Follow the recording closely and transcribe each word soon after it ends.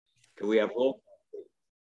Do we have roll?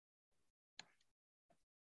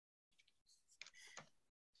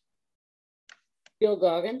 Bill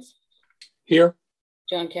Goggins. Here.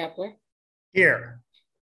 John Kapler. Here.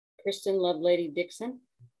 Kristen Lovelady Dixon.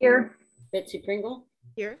 Here. Betsy Pringle.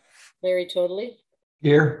 Here. Larry Totally.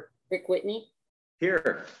 Here. Rick Whitney.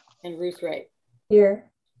 Here. And Ruth Wright.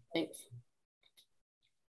 Here. Thanks.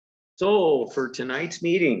 So for tonight's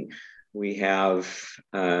meeting, we have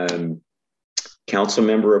council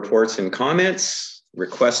member reports and comments,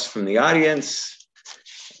 requests from the audience.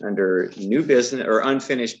 Under new business or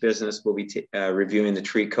unfinished business, we'll be reviewing the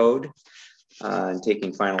tree code and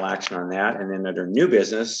taking final action on that. And then under new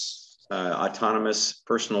business, autonomous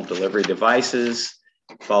personal delivery devices,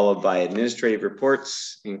 followed by administrative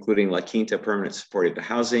reports, including La Quinta permanent supportive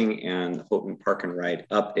housing and Houghton Park and Ride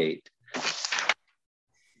update.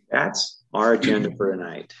 That's our agenda for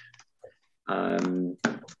tonight.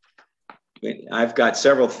 I've got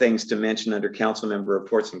several things to mention under council member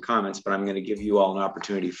reports and comments, but I'm going to give you all an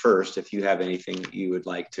opportunity first if you have anything that you would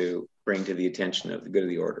like to bring to the attention of the good of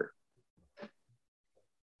the order.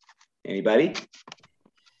 Anybody?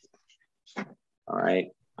 All right.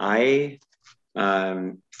 I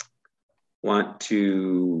want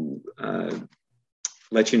to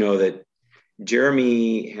let you know that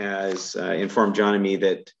Jeremy has informed John and me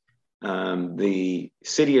that the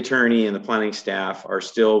city attorney and the planning staff are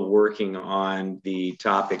still working on the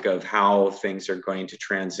topic of how things are going to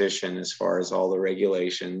transition as far as all the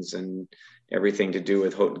regulations and everything to do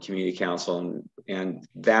with Houghton Community Council. And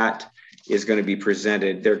that is going to be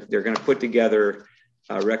presented. They're going to put together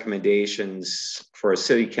recommendations for a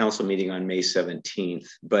city council meeting on May 17th,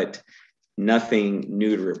 but nothing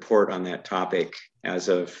new to report on that topic as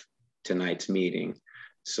of tonight's meeting.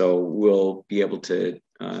 So we'll be able to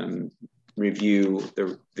review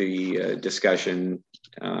the discussion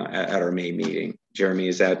at our May meeting. Jeremy,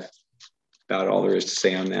 is that about all there is to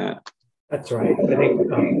say on that? That's right. I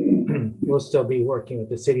think we'll still be working with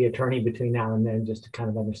the city attorney between now and then just to kind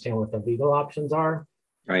of understand what the legal options are.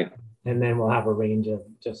 Right. And then we'll have a range of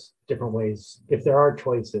just different ways, if there are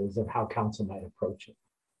choices, of how council might approach it.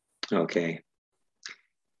 Okay.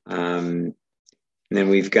 And then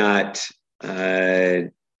we've got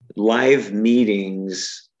live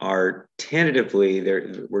meetings are tentatively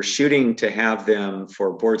there. We're shooting to have them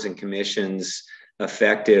for boards and commissions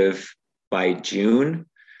effective by June.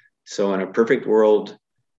 So in a perfect world,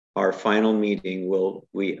 our final meeting will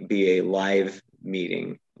be a live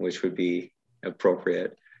meeting, which would be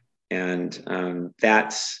appropriate. And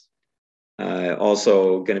that's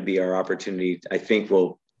also going to be our opportunity. I think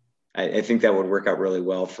that would work out really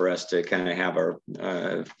well for us to kind of have our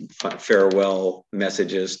farewell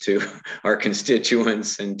messages to our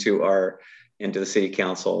constituents and to the city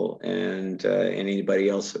council and anybody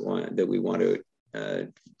else that we want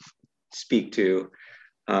to speak to,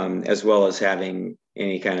 as well as having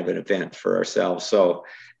any kind of an event for ourselves. So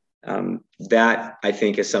that I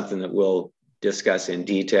think is something that we'll discuss in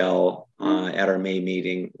detail at our May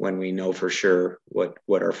meeting when we know for sure what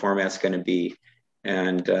our format's going to be.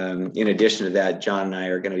 And in addition to that, John and I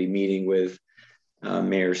are going to be meeting with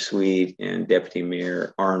Mayor Sweet and Deputy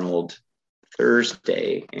Mayor Arnold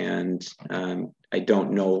Thursday. And I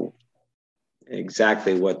don't know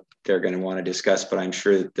exactly what they're going to want to discuss, but I'm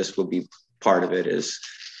sure that this will be part of it, is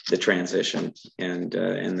the transition and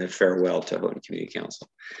the farewell to Houghton Community Council.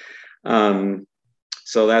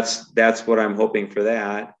 So that's what I'm hoping for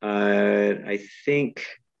that. I think,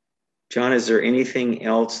 John, is there anything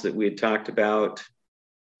else that we had talked about?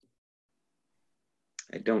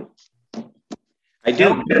 I do,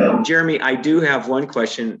 Jeremy, I do have one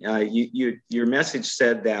question. Your message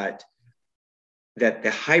said that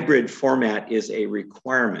the hybrid format is a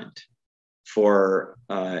requirement for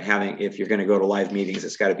if you're going to go to live meetings,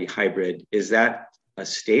 it's got to be hybrid. Is that a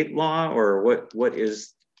state law, or what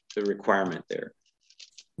is the requirement there?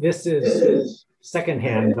 This is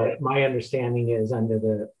secondhand, but my understanding is under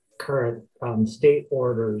the current state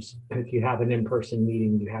orders, if you have an in-person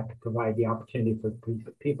meeting, you have to provide the opportunity for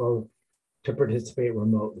people to participate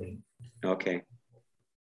remotely. Okay.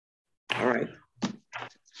 All right.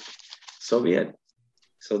 So be it.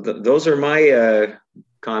 So those are my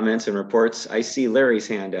comments and reports. I see Larry's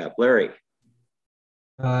hand up. Larry.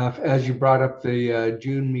 As you brought up the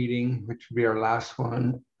June meeting, which would be our last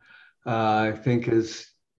one, I think as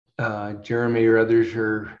Jeremy or others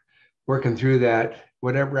are working through that,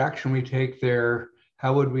 whatever action we take there,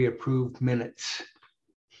 how would we approve minutes?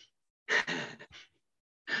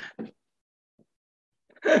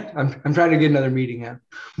 I'm trying to get another meeting in.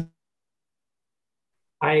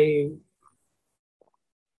 I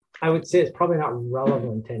would say it's probably not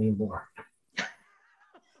relevant anymore.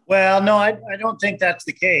 Well, no, I don't think that's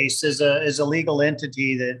the case. As a legal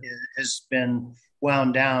entity that has been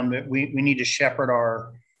wound down, but we need to shepherd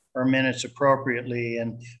our minutes appropriately.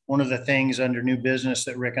 And one of the things under new business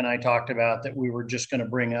that Rick and I talked about that we were just going to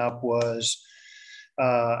bring up was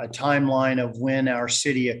a timeline of when our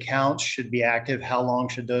city accounts should be active. How long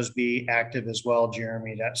should those be active as well,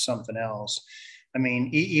 Jeremy? That's something else. I mean,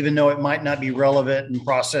 even though it might not be relevant and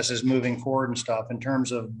processes moving forward and stuff in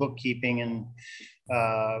terms of bookkeeping and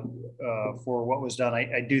for what was done,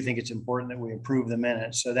 I do think it's important that we approve the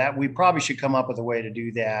minutes. So that we probably should come up with a way to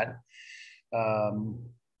do that.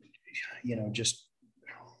 Just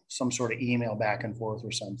some sort of email back and forth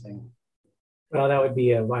or something. Well, that would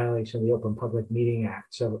be a violation of the Open Public Meeting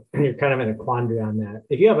Act. So you're kind of in a quandary on that.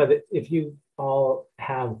 If you all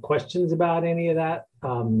have questions about any of that,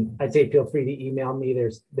 I'd say feel free to email me.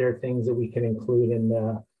 There are things that we can include in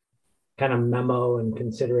the kind of memo and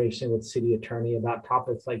consideration with city attorney about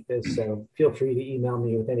topics like this. So feel free to email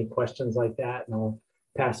me with any questions like that, and I'll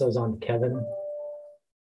pass those on to Kevin.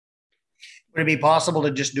 Would it be possible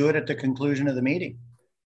to just do it at the conclusion of the meeting?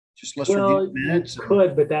 Just let's review the minutes. You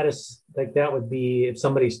could, but that would be if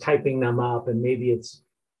somebody's typing them up, and maybe it's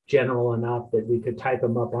general enough that we could type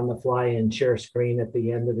them up on the fly and share a screen at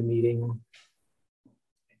the end of the meeting.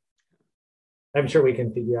 I'm sure we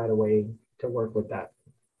can figure out a way to work with that.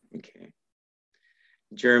 Okay.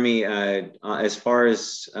 Jeremy, as far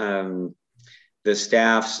as the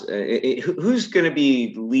staffs, who's going to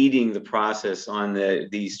be leading the process on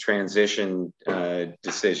these transition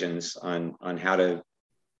decisions on how to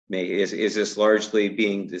make? Is this largely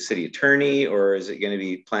being the city attorney, or is it going to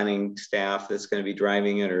be planning staff that's going to be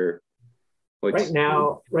driving it, or right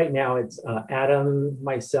now it's Adam,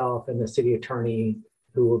 myself, and the city attorney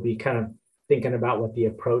who will be kind of thinking about what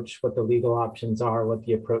the legal options are, what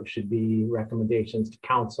the approach should be, recommendations to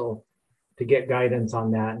council to get guidance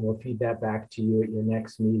on that, and we'll feed that back to you at your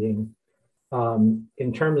next meeting.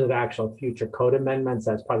 In terms of actual future code amendments,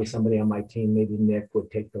 that's probably somebody on my team, maybe Nick,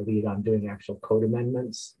 would take the lead on doing actual code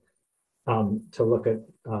amendments to look at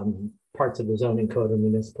parts of the zoning code or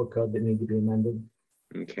municipal code that need to be amended.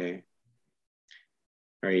 Okay.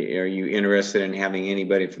 Are you interested in having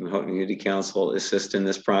anybody from the Houghton Community Council assist in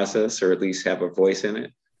this process, or at least have a voice in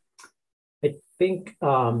it? I think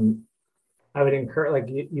I would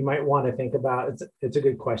encourage, you might want to think about, it's a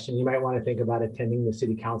good question. You might want to think about attending the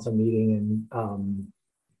city council meeting and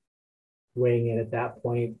weighing in at that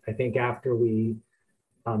point. I think after we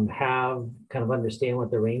have kind of understand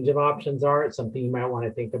what the range of options are, it's something you might want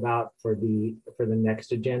to think about for the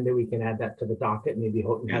next agenda. We can add that to the docket. Maybe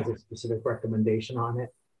Houghton has a specific recommendation on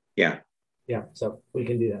it. Yeah, so we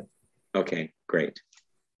can do that. Okay, great.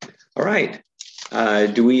 All right.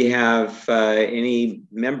 Do we have any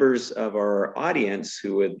members of our audience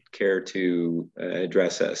who would care to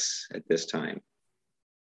address us at this time?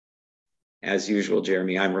 As usual,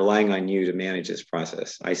 Jeremy, I'm relying on you to manage this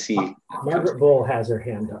process. I see. Margaret Bull has her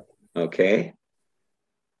hand up. Okay.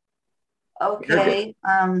 Okay.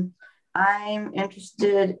 I'm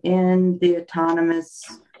interested in the autonomous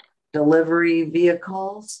delivery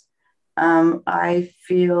vehicles. I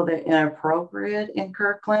feel they're inappropriate in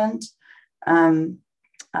Kirkland.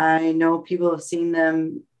 I know people have seen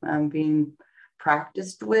them being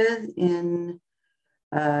practiced with in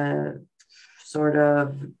sort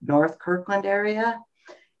of North Kirkland area.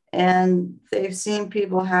 And they've seen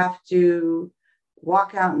people have to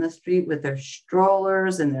walk out in the street with their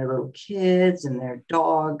strollers and their little kids and their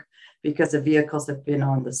dog because the vehicles have been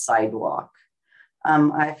on the sidewalk.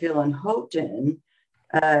 I feel in Houghton,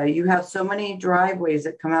 you have so many driveways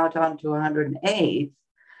that come out onto 108th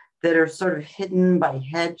that are sort of hidden by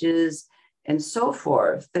hedges and so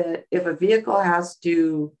forth, that if a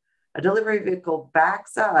delivery vehicle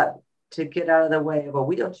backs up to get out of the way of a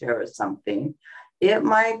wheelchair or something, it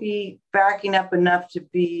might be backing up enough to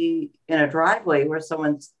be in a driveway where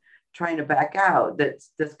someone's trying to back out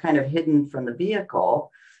that's kind of hidden from the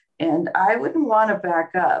vehicle. And I wouldn't want to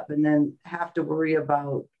back up and then have to worry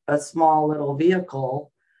about a small little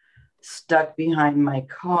vehicle stuck behind my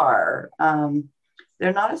car.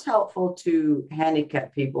 They're not as helpful to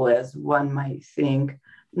handicapped people as one might think,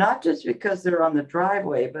 not just because they're on the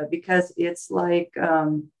driveway, but because it's like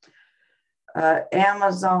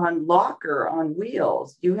Amazon locker on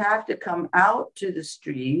wheels. You have to come out to the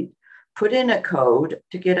street, put in a code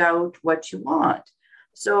to get out what you want.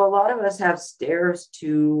 So a lot of us have stairs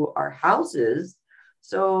to our houses.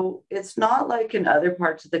 So it's not like in other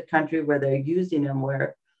parts of the country where they're using them,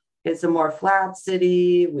 where it's a more flat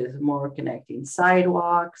city with more connecting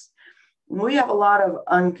sidewalks. We have a lot of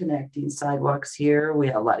unconnecting sidewalks here. We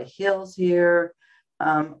have a lot of hills here.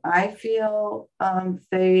 I feel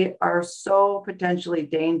they are so potentially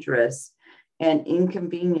dangerous and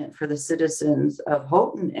inconvenient for the citizens of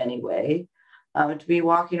Houghton anyway, to be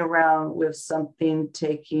walking around with something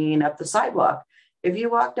taking up the sidewalk. If you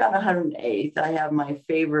walk down 108th, I have my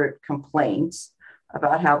favorite complaints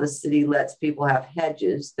about how the city lets people have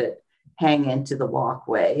hedges that hang into the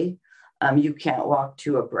walkway. You can't walk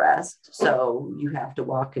two abreast, so you have to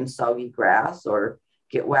walk in soggy grass or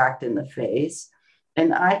get whacked in the face.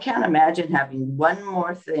 And I can't imagine having one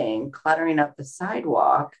more thing cluttering up the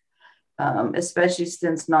sidewalk, especially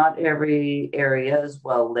since not every area is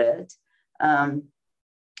well lit,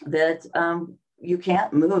 that you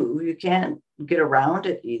can't move, you can't get around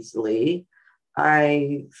it easily.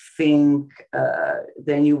 I think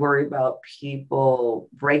then you worry about people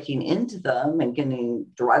breaking into them and getting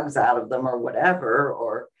drugs out of them or whatever,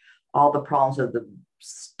 or all the problems of the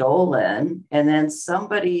stolen. And then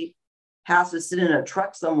somebody has to sit in a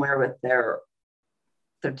truck somewhere with their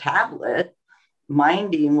tablet,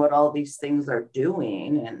 minding what all these things are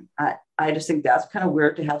doing. And I just think that's kind of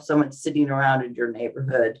weird to have someone sitting around in your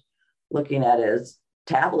neighborhood looking at his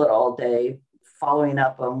tablet all day, following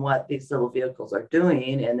up on what these little vehicles are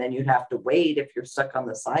doing. And then you'd have to wait if you're stuck on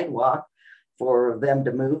the sidewalk for them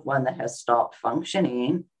to move one that has stopped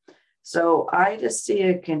functioning. So I just see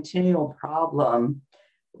a continual problem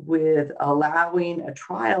with allowing a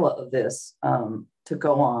trial of this to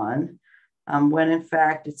go on, when in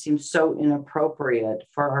fact it seems so inappropriate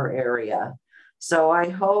for our area. So I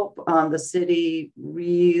hope the city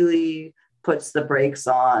really puts the brakes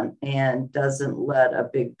on and doesn't let a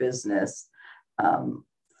big business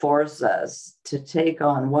force us to take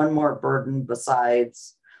on one more burden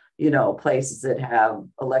besides, places that have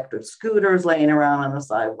electric scooters laying around on the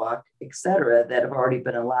sidewalk, et cetera, that have already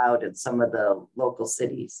been allowed in some of the local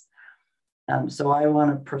cities. So I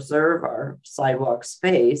want to preserve our sidewalk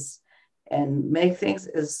space and make things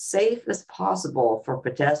as safe as possible for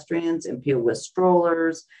pedestrians and people with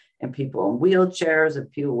strollers and people in wheelchairs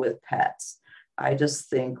and people with pets. I just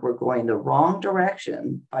think we're going the wrong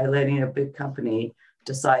direction by letting a big company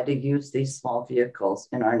decide to use these small vehicles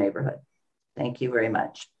in our neighborhood. Thank you very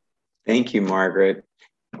much. Thank you, Margaret.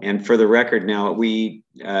 And for the record now, we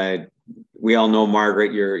all know,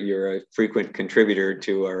 Margaret, you're a frequent contributor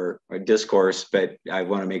to our discourse, but I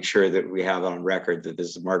want to make sure that we have on record that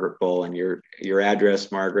this is Margaret Bull, and your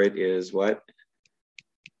address, Margaret, is what?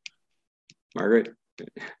 Margaret?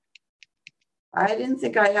 I didn't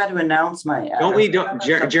think I had to announce my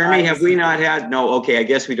address. Jeremy, have we not had? No, okay, I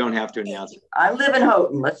guess we don't have to announce it. I live in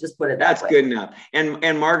Houghton, let's just put it that way. That's good enough.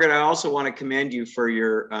 And Margaret, I also want to commend you for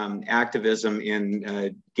your activism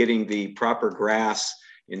in getting the proper grass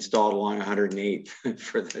installed along 108th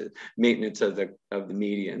for the maintenance of the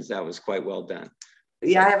medians. That was quite well done.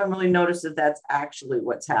 Yeah, I haven't really noticed that that's actually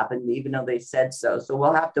what's happened, even though they said so. So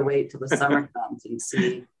we'll have to wait till the summer comes and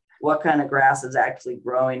see what kind of grass is actually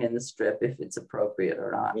growing in the strip, if it's appropriate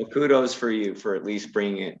or not. Well, kudos for you for at least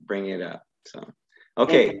bringing it up. So,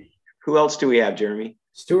 okay, who else do we have, Jeremy?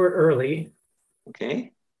 Stuart Early.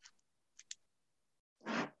 Okay.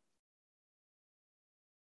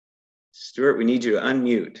 Stuart, we need you to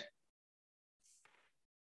unmute.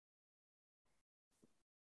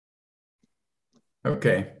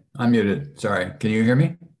 Okay, I'm muted. Sorry. Can you hear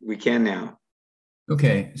me? We can now.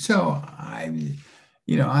 Okay, so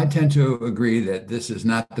I tend to agree that this is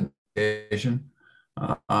not the occasion,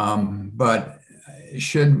 but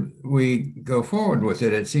should we go forward with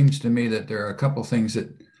it, it seems to me that there are a couple things that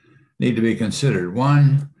need to be considered.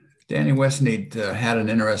 One, Danny Westneat had an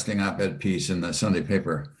interesting op-ed piece in the Sunday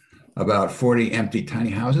paper about 40 empty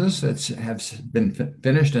tiny houses that have been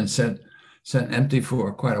finished and sent empty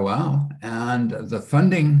for quite a while. And the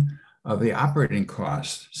funding of the operating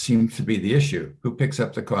costs seems to be the issue. Who picks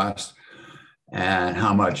up the cost and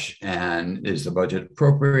how much? And is the budget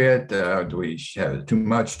appropriate? Do we have too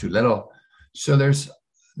much, too little? So there's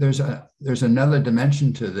another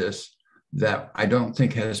dimension to this that I don't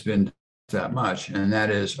think has been that much. And that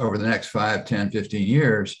is over the next 5, 10, 15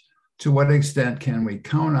 years, to what extent can we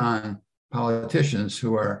count on politicians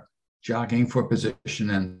who are jockeying for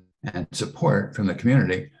position and support from the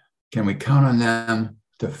community? Can we count on them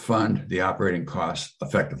to fund the operating costs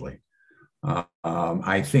effectively?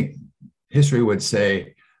 I think history would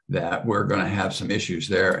say that we're going to have some issues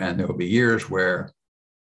there, and there will be years where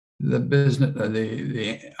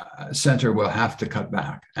the center will have to cut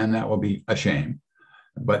back, and that will be a shame.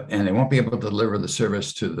 And they won't be able to deliver the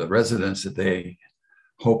service to the residents that they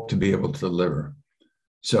hope to be able to deliver.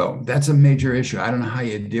 So that's a major issue. I don't know how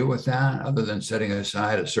you deal with that other than setting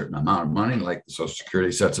aside a certain amount of money, like the Social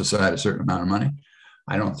Security sets aside a certain amount of money.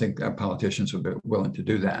 I don't think our politicians would be willing to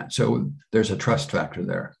do that. So there's a trust factor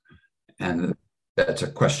there. And that's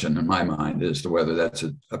a question in my mind as to whether that's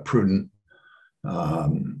a prudent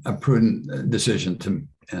decision to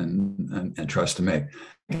and trust to make.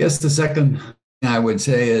 I guess the second thing I would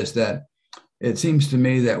say is that it seems to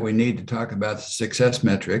me that we need to talk about the success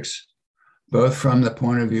metrics, both from the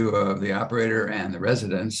point of view of the operator and the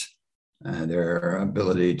residents, their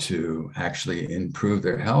ability to actually improve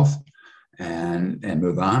their health and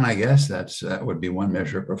move on. I guess that would be one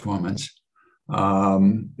measure of performance.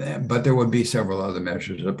 But there would be several other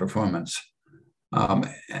measures of performance.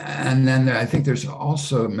 And then I think there's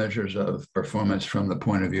also measures of performance from the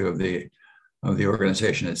point of view of the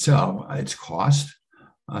organization itself, its cost,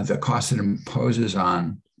 the cost it imposes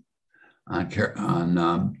on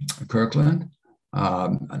Kirkland,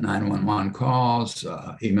 911 calls,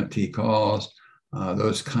 EMT calls,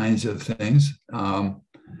 those kinds of things.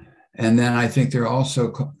 And then I think there are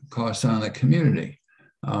also costs on the community.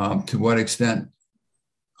 To what extent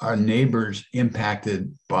are neighbors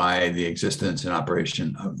impacted by the existence and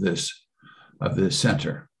operation of this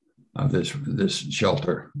center, of this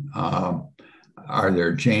shelter? Are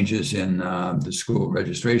there changes in the school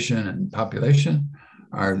registration and population?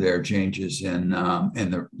 Are there changes in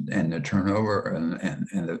the turnover and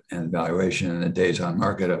the valuation and the days on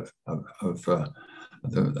market of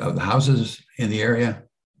the houses in the area?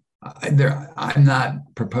 I'm not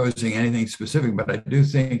proposing anything specific, but I do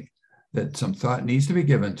think that some thought needs to be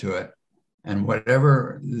given to it. And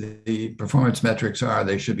whatever the performance metrics are,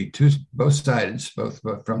 they should be both sides, both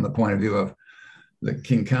from the point of view of the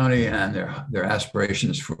King County and their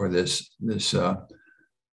aspirations for this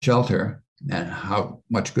shelter and how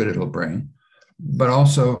much good it'll bring, but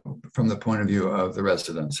also from the point of view of the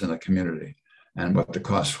residents in the community and what the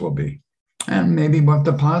costs will be, and maybe what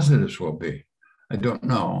the positives will be. I don't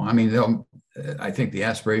know. I mean, I think the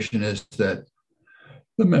aspiration is that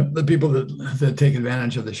the people that take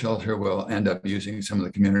advantage of the shelter will end up using some of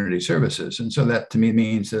the community services. And so that to me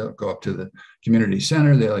means they'll go up to the community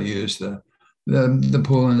center, they'll use the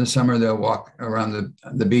pool in the summer, they'll walk around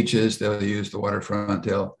the beaches, they'll use the waterfront,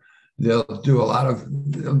 they'll do a lot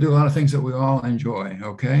of things that we all enjoy.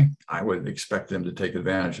 Okay. I would expect them to take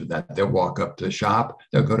advantage of that. They'll walk up to the shop,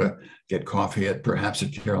 they'll go to get coffee perhaps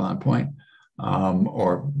at Caroline Point,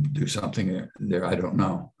 or do something there. I don't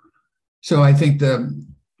know. So I think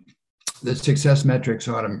the success metrics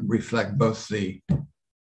ought to reflect both the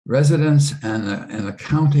residents and the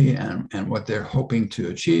county and what they're hoping to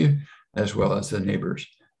achieve, as well as the neighbors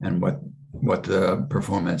and what the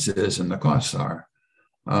performance is and the costs are.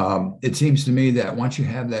 It seems to me that once you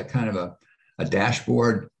have that kind of a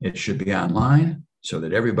dashboard, it should be online so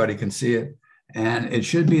that everybody can see it. And it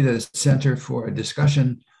should be the center for a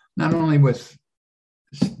discussion, not only with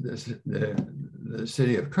the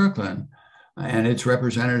city of Kirkland and its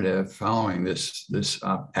representative following this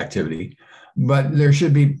activity, but there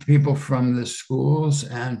should be people from the schools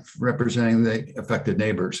and representing the affected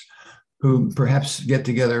neighbors who perhaps get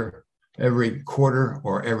together every quarter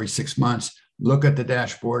or every 6 months, look at the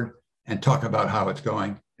dashboard and talk about how it's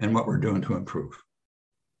going and what we're doing to improve.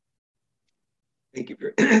 Thank you.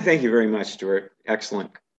 Thank you very much, Stuart.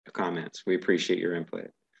 Excellent comments. We appreciate your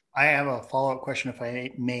input. I have a follow-up question, if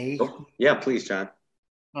I may. Oh, yeah, please, John.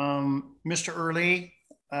 Mr. Early,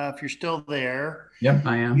 if you're still there. Yep,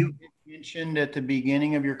 I am. You mentioned at the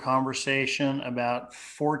beginning of your conversation about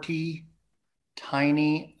 40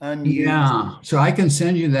 tiny unused. Yeah, so I can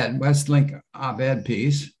send you that Westlink op-ed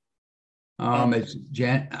piece. It's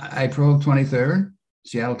April 23rd,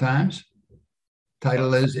 Seattle Times.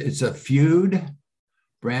 Title is, "It's a Feud.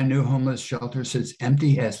 Brand new homeless shelter sits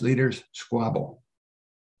empty as leaders squabble."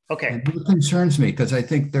 Okay. And it concerns me because I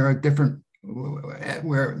think there are different,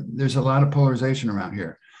 where there's a lot of polarization around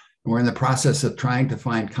here. We're in the process of trying to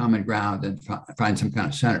find common ground and find some kind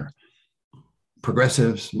of center.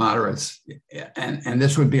 Progressives, moderates, and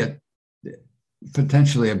this would be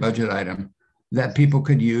potentially a budget item that people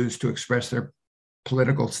could use to express their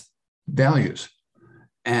political values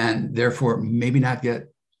and therefore maybe not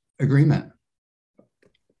get agreement.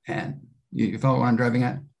 And you follow what I'm driving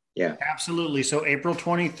at? Yeah, Absolutely. So April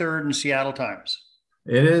 23rd in Seattle Times.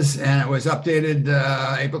 It is, and it was updated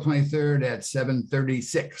April 23rd at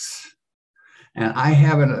 7:36. And I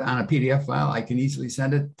have it on a PDF file. I can easily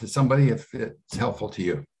send it to somebody if it's helpful to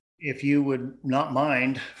you. If you would not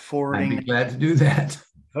mind I'd forwarding be glad to do that.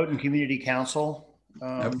 Houghton Community Council,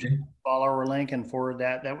 Okay. follow our link and forward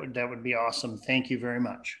that. That would be awesome. Thank you very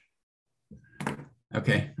much.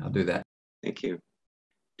 Okay, I'll do that. thank you.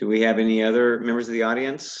 Do we have any other members of the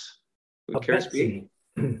audience who would care to speak?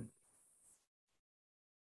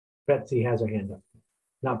 Betsy has her hand up.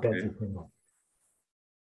 not Betsy Pringle.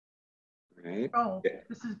 Right. Oh,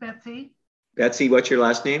 this is Betsy Betsy, what's your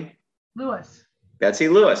last name? Lewis. Betsy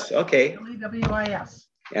Lewis. Okay. Lewis.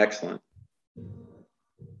 Excellent.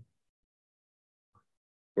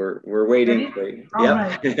 We're waiting Ready? for you. All Yep.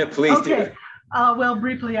 right. Please Okay. do. Well,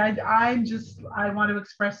 briefly, I want to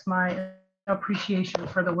express my appreciation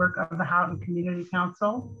for the work of the Houghton Community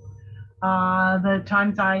Council. The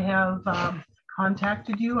times I have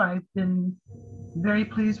contacted you, I've been very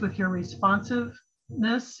pleased with your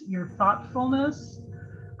responsiveness, your thoughtfulness,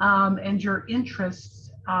 and your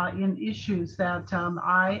interests in issues that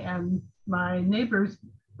I and my neighbors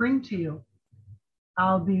bring to you.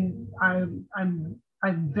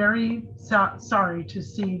 I'm very sorry to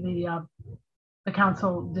see the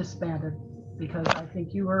council disbanded, because I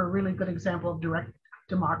think you were a really good example of direct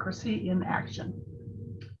democracy in action.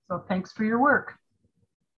 So thanks for your work.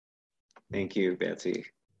 Thank you, Betsy.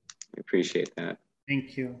 We appreciate that.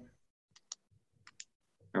 Thank you.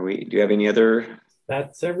 Do you have any other?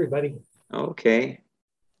 That's everybody. Okay.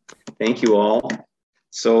 Thank you all.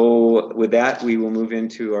 So with that, we will move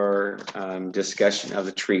into our discussion of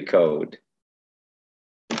the tree code.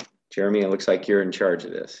 Jeremy, it looks like you're in charge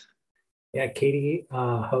of this. Yeah, Katie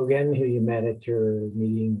Hogan, who you met at your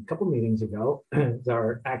meeting a couple meetings ago, is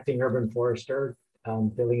our acting urban forester,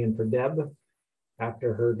 filling in for Deb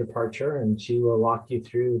after her departure, and she will walk you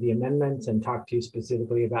through the amendments and talk to you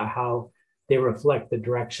specifically about how they reflect the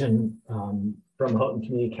direction from Houghton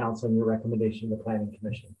Community Council and your recommendation to the Planning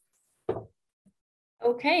Commission.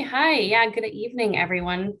 Okay, hi. Yeah, good evening,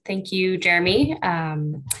 everyone. Thank you, Jeremy.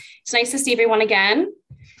 It's nice to see everyone again.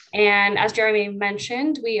 And as Jeremy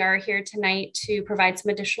mentioned, we are here tonight to provide some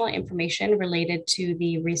additional information related to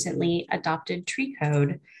the recently adopted tree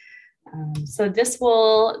code. So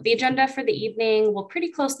the agenda for the evening will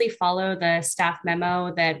pretty closely follow the staff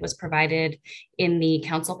memo that was provided in the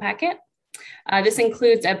council packet. This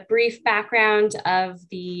includes a brief background of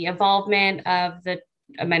the involvement of the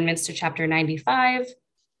amendments to Chapter 95,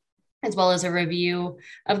 as well as a review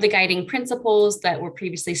of the guiding principles that were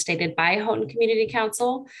previously stated by Houghton Community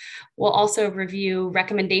Council. We'll also review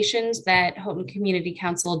recommendations that Houghton Community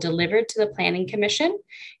Council delivered to the Planning Commission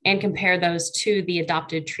and compare those to the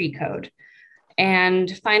adopted tree code.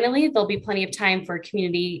 And finally, there'll be plenty of time for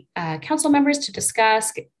community council members to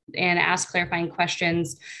discuss and ask clarifying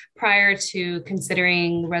questions prior to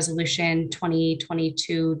considering Resolution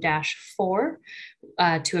 2022-4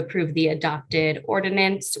 to approve the adopted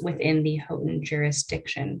ordinance within the Houghton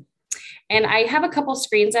jurisdiction. And I have a couple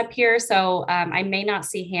screens up here, so I may not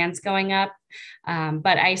see hands going up,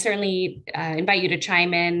 but I certainly invite you to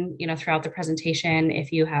chime in, throughout the presentation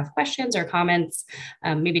if you have questions or comments.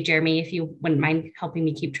 Maybe Jeremy, if you wouldn't mind helping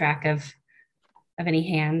me keep track of any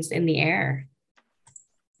hands in the air.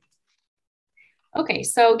 Okay,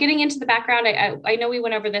 so getting into the background, I know we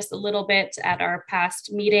went over this a little bit at our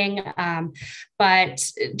past meeting,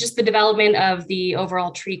 but just the development of the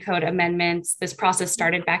overall tree code amendments, this process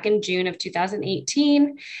started back in June of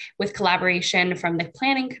 2018 with collaboration from the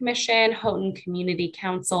Planning Commission, Houghton Community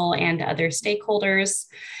Council, and other stakeholders.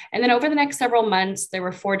 And then over the next several months, there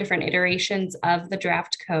were 4 different iterations of the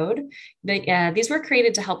draft code. These were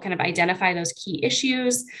created to help kind of identify those key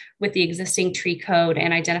issues with the existing tree code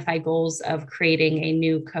and identify goals of creating a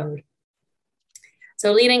new code.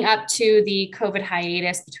 So leading up to the COVID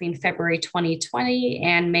hiatus between February 2020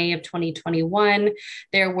 and May of 2021,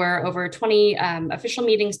 there were over 20 official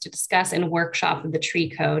meetings to discuss and workshop the tree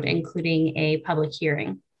code, including a public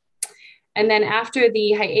hearing. And then after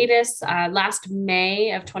the hiatus, last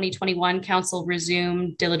May of 2021, Council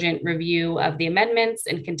resumed diligent review of the amendments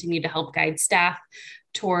and continued to help guide staff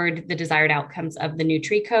toward the desired outcomes of the new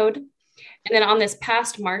tree code. And then on this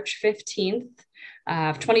past March 15th,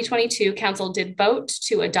 of 2022, Council did vote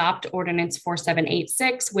to adopt Ordinance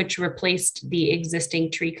 4786, which replaced the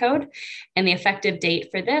existing tree code. And the effective date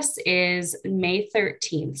for this is May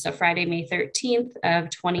 13th, so Friday, May 13th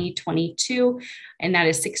of 2022. And that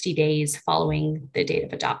is 60 days following the date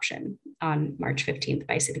of adoption on March 15th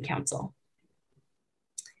by City Council.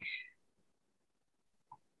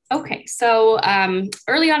 Okay, so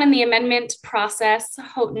early on in the amendment process,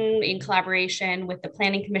 Houghton, in collaboration with the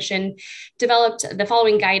Planning Commission, developed the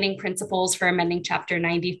following guiding principles for amending Chapter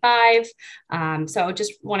 95. So I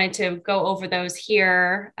just wanted to go over those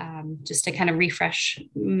here, just to kind of refresh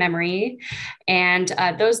memory. And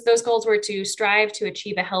those goals were to strive to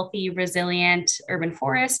achieve a healthy, resilient urban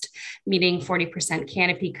forest, meeting 40%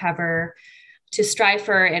 canopy cover, to strive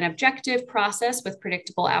for an objective process with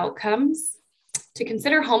predictable outcomes, to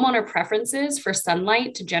consider homeowner preferences for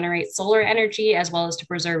sunlight to generate solar energy as well as to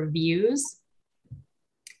preserve views,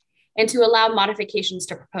 and to allow modifications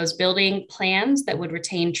to proposed building plans that would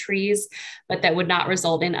retain trees, but that would not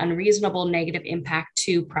result in unreasonable negative impact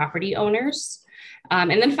to property owners.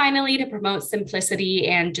 And then finally, to promote simplicity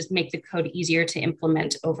and just make the code easier to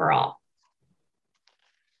implement overall.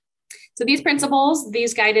 So these principles,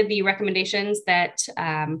 these guided the recommendations that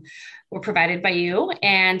were provided by you,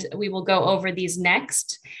 and we will go over these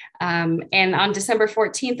next. And on December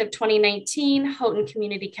 14th of 2019, Houghton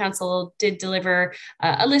Community Council did deliver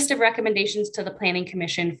a list of recommendations to the Planning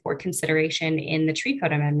Commission for consideration in the tree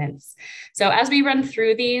code amendments. So as we run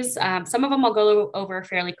through these, some of them I'll go over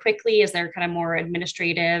fairly quickly as they're kind of more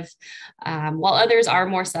administrative, while others are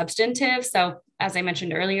more substantive. So as I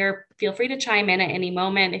mentioned earlier, feel free to chime in at any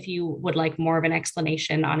moment if you would like more of an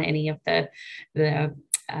explanation on any of the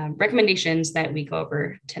recommendations that we go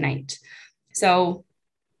over tonight. So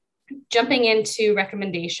jumping into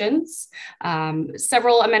recommendations,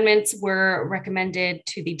 several amendments were recommended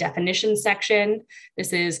to the definition section.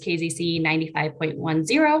 This is KZC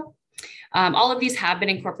 95.10. All of these have been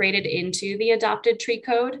incorporated into the adopted tree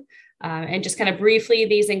code. And just kind of briefly,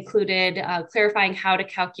 these included clarifying how to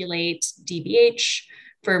calculate DBH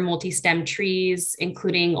for multi-stem trees,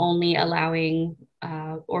 including only allowing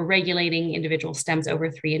or regulating individual stems over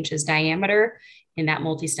 3 inches diameter in that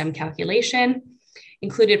multi-stem calculation.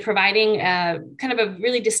 Included providing kind of a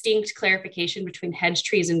really distinct clarification between hedge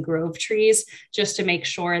trees and grove trees, just to make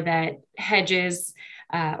sure that hedges,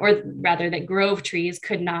 or rather that grove trees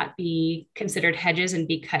could not be considered hedges and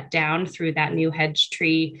be cut down through that new hedge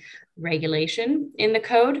tree regulation in the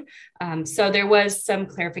code. So there was some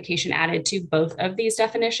clarification added to both of these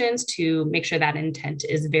definitions to make sure that intent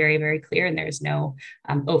is very, very clear and there's no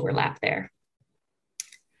overlap there.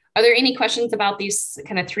 Are there any questions about these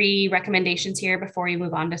kind of 3 recommendations here before we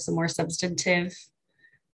move on to some more substantive?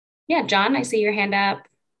 Yeah, John, I see your hand up.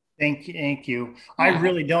 Thank you. I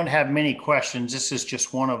really don't have many questions. This is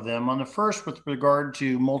just one of them. On the first, with regard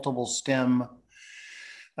to multiple stem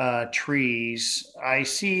trees, I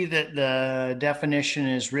see that the definition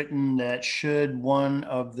is written that should one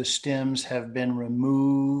of the stems have been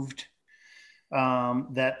removed,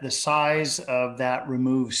 that the size of that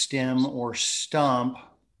removed stem or stump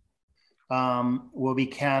will be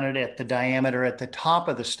counted at the diameter at the top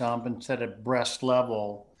of the stump instead of breast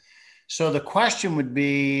level. So the question would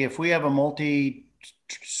be, if we have a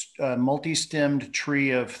multi-stemmed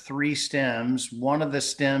tree of 3 stems, one of the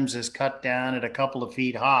stems is cut down at a couple of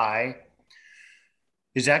feet high,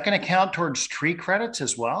 is that going to count towards tree credits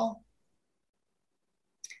as well?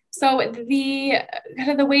 So the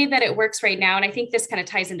kind of the way that it works right now, and I think this kind of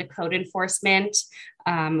ties into code enforcement,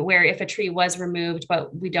 where if a tree was removed,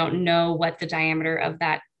 but we don't know what the diameter of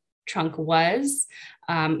that trunk was,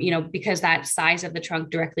 because that size of the trunk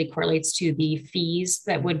directly correlates to the fees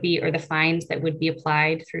that would be, or the fines that would be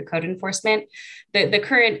applied through code enforcement. The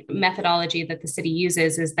current methodology that the city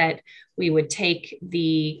uses is that we would take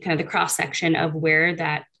the kind of the cross section of where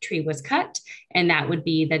that tree was cut, and that would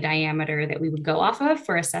be the diameter that we would go off of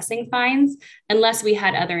for assessing fines, unless we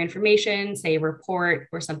had other information, say a report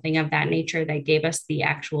or something of that nature that gave us the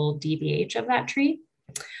actual DBH of that tree.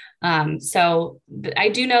 So I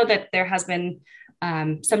do know that there has been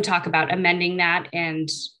some talk about amending that, and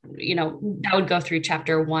that would go through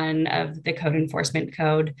chapter 1 of the code enforcement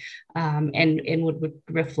code, and would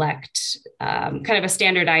reflect kind of a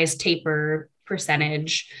standardized taper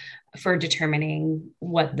percentage for determining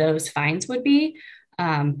what those fines would be.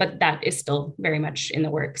 But that is still very much in the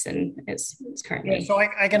works and is currently. Yeah, so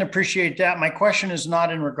I can appreciate that. My question is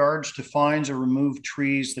not in regards to fines or removed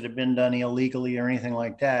trees that have been done illegally or anything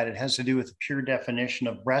like that. It has to do with the pure definition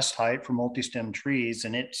of breast height for multi-stem trees.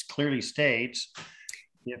 And it clearly states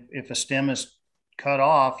if a stem is cut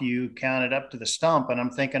off, you count it up to the stump. And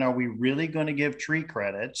I'm thinking, are we really going to give tree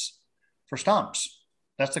credits for stumps?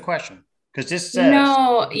 That's the question. Because this says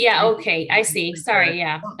no, yeah, okay, I see. Sorry,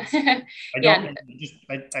 yeah.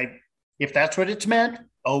 If that's what it's meant,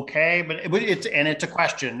 okay, but it's a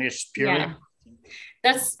question. It's purely. Yeah.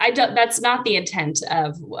 That's not the intent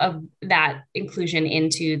of that inclusion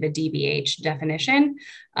into the DBH definition.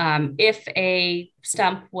 If a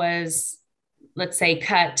stump was, let's say,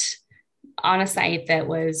 cut on a site that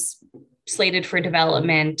was slated for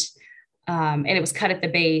development, and it was cut at the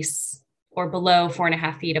base or below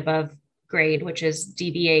 4.5 feet above grade, which is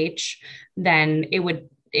DBH, then it would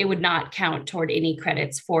not count toward any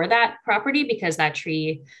credits for that property, because that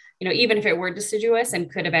tree, even if it were deciduous and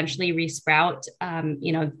could eventually resprout,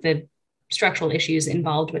 the structural issues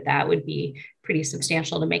involved with that would be pretty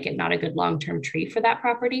substantial to make it not a good long-term tree for that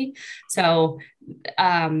property. So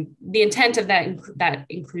the intent of that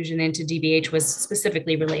inclusion into DBH was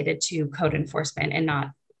specifically related to code enforcement and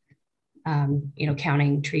not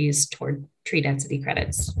counting trees toward tree density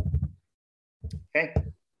credits. Okay.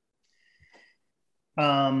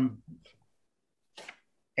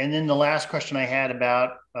 And then the last question I had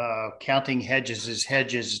about counting hedges as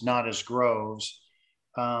hedges, not as groves.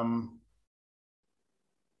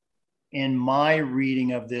 In my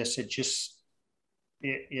reading of this, it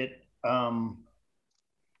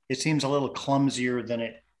seems a little clumsier than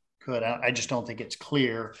it could. I just don't think it's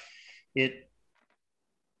clear.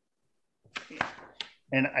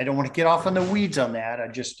 And I don't want to get off on the weeds on that.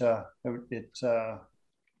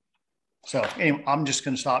 So anyway, I'm just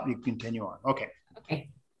going to stop. You continue on. Okay. Okay.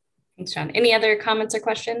 Thanks, John. Any other comments or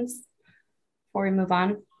questions before we move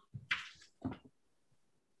on?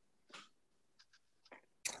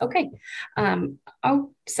 Okay.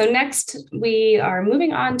 So next we are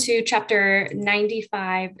moving on to chapter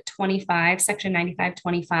 9525, section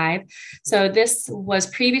 9525. So this was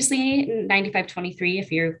previously 9523,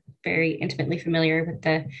 if you're very intimately familiar with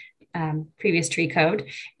the previous tree code,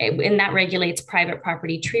 and that regulates private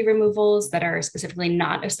property tree removals that are specifically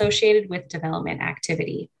not associated with development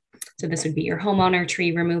activity. So this would be your homeowner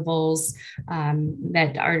tree removals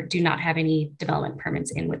that do not have any development permits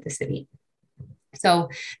in with the city. So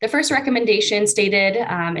the first recommendation stated,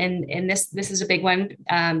 and this is a big one,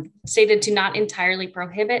 stated to not entirely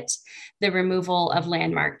prohibit the removal of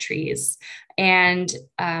landmark trees. And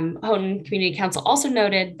Houghton Community Council also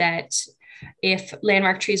noted that if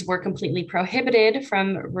landmark trees were completely prohibited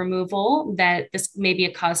from removal, that this may be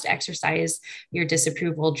a cause to exercise your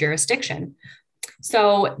disapproval jurisdiction.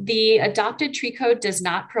 So the adopted tree code does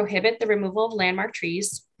not prohibit the removal of landmark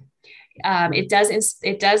trees. It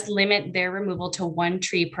does limit their removal to 1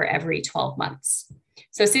 tree per every 12 months.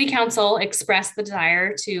 So City Council expressed the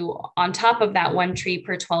desire to, on top of that 1 tree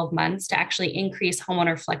per 12 months, to actually increase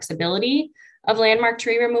homeowner flexibility of landmark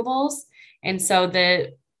tree removals. And so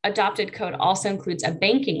the adopted code also includes a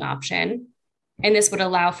banking option, and this would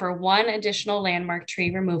allow for 1 additional landmark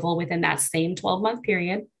tree removal within that same 12-month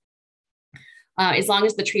period, as long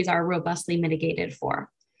as the trees are robustly mitigated for.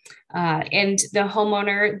 And the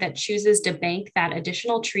homeowner that chooses to bank that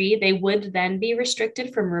additional tree, they would then be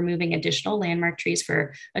restricted from removing additional landmark trees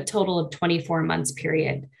for a total of 24-month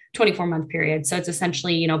period. So it's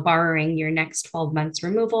essentially, borrowing your next 12 months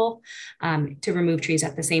removal to remove trees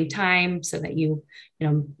at the same time, so that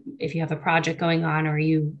if you have a project going on or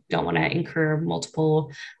you don't want to incur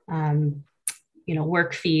multiple,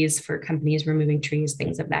 work fees for companies removing trees,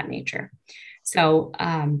 things of that nature. So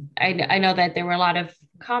I know that there were a lot of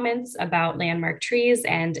comments about landmark trees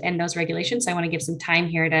and those regulations. So I want to give some time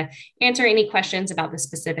here to answer any questions about the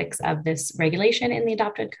specifics of this regulation in the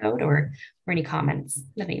adopted code, or any comments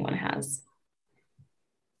that anyone has.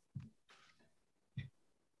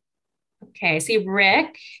 Okay, I see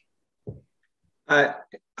Rick.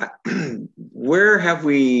 Where have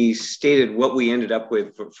we stated what we ended up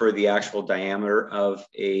with for the actual diameter of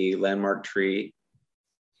a landmark tree?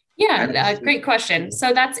 Yeah, great question.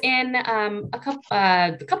 So that's in a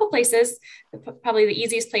couple places. Probably the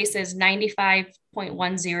easiest place is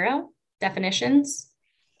 95.10 definitions.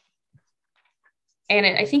 And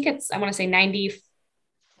I think I want to say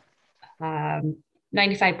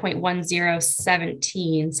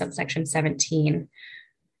 95.1017, subsection 17.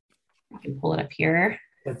 I can pull it up here.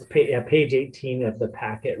 That's page 18 of the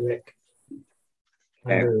packet, Rick.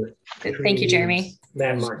 Okay. Thank you, Jeremy.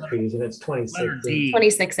 Landmark trees, and it's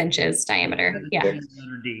 26 inches diameter. Yeah.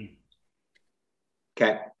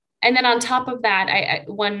 Okay. And then on top of that,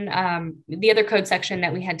 the other code section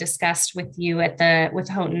that we had discussed with you with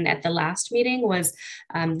Houghton at the last meeting was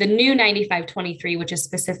the new 9523, which is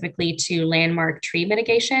specifically to landmark tree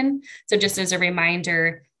mitigation. So just as a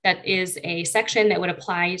reminder, that is a section that would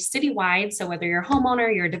apply citywide. So whether you're a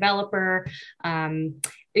homeowner, you're a developer,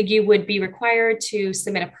 you would be required to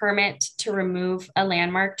submit a permit to remove a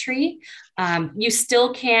landmark tree. You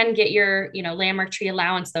still can get your, landmark tree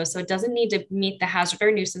allowance though. So it doesn't need to meet the hazard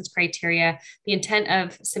or nuisance criteria. The intent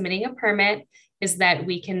of submitting a permit is that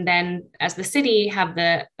we can then, as the city, have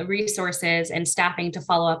the resources and staffing to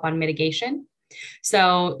follow up on mitigation.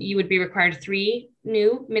 So you would be required 3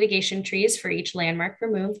 new mitigation trees for each landmark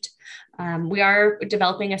removed. We are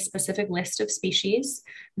developing a specific list of species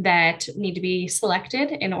that need to be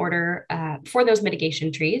selected in order for those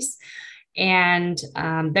mitigation trees. And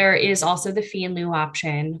there is also the fee in lieu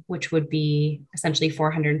option, which would be essentially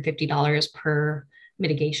 $450 per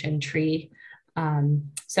mitigation tree.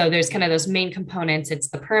 So there's kind of those main components. It's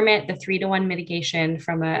the permit, the 3-to-1 mitigation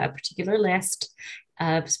from a particular list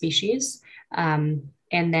of species, and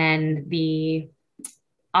then the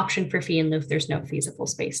option for fee in lieu if there's no feasible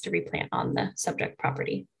space to replant on the subject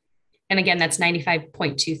property. And again, that's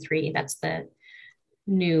 95.23. That's the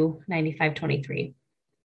new 9523.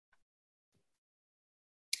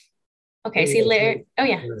 Okay, see Larry. Oh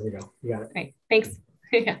yeah. There we go. You got it. Right. Thanks.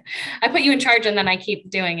 Yeah. I put you in charge and then I keep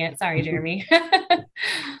doing it. Sorry, Jeremy.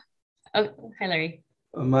 Oh, hi, Larry.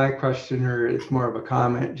 My question, or it's more of a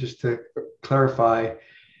comment, just to clarify,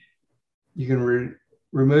 you can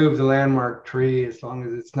remove the landmark tree as long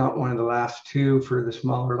as it's not one of the last two for the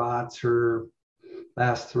smaller lots or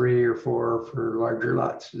last 3 or 4 for larger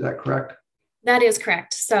lots. Is that correct? That is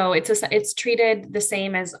correct. So it's treated the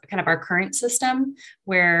same as kind of our current system,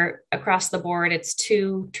 where across the board it's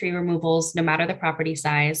 2 tree removals, no matter the property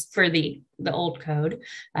size for the old code.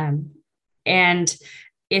 And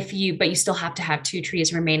but you still have to have 2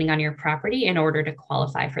 trees remaining on your property in order to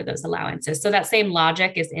qualify for those allowances. So that same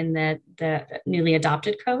logic is in the newly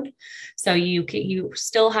adopted code. So you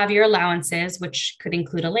still have your allowances, which could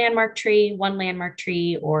include a landmark tree, 1 landmark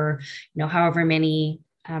tree, or however many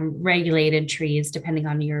regulated trees, depending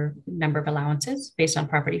on your number of allowances based on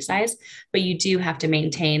property size. But you do have to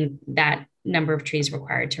maintain that number of trees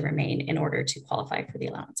required to remain in order to qualify for the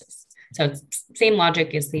allowances. So it's same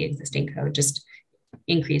logic as the existing code, just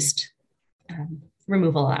increased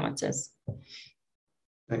removal allowances.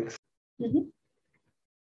 Thanks. Mm-hmm.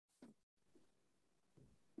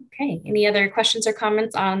 Okay, any other questions or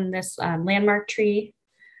comments on this landmark tree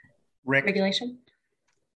regulation?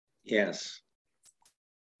 Yes.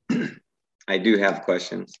 I do have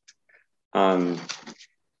questions. The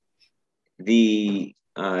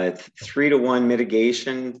 3-to-1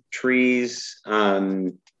 mitigation trees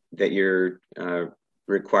that you're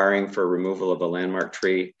requiring for removal of a landmark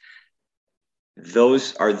tree,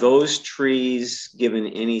 are those trees given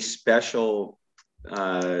any special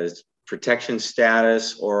protection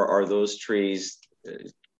status, or are those trees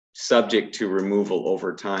subject to removal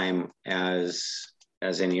over time as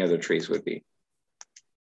any other trees would be?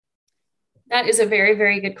 That is a very,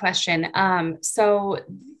 very good question. So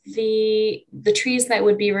the trees that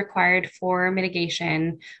would be required for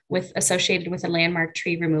mitigation associated with a landmark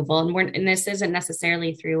tree removal, and this isn't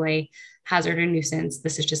necessarily through a hazard or nuisance,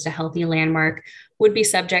 this is just a healthy landmark, would be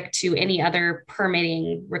subject to any other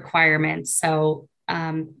permitting requirements. So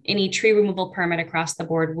any tree removal permit across the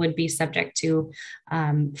board would be subject to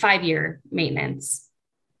 5-year maintenance.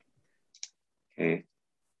 Okay.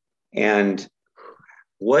 And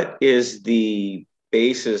what is the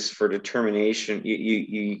basis for determination?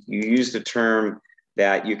 You use the term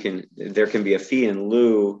that there can be a fee in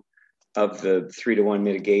lieu of the 3-to-1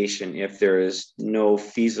 mitigation if there is no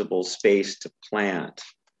feasible space to plant.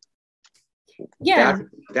 Yeah,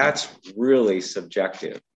 that's really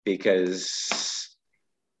subjective, because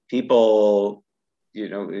people,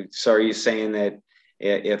 so are you saying that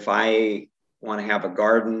if I want to have a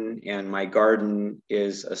garden and my garden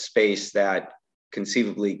is a space that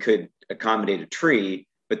conceivably could accommodate a tree,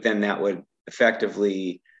 but then that would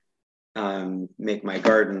effectively make my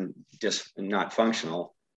garden just not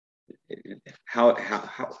functional? How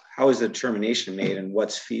is the determination made, and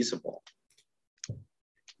what's feasible?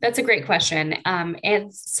 That's a great question.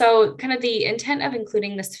 And so kind of the intent of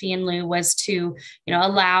including this fee in lieu was to,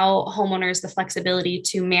 allow homeowners the flexibility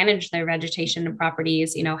to manage their vegetation and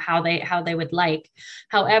properties, how they would like.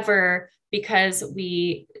 However, because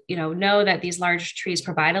we, know that these large trees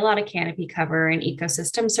provide a lot of canopy cover and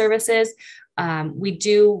ecosystem services, we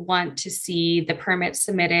do want to see the permit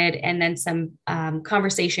submitted and then some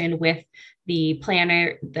conversation with the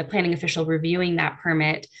planning official reviewing that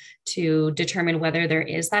permit to determine whether there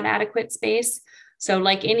is that adequate space. So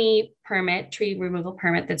like any tree removal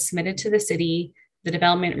permit that's submitted to the city, the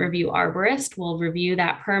development review arborist will review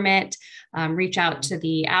that permit, reach out to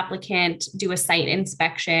the applicant, do a site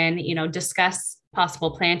inspection, discuss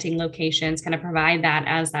possible planting locations, kind of provide that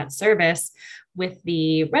as that service with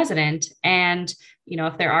the resident. And,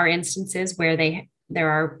 if there are instances where there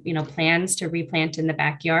are, plans to replant in the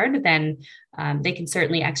backyard, then they can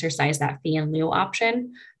certainly exercise that fee in lieu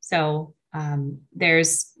option. So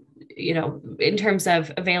there's, in terms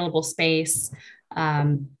of available space,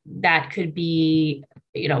 that could be,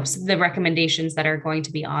 the recommendations that are going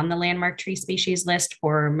to be on the landmark tree species list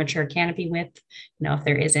for mature canopy width. If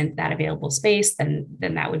there isn't that available space, then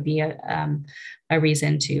that would be a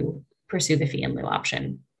reason to pursue the fee in lieu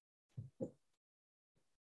option.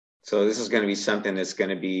 So this is going to be something that's going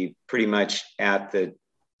to be pretty much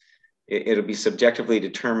it'll be subjectively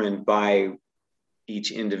determined by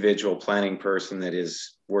each individual planning person that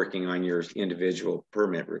is working on your individual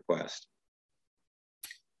permit request.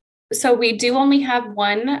 So we do only have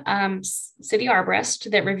one city arborist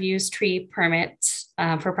that reviews tree permits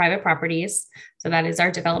for private properties. So that is our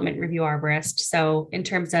development review arborist. So in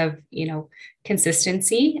terms of,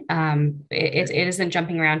 consistency, it isn't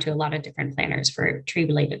jumping around to a lot of different planners for tree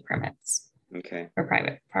related permits. Okay. For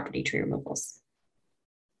private property tree removals.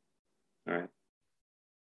 All right.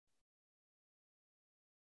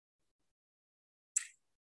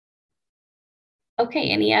 Okay,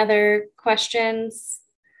 any other questions?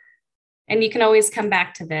 And you can always come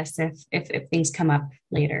back to this if things come up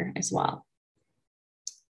later as well.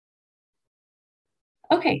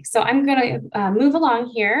 Okay, so I'm going to move along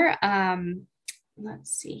here.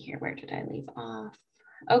 Let's see here, where did I leave off?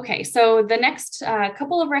 Okay, so the next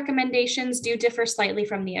couple of recommendations do differ slightly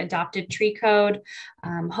from the adopted tree code.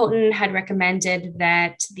 Houghton had recommended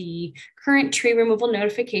that the current tree removal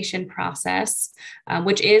notification process,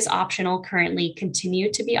 which is optional currently,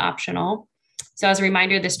 continue to be optional. So as a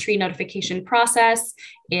reminder, this tree notification process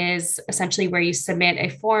is essentially where you submit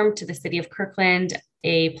a form to the city of Kirkland,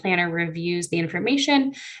 a planner reviews the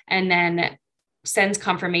information, and then sends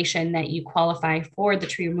confirmation that you qualify for the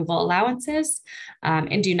tree removal allowances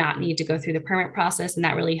and do not need to go through the permit process. And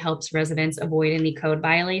that really helps residents avoid any code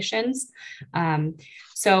violations.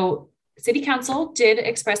 So City Council did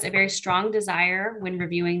express a very strong desire when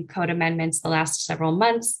reviewing code amendments the last several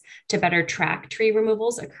months to better track tree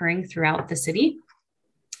removals occurring throughout the city.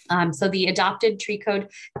 So the adopted tree code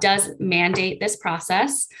does mandate this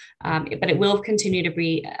process, but it will continue to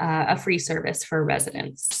be a free service for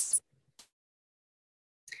residents.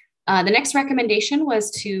 The next recommendation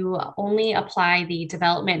was to only apply the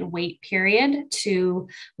development wait period to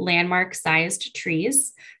landmark sized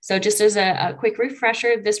trees. So just as a quick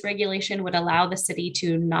refresher, this regulation would allow the city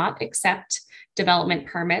to not accept development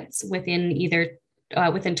permits within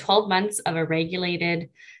within 12 months of a regulated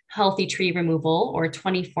healthy tree removal or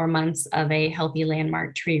 24 months of a healthy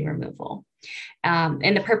landmark tree removal.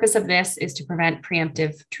 And the purpose of this is to prevent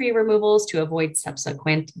preemptive tree removals to avoid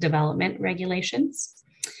subsequent development regulations.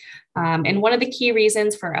 And one of the key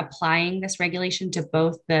reasons for applying this regulation to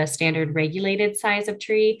both the standard regulated size of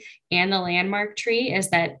tree and the landmark tree is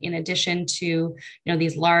that in addition to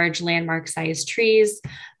these large landmark size trees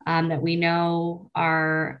that we know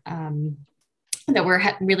are that we're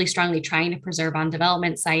really strongly trying to preserve on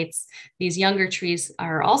development sites, these younger trees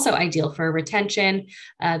are also ideal for retention.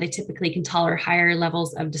 They typically can tolerate higher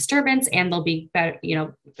levels of disturbance, and they'll be better,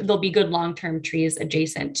 they'll be good long-term trees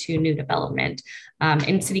adjacent to new development.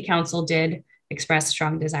 And City Council did express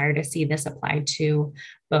strong desire to see this applied to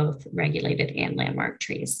both regulated and landmark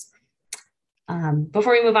trees.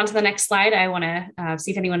 Before we move on to the next slide, I want to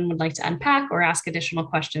see if anyone would like to unpack or ask additional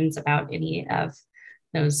questions about any of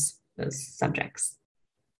those subjects.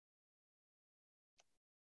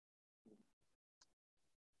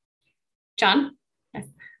 John?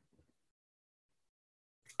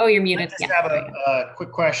 Oh, you're muted. I just have a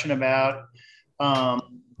quick question about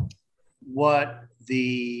what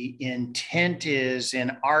the intent is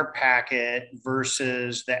in our packet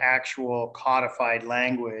versus the actual codified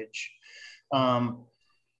language.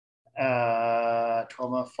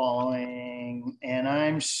 12-month following, and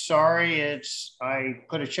I'm sorry, I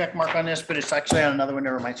put a check mark on this, but it's actually on another one.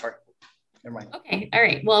 Never mind, sorry. Never mind. Okay, all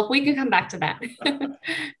right. Well, we can come back to that.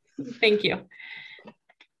 Thank you.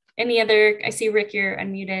 Any other, I see Rick, you're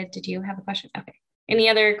unmuted. Did you have a question? Okay. Any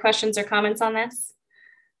other questions or comments on this?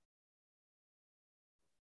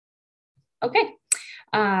 Okay.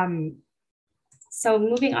 So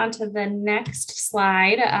moving on to the next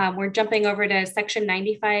slide, we're jumping over to section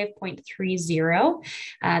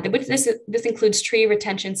 95.30, which this includes tree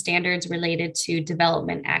retention standards related to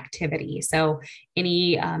development activity. So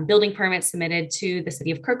any building permits submitted to the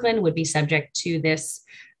city of Kirkland would be subject to this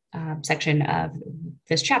section of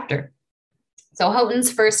this chapter. So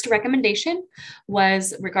Houghton's first recommendation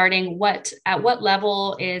was regarding at what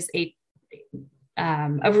level is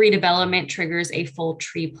of redevelopment triggers a full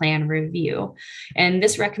tree plan review. And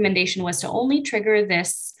this recommendation was to only trigger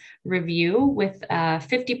this review with a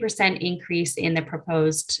 50% increase in the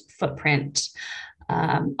proposed footprint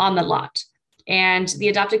on the lot. And the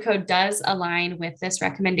adopted code does align with this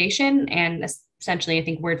recommendation, and essentially, I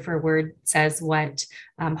think word for word says what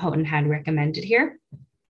Houghton had recommended here.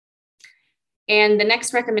 And the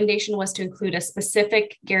next recommendation was to include a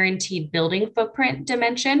specific guaranteed building footprint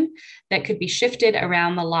dimension that could be shifted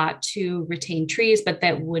around the lot to retain trees, but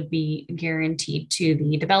that would be guaranteed to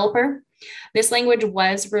the developer. This language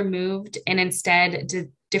was removed, and instead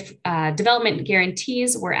development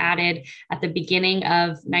guarantees were added at the beginning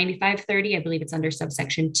of 9530. I believe it's under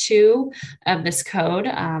subsection 2 of this code.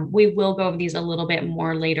 We will go over these a little bit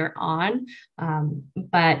more later on,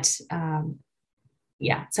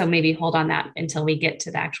 yeah, so maybe hold on that until we get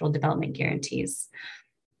to the actual development guarantees.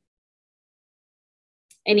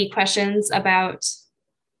 Any questions about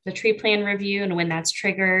the tree plan review and when that's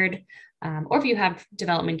triggered? Or if you have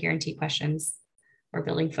development guarantee questions or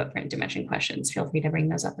building footprint dimension questions, feel free to bring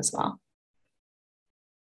those up as well.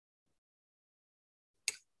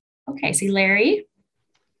 Okay, see Larry.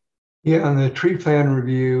 Yeah, on the tree plan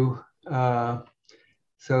review, so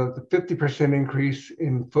the 50% increase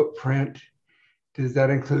in footprint, does that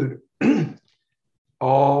include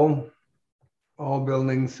all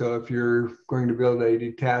buildings? So if you're going to build a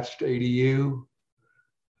detached ADU,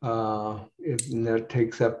 and that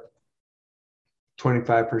takes up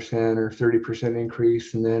 25% or 30%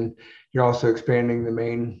 increase, and then you're also expanding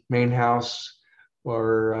the main house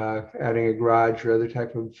or adding a garage or other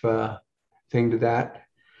type of thing to that?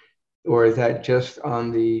 Or is that just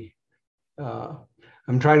on the,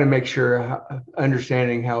 I'm trying to make sure,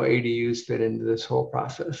 understanding how ADUs fit into this whole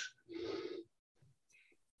process.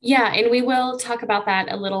 Yeah, and we will talk about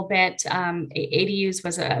that a little bit. ADUs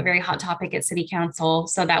was a very hot topic at City Council,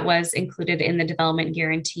 so that was included in the development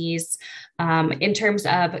guarantees. In terms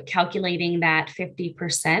of calculating that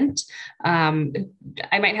 50%,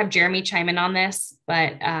 I might have Jeremy chime in on this,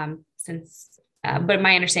 but but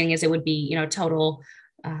my understanding is it would be, total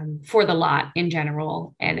for the lot in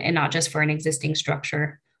general, and not just for an existing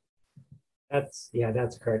structure. That's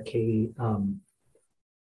correct, Katie.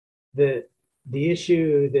 The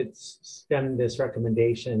issue that stemmed this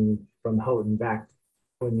recommendation from Houghton back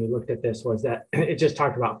when you looked at this was that it just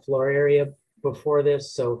talked about floor area before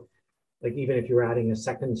this. So like even if you're adding a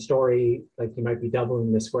second story, like you might be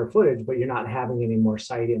doubling the square footage, but you're not having any more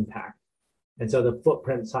site impact. And so the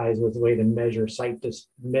footprint size was a way to measure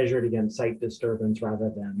measured against site disturbance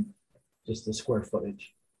rather than just the square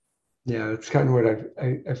footage. Yeah, it's kind of what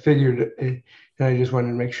I figured, and I just wanted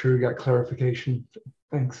to make sure we got clarification.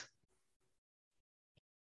 Thanks.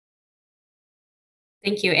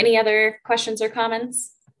 Thank you. Any other questions or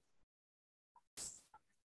comments?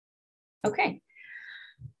 Okay.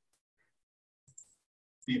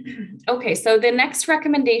 Okay, so the next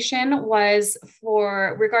recommendation was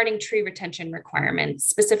regarding tree retention requirements,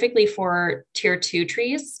 specifically for tier 2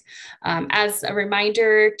 trees. As a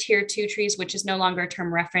reminder, tier 2 trees, which is no longer a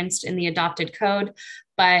term referenced in the adopted code,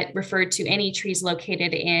 but referred to any trees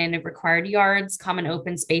located in required yards, common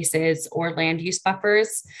open spaces, or land use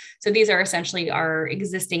buffers. So these are essentially our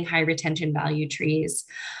existing high retention value trees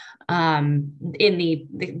in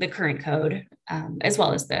the current code, as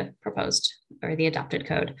well as the proposed or the adopted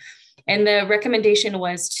code. And the recommendation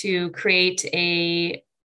was to create a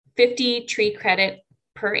 50 tree credit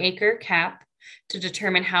per acre cap to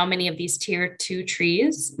determine how many of these tier 2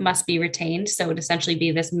 trees must be retained. So it would essentially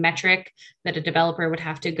be this metric that a developer would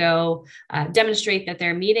have to go demonstrate that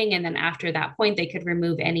they're meeting. And then after that point, they could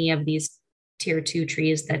remove any of these tier 2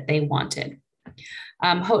 trees that they wanted.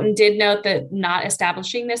 Houghton did note that not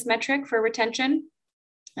establishing this metric for retention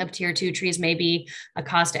of tier 2 trees may be a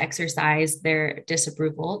cause to exercise their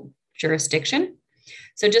disapproval jurisdiction.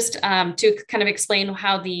 So just to kind of explain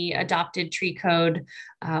how the adopted tree code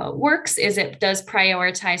works is it does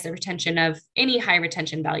prioritize the retention of any high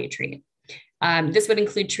retention value tree. This would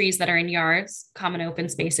include trees that are in yards, common open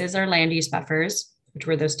spaces, or land use buffers, which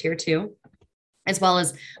were those tier 2, as well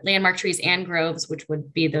as landmark trees and groves, which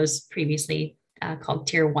would be those previously called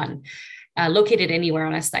tier 1, located anywhere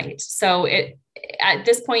on a site. So at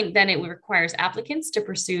this point, then it requires applicants to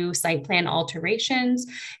pursue site plan alterations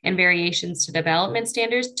and variations to development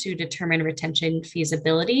standards to determine retention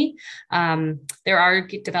feasibility. There are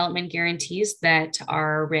development guarantees that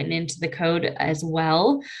are written into the code as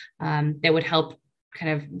well that would help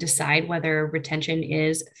kind of decide whether retention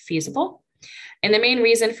is feasible. And the main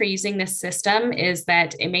reason for using this system is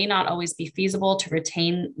that it may not always be feasible to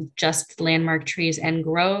retain just landmark trees and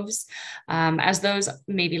groves, as those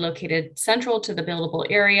may be located central to the buildable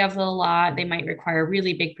area of the lot. They might require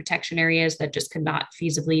really big protection areas that just could not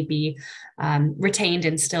feasibly be retained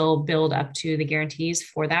and still build up to the guarantees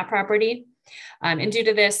for that property. And due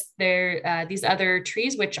to this, these other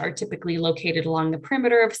trees, which are typically located along the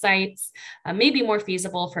perimeter of sites, may be more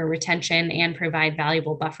feasible for retention and provide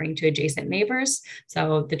valuable buffering to adjacent neighbors.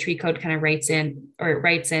 So the tree code kind of writes in,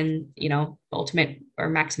 ultimate or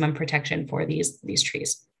maximum protection for these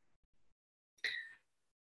trees.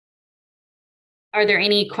 Are there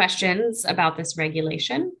any questions about this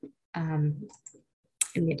regulation in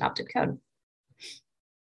the adopted code?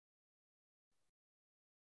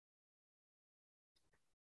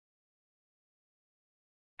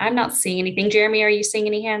 I'm not seeing anything. Jeremy, are you seeing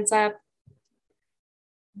any hands up?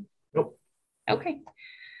 Nope. Okay.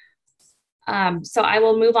 So I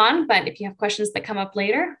will move on, but if you have questions that come up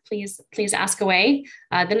later, please ask away.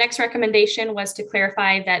 The next recommendation was to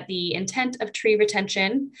clarify that the intent of tree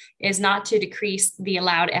retention is not to decrease the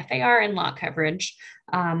allowed FAR and lot coverage.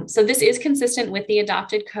 So this is consistent with the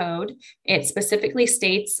adopted code. It specifically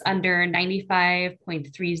states under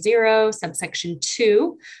 95.30 subsection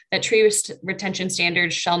 2 that tree retention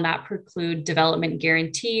standards shall not preclude development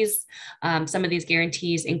guarantees. Some of these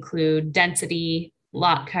guarantees include density,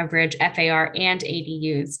 lot coverage, FAR, and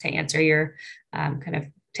ADUs, to answer your kind of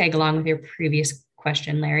tag along with your previous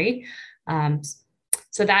question, Larry.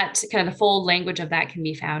 So that kind of the full language of that can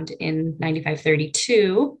be found in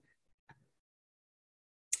 9532.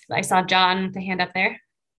 I saw John with the hand up there.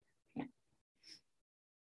 Yeah.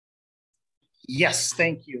 Yes,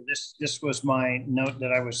 thank you. This was my note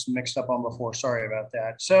that I was mixed up on before. Sorry about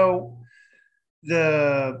that. So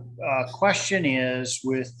the question is,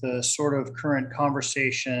 with the sort of current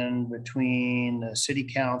conversation between the city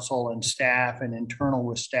council and staff and internal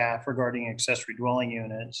with staff regarding accessory dwelling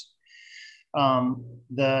units,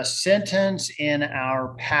 the sentence in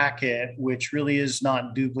our packet, which really is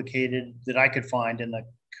not duplicated that I could find in the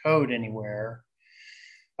code anywhere,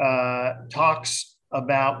 talks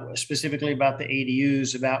about specifically about the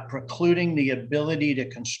ADUs, about precluding the ability to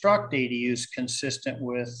construct ADUs consistent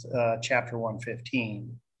with chapter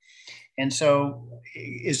 115. And so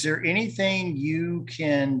is there anything you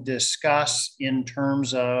can discuss in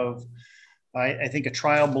terms of, I think, a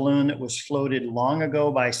trial balloon that was floated long ago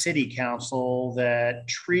by city council that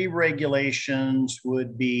tree regulations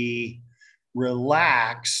would be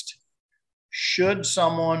relaxed should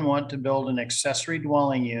someone want to build an accessory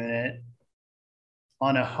dwelling unit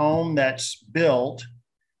on a home that's built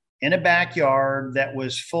in a backyard that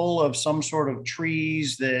was full of some sort of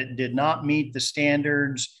trees that did not meet the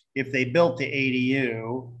standards if they built the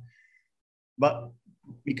ADU, but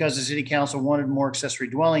because the city council wanted more accessory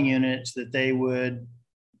dwelling units, that they would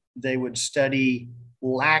study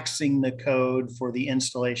laxing the code for the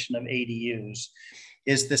installation of ADUs.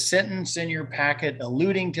 Is the sentence in your packet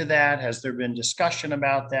alluding to that? Has there been discussion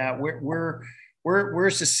about that?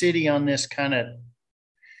 Where's the city on this kind of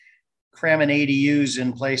cramming ADUs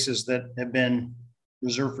in places that have been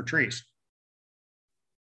reserved for trees?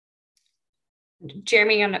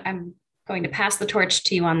 Jeremy, I'm going to pass the torch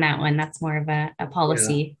to you on that one. That's more of a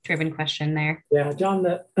policy-driven question there. Yeah, John,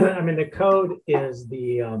 the code is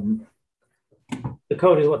the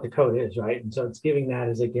code is what the code is, right? And so it's giving that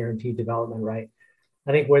as a guaranteed development right.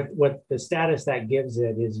 I think what the status that gives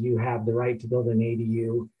it is you have the right to build an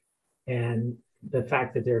ADU, and the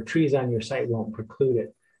fact that there are trees on your site won't preclude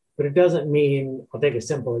it. But it doesn't mean, I'll take a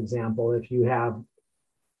simple example. If you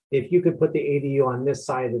could put the ADU on this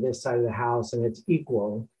side of the house and it's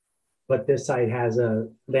equal, but this side has a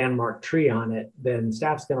landmark tree on it, then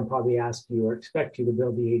staff's going to probably ask you or expect you to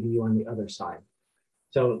build the ADU on the other side.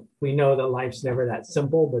 So we know that life's never that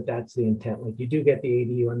simple, but that's the intent. Like, you do get the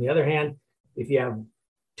ADU. On the other hand, if you have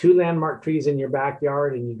two landmark trees in your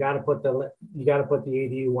backyard and you got to put the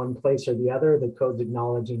ADU one place or the other, the code's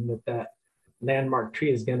acknowledging that landmark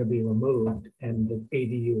tree is going to be removed and the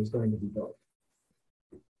ADU is going to be built.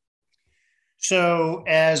 So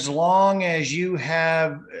as long as you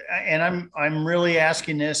have, and I'm really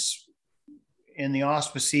asking this in the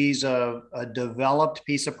auspices of a developed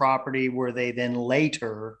piece of property where they then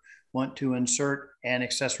later want to insert an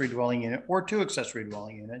accessory dwelling unit or two accessory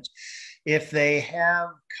dwelling units, if they have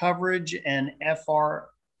coverage and FAR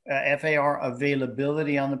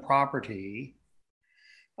availability on the property,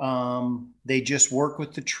 they just work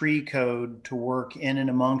with the tree code to work in and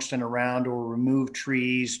amongst and around or remove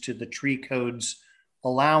trees to the tree code's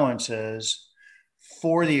allowances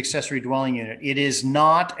for the accessory dwelling unit. It is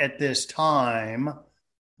not at this time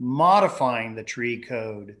modifying the tree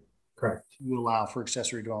code. Correct. To allow for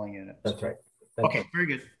accessory dwelling units. That's right. Okay, very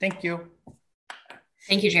good. Thank you.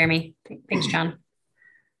 Thank you, Jeremy. Thanks, John.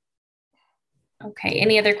 Okay,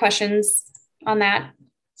 any other questions on that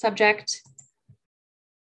subject?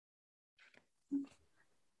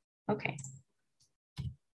 Okay.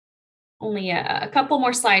 Only a couple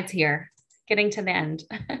more slides here, getting to the end.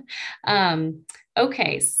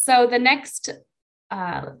 Okay, so the next,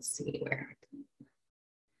 let's see where.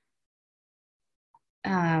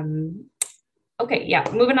 Okay, yeah,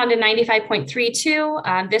 moving on to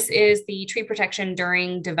 95.32. This is the tree protection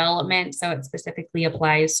during development. So it specifically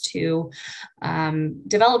applies to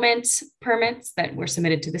development permits that were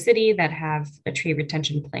submitted to the city that have a tree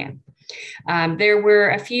retention plan. There were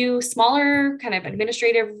a few smaller kind of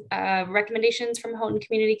administrative recommendations from Houghton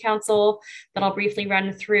Community Council that I'll briefly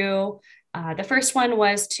run through. The first one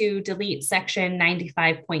was to delete section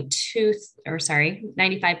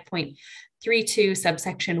 95.32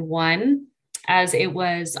 subsection 1, as it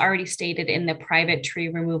was already stated in the private tree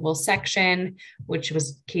removal section, which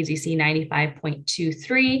was KZC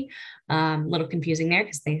 95.23. A little confusing there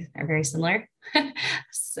because they are very similar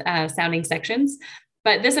sounding sections.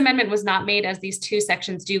 But this amendment was not made, as these two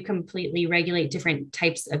sections do completely regulate different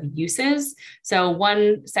types of uses. So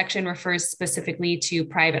one section refers specifically to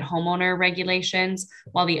private homeowner regulations,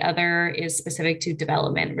 while the other is specific to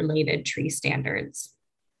development related tree standards.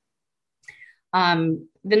 The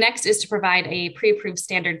next is to provide a pre-approved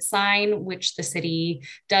standard sign, which the city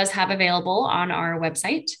does have available on our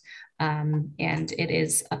website, and it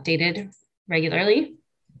is updated regularly.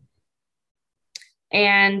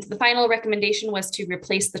 And the final recommendation was to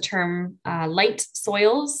replace the term light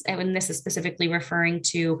soils. And this is specifically referring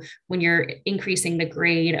to when you're increasing the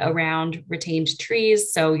grade around retained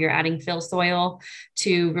trees. So you're adding fill soil,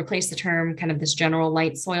 to replace the term kind of this general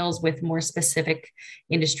light soils with more specific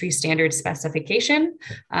industry standard specification.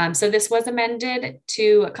 So this was amended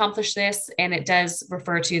to accomplish this, and it does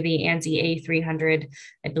refer to the ANSI A300,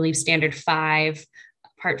 I believe, standard 5.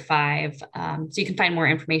 Part 5. So you can find more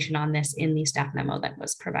information on this in the staff memo that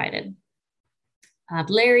was provided.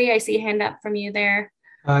 Larry, I see a hand up from you there.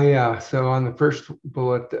 Yeah, so on the first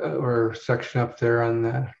bullet or section up there on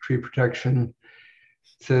the tree protection,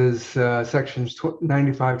 it says sections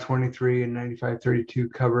 9523 and 9532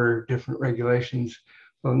 cover different regulations.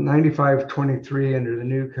 Well, 9523 under the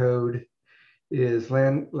new code is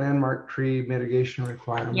landmark tree mitigation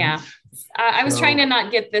requirements. Yeah, I was trying to not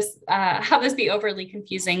get this, have this be overly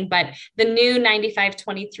confusing, but the new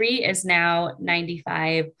 9523 is now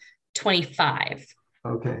 9525.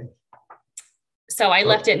 Okay. So I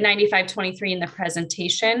left it 9523 in the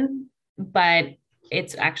presentation, but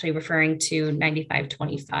it's actually referring to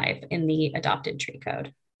 9525 in the adopted tree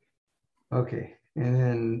code. Okay, and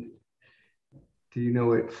then do you know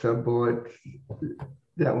what sub-bullet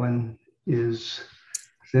that one is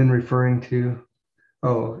then referring to?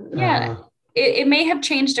 Oh, yeah, it may have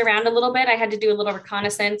changed around a little bit. I had to do a little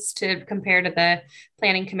reconnaissance to compare to the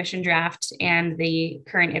Planning Commission draft and the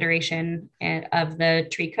current iteration of the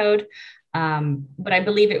tree code. But I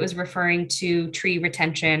believe it was referring to tree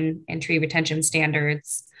retention and tree retention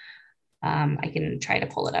standards. I can try to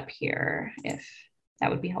pull it up here if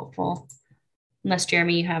that would be helpful. Unless,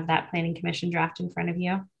 Jeremy, you have that Planning Commission draft in front of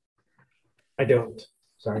you. I don't.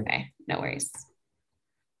 Sorry. Okay, no worries.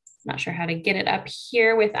 Not sure how to get it up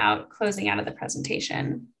here without closing out of the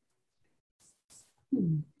presentation.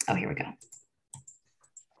 Oh, here we go.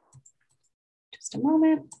 Just a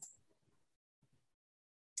moment.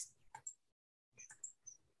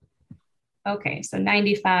 Okay, so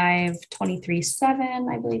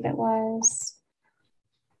 95.23.7, I believe it was.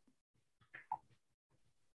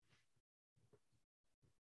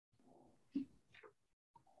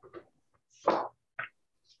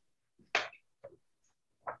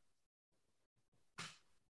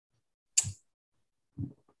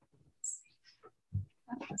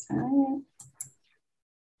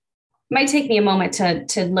 Might take me a moment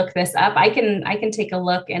to look this up. I can take a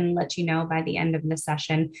look and let you know by the end of the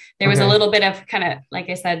session. There was a little bit of kind of, like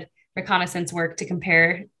I said, reconnaissance work to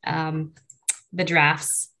compare the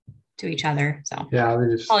drafts to each other. So yeah,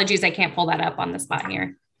 apologies, I can't pull that up on the spot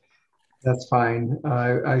here. That's fine.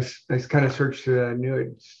 I kind of searched through that. I knew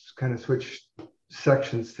it kind of switched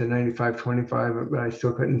sections to 95.25, but I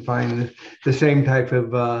still couldn't find the same type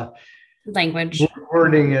of language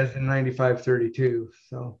wording as in 95.32.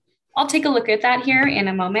 So I'll take a look at that here in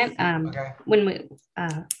a moment when we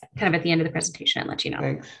kind of at the end of the presentation and let you know.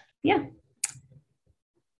 Thanks. Yeah.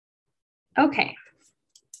 Okay.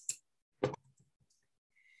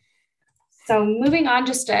 So moving on,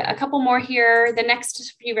 just a couple more here. The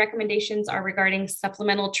next few recommendations are regarding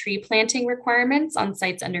supplemental tree planting requirements on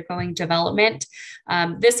sites undergoing development.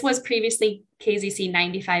 This was previously KZC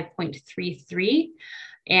 95.33,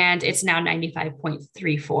 and it's now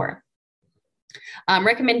 95.34.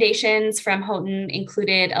 Recommendations from Houghton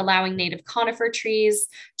included allowing native conifer trees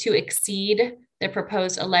to exceed the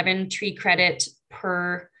proposed 11 tree credit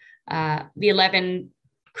per the 11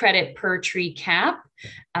 credit per tree cap,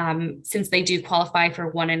 since they do qualify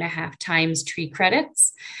for 1.5 times tree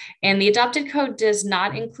credits. And the adopted code does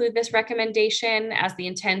not include this recommendation, as the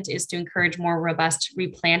intent is to encourage more robust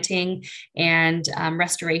replanting and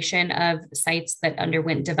restoration of sites that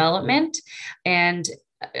underwent development, and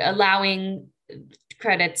allowing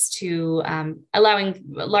credits to allowing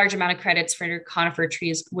a large amount of credits for conifer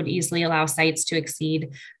trees would easily allow sites to exceed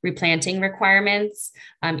replanting requirements,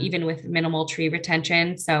 even with minimal tree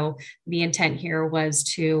retention. So the intent here was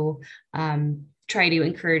to try to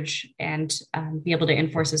encourage and be able to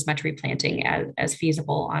enforce as much replanting as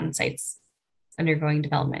feasible on sites undergoing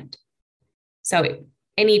development. So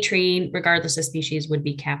any tree, regardless of species, would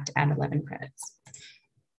be capped at 11 credits.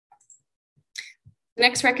 The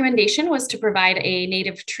next recommendation was to provide a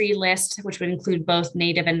native tree list, which would include both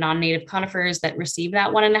native and non-native conifers that receive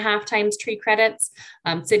that 1.5 times tree credits.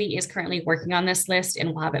 City is currently working on this list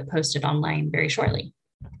and will have it posted online very shortly.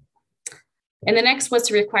 And the next was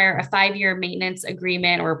to require a 5-year maintenance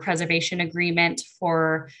agreement or preservation agreement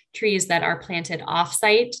for trees that are planted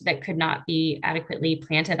off-site that could not be adequately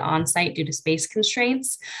planted on-site due to space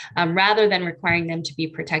constraints, rather than requiring them to be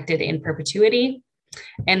protected in perpetuity.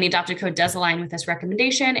 And the adopted code does align with this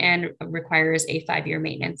recommendation and requires a 5-year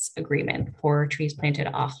maintenance agreement for trees planted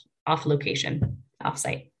off location,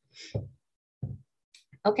 off-site.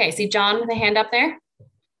 Okay, see John with a hand up there.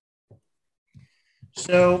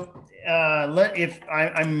 So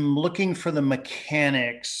I'm looking for the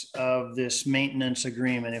mechanics of this maintenance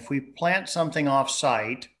agreement. If we plant something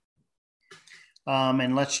off-site,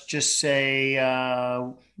 and let's just say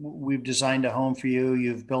we've designed a home for you,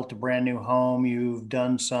 you've built a brand new home, you've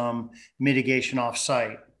done some mitigation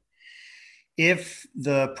off-site. If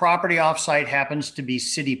the property off-site happens to be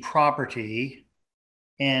city property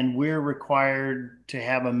and we're required to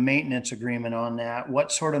have a maintenance agreement on that,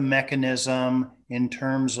 what sort of mechanism in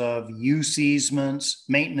terms of use easements,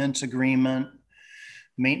 maintenance agreement,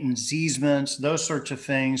 maintenance easements, those sorts of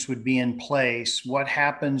things would be in place? What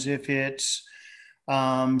happens if it's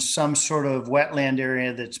some sort of wetland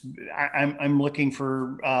area that's, I'm looking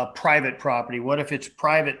for private property. What if it's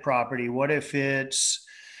private property? What if it's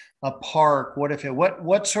a park?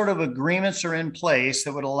 What sort of agreements are in place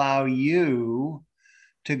that would allow you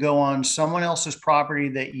to go on someone else's property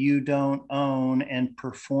that you don't own and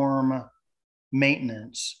perform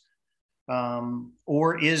maintenance?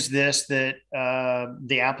 Or is this that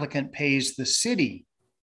the applicant pays the city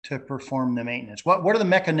to perform the maintenance? What are the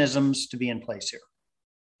mechanisms to be in place here?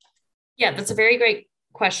 Yeah, that's a very great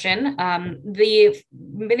question. The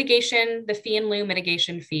mitigation, the fee in lieu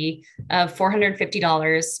mitigation fee of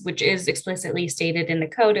 $450, which is explicitly stated in the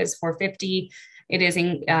code as $450. It is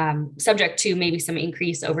subject to maybe some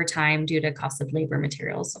increase over time due to cost of labor,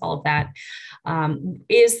 materials, all of that,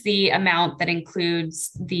 is the amount that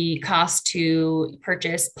includes the cost to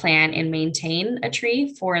purchase, plant, and maintain a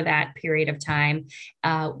tree for that period of time,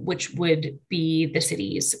 which would be the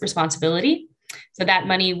city's responsibility. So that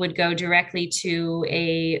money would go directly to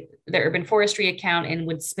the urban forestry account and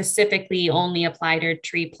would specifically only apply to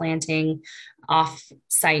tree planting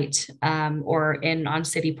off-site or on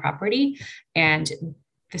city property. And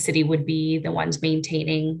the city would be the ones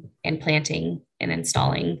maintaining and planting and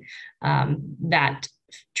installing that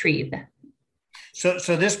tree.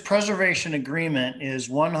 So this preservation agreement is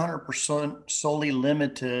 100% solely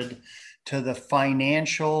limited to the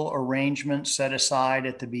financial arrangement set aside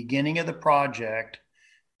at the beginning of the project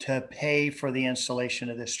to pay for the installation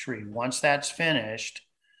of this tree. Once that's finished,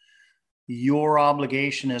 your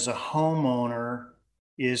obligation as a homeowner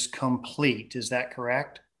is complete. Is that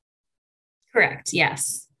correct? Correct.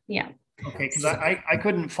 Yes. Yeah. Okay. Because I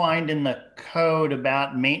couldn't find in the code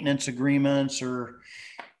about maintenance agreements or.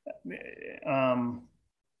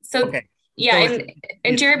 Okay. Yeah. So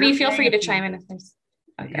and Jeremy, feel free to chime in if there's.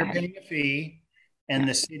 You're paying a fee, and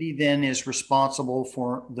the city then is responsible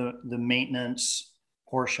for the maintenance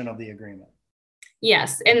portion of the agreement.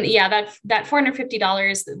 Yes, and yeah, that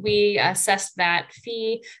 $450, we assessed that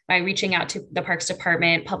fee by reaching out to the Parks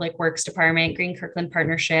Department, Public Works Department, Green Kirkland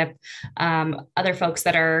Partnership, other folks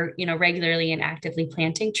that are regularly and actively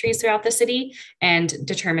planting trees throughout the city, and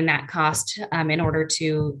determine that cost in order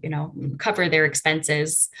to cover their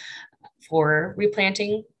expenses for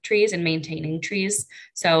replanting trees and maintaining trees.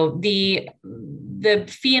 So the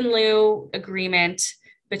fee in lieu agreement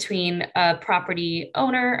between a property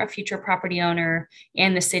owner, a future property owner,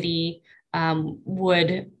 and the city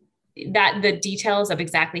the details of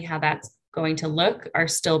exactly how that's going to look are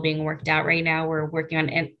still being worked out right now. We're working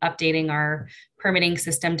on updating our permitting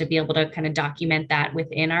system to be able to kind of document that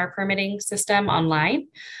within our permitting system online.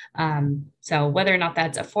 So whether or not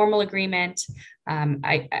that's a formal agreement,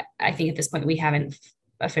 I think at this point we haven't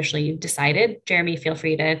officially decided. Jeremy, feel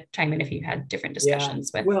free to chime in if you had different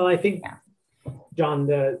discussions. Yeah. Well, I think, John,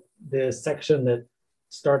 the section that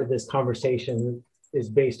started this conversation is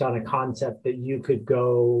based on a concept that you could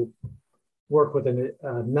go work with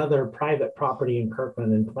another private property in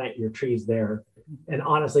Kirkland and plant your trees there. And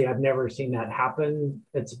honestly, I've never seen that happen.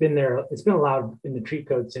 It's been there, it's been allowed in the tree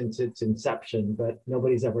code since its inception, but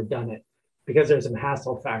nobody's ever done it because there's some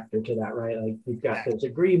hassle factor to that, right? Like you've got those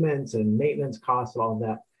agreements and maintenance costs and all of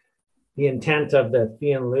that. The intent of the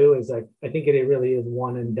fee in lieu is like, I think it really is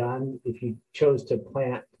one and done. If you chose to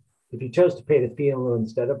plant, if you chose to pay the fee in lieu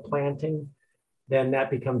instead of planting, then that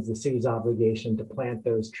becomes the city's obligation to plant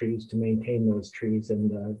those trees, to maintain those trees,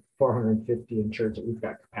 and the 450 ensures that we've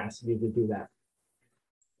got capacity to do that.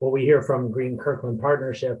 What we hear from Green Kirkland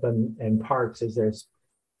Partnership and Parks is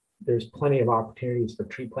there's plenty of opportunities for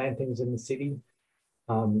tree plantings in the city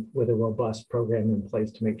with a robust program in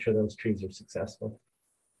place to make sure those trees are successful.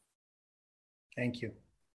 Thank you.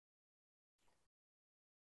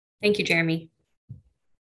 Thank you, Jeremy.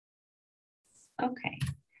 Okay.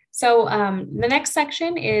 So the next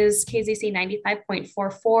section is KZC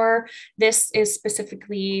 95.44. This is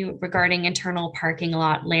specifically regarding internal parking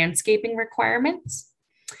lot landscaping requirements.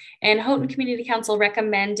 And Houghton Community Council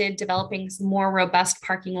recommended developing some more robust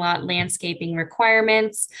parking lot landscaping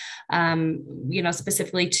requirements,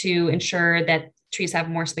 specifically to ensure that trees have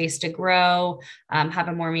more space to grow, have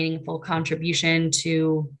a more meaningful contribution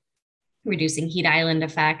to reducing heat island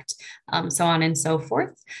effect, so on and so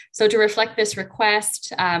forth. So to reflect this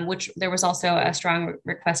request, which there was also a strong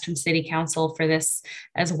request from City Council for this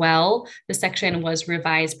as well, the section was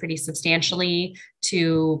revised pretty substantially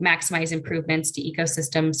to maximize improvements to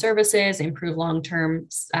ecosystem services, improve long-term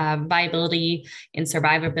viability and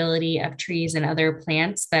survivability of trees and other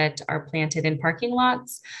plants that are planted in parking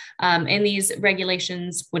lots. And these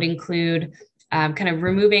regulations would include kind of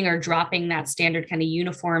removing or dropping that standard kind of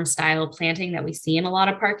uniform style planting that we see in a lot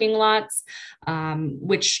of parking lots,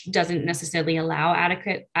 which doesn't necessarily allow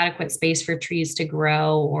adequate space for trees to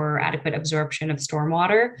grow or adequate absorption of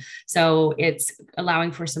stormwater. So it's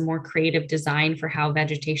allowing for some more creative design for how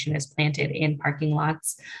vegetation is planted in parking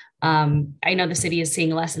lots. I know the city is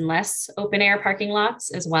seeing less and less open air parking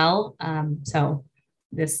lots as well. So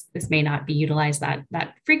this may not be utilized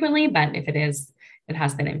that frequently, but if it is, it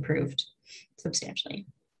has been improved substantially.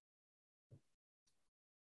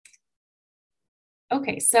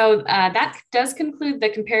 Okay, so that does conclude the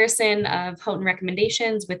comparison of Houghton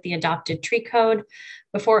recommendations with the adopted tree code.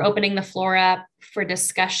 Before opening the floor up for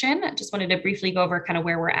discussion, I just wanted to briefly go over kind of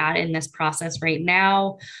where we're at in this process right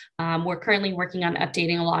now. We're currently working on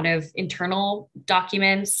updating a lot of internal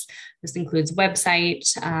documents. This includes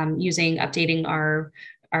website, updating our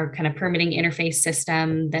kind of permitting interface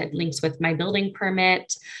system that links with my building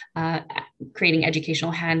permit, creating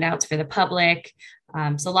educational handouts for the public.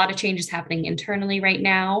 So a lot of changes happening internally right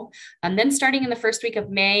now. And then starting in the first week of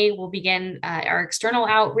May, we'll begin our external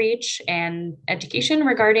outreach and education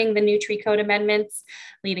regarding the new tree code amendments,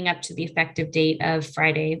 leading up to the effective date of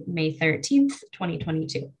Friday, May 13th,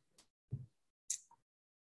 2022.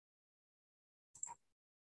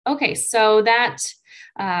 Okay, so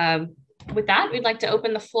with that, we'd like to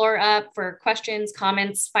open the floor up for questions,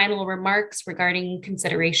 comments, final remarks regarding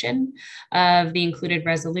consideration of the included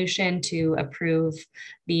resolution to approve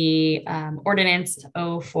the ordinance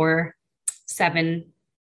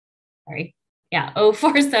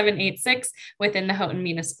 04786 within the Houghton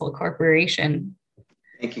Municipal Corporation.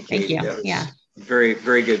 Thank you, Katie. Thank you. Yeah. Very,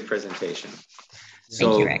 very good presentation.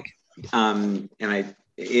 Thank you, Rick.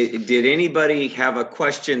 Did anybody have a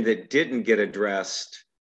question that didn't get addressed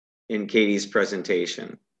in Katie's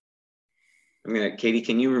presentation? Katie,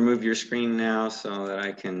 can you remove your screen now so that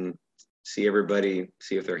I can see everybody,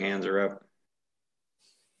 see if their hands are up?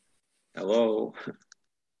 Hello.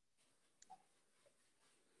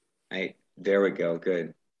 There we go,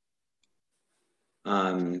 good.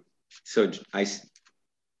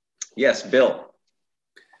 Yes, Bill.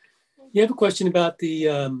 You have a question about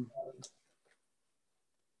the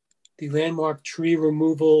landmark tree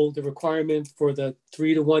removal, the requirement for the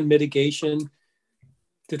 3-to-1 mitigation.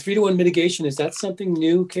 The 3-to-1 mitigation, is that something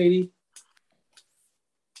new, Katie?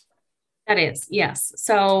 That is, yes.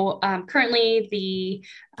 So currently the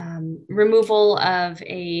removal of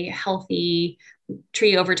a healthy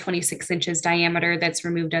tree over 26 inches diameter that's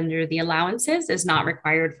removed under the allowances is not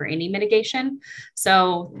required for any mitigation.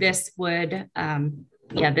 So this would,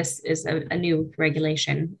 this is a new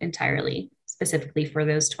regulation entirely, specifically for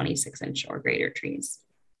those 26-inch or greater trees.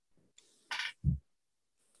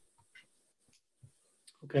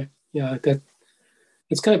 Okay, yeah,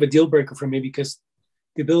 it's kind of a deal breaker for me because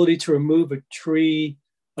the ability to remove a tree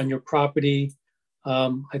on your property,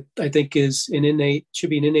 I think should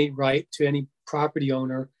be an innate right to any property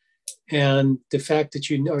owner. And the fact that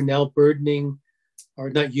you are now burdening, or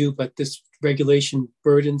not you, but this regulation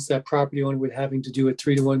burdens that property owner with having to do a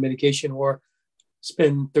 3-to-1 mitigation or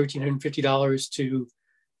spend $1,350 to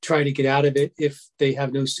try to get out of it if they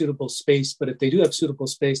have no suitable space. But if they do have suitable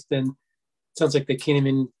space, then it sounds like they can't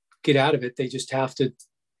even get out of it. They just have to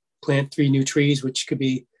plant 3 new trees, which could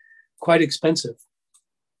be quite expensive.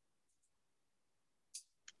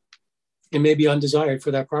 It may be undesired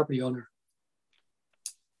for that property owner.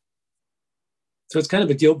 So it's kind of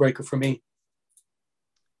a deal breaker for me.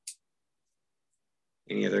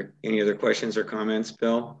 Any other questions or comments,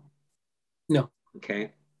 Bill? No.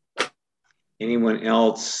 Okay. Anyone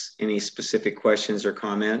else, any specific questions or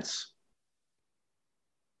comments?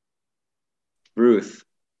 Ruth,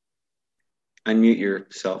 unmute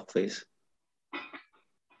yourself, please.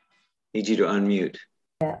 Need you to unmute.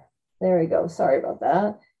 Yeah, there we go. Sorry about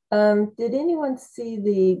that. Did anyone see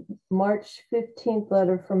the March 15th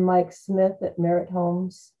letter from Mike Smith at Merritt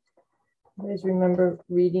Homes? You guys remember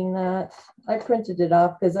reading that? I printed it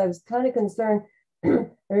off because I was kind of concerned. I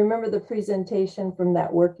remember the presentation from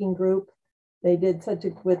that working group. They did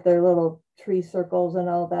with their little tree circles and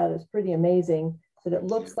all that. It's pretty amazing. But it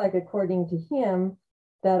looks like, according to him,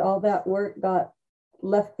 that all that work got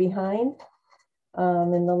left behind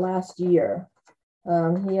in the last year.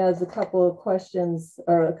 He has a couple of questions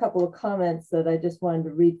or a couple of comments that I just wanted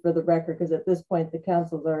to read for the record, because at this point the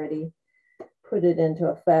council's already put it into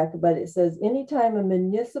effect. But it says, anytime a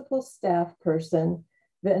municipal staff person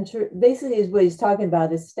basically is what he's talking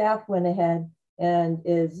about, is staff went ahead and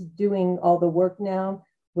is doing all the work now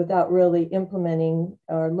without really implementing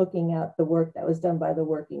or looking at the work that was done by the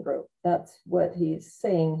working group. That's what he's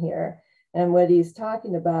saying here. And what he's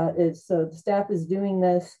talking about is, so the staff is doing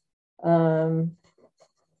this. The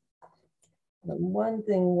one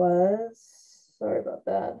thing was, sorry about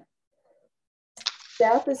that.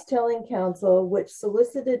 Staff is telling council, which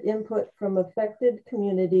solicited input from affected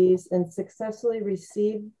communities and successfully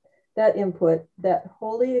received that input, that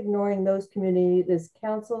wholly ignoring those communities is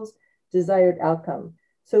council's desired outcome.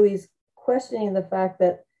 So he's questioning the fact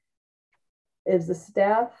that is the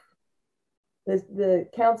staff, the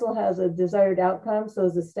council has a desired outcome. So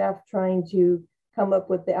is the staff trying to come up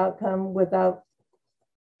with the outcome without,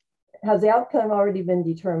 has the outcome already been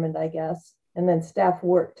determined, I guess, and then staff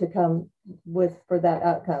work to come with for that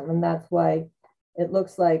outcome. And that's why it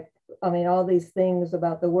looks like, I mean, all these things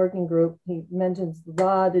about the working group, he mentions a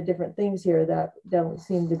lot of different things here that don't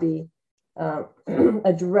seem to be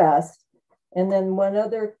addressed. And then one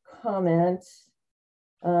other comment,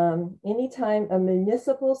 anytime a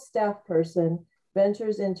municipal staff person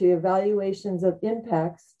ventures into evaluations of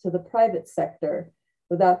impacts to the private sector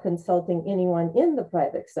without consulting anyone in the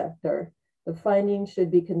private sector, the findings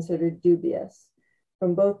should be considered dubious.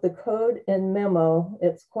 From both the code and memo,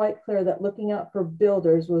 it's quite clear that looking out for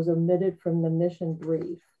builders was omitted from the mission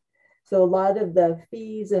brief. So a lot of the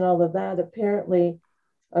fees and all of that, apparently,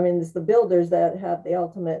 I mean, it's the builders that have the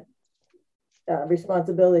ultimate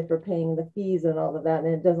responsibility for paying the fees and all of that.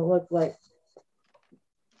 And it doesn't look like,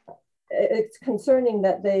 it's concerning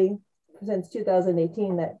that they, since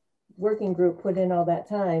 2018, that working group put in all that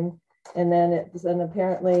time, and then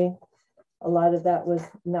apparently a lot of that was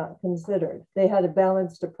not considered. They had a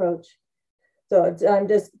balanced approach. So I'm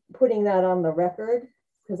just putting that on the record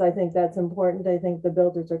because I think that's important. I think the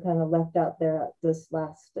builders are kind of left out there at this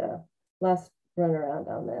last run around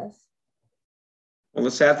on this. Well,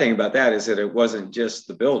 the sad thing about that is that it wasn't just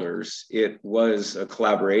the builders. It was a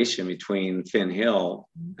collaboration between Finn Hill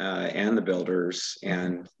and the builders,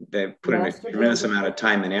 and they put in a tremendous amount of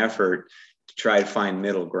time and effort to try to find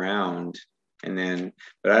middle ground. And then,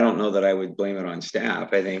 but I don't know that I would blame it on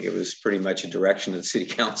staff. I think it was pretty much a direction of the city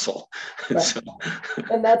council. Right. So,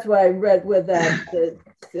 and that's why I read with that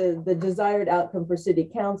the desired outcome for city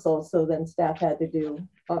council. So then staff had to do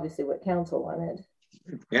obviously what council wanted.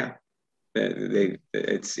 Yeah.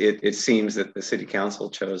 It seems that the city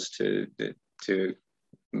council chose to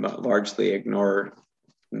largely ignore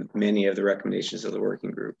many of the recommendations of the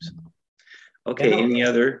working groups. Okay, any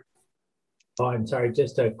other? Oh, I'm sorry,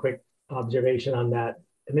 just a quick observation on that.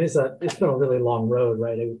 I mean, it's been a really long road,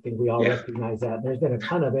 right? I think we all recognize that. There's been a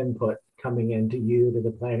ton of input coming into you, to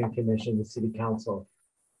the planning commission, the city council,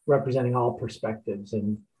 representing all perspectives.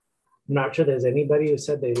 And I'm not sure there's anybody who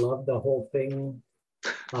said they love the whole thing.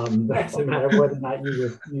 Doesn't matter whether or not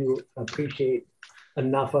you appreciate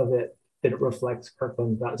enough of it that it reflects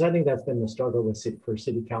Kirkland's values. So I think that's been the struggle for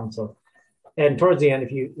city council. And towards the end,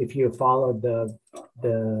 if you followed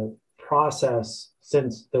the process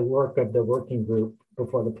since the work of the working group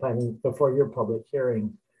before your public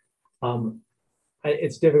hearing,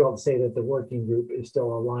 it's difficult to say that the working group is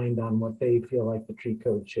still aligned on what they feel like the tree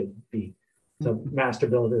code should be. So Master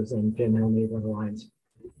Builders and Finn Hill Neighborhood Alliance,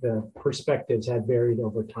 the perspectives had varied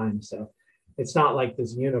over time. So it's not like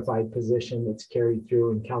this unified position that's carried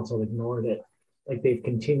through and council ignored it. Like they've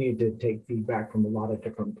continued to take feedback from a lot of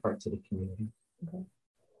different parts of the community. Okay.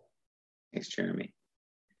 Thanks, Jeremy.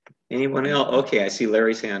 Anyone else? Okay, I see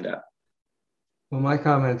Larry's hand up. Well, my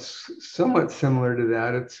comment's somewhat similar to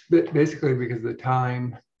that. It's basically because of the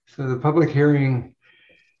time. So the public hearing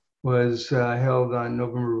was held on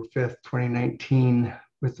November 5th, 2019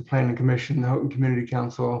 with the Planning Commission, the Houghton Community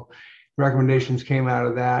Council. Recommendations came out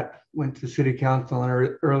of that, went to City Council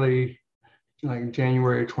in early, like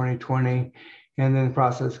January of 2020, and then the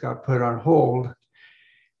process got put on hold.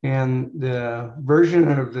 And the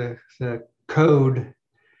version of the code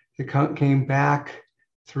that came back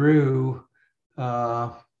through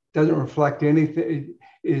doesn't reflect anything,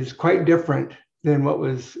 is quite different than what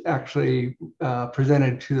was actually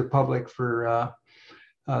presented to the public for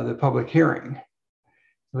the public hearing.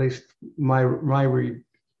 At least my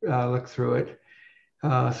look through it.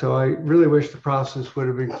 So I really wish the process would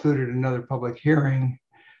have included another public hearing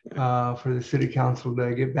for the City Council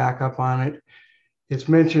to get back up on it. It's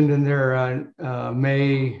mentioned in their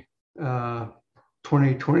May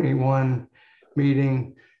 2021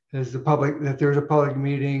 meeting as that there was a public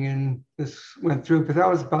meeting and this went through, but that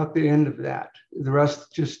was about the end of that. The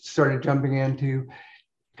rest just started jumping into,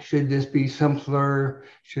 should this be simpler?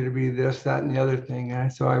 Should it be this, that, and the other thing?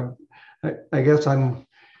 And so I guess I'm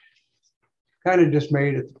kind of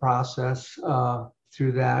dismayed at the process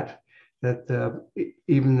through that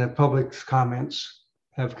even the public's comments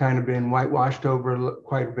have kind of been whitewashed over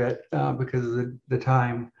quite a bit because of the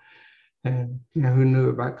time. And who knew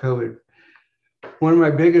about COVID? One of my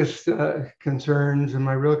biggest concerns, and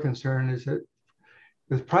my real concern, is that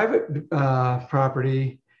with private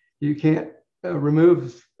property, you can't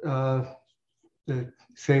remove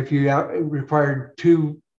say if you required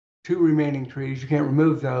two remaining trees, you can't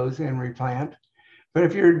remove those and replant. But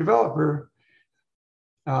if you're a developer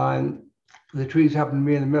and the trees happen to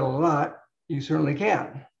be in the middle of the lot, you certainly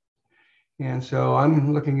can. And so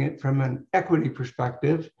I'm looking at it from an equity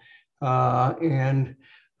perspective. And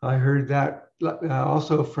I heard that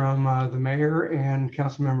also from the mayor and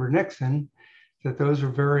Councilmember Nixon, that those are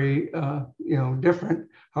very, different.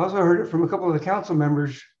 I also heard it from a couple of the council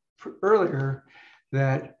members earlier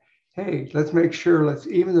that, hey, let's make sure, let's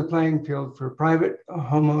even the playing field for a private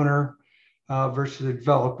homeowner versus a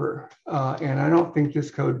developer. And I don't think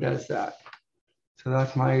this code does that. So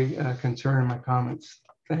that's my concern and my comments.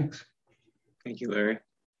 Thanks. Thank you, Larry.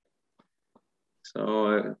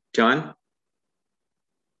 So, John?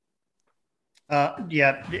 Thank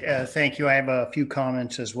you. I have a few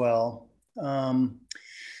comments as well.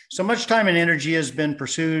 So much time and energy has been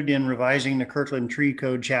pursued in revising the Kirkland Tree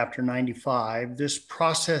Code, Chapter 95. This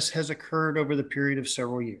process has occurred over the period of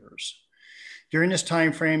several years. During this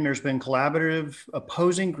time frame, there's been collaborative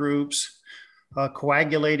opposing groups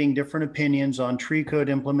coagulating different opinions on tree code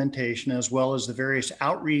implementation, as well as the various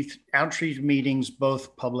outreach meetings,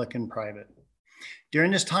 both public and private.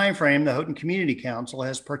 During this time frame, the Houghton Community Council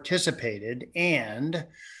has participated and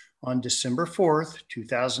on December 4th,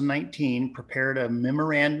 2019, prepared a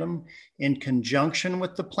memorandum in conjunction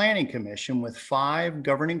with the Planning Commission with 5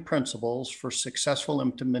 governing principles for successful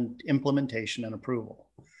implementation and approval.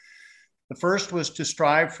 The first was to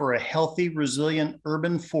strive for a healthy, resilient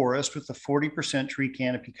urban forest with a 40% tree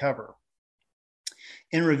canopy cover.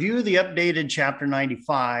 In review of the updated Chapter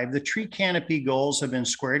 95, the tree canopy goals have been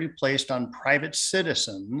squarely placed on private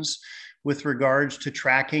citizens with regards to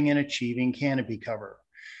tracking and achieving canopy cover.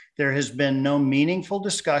 There has been no meaningful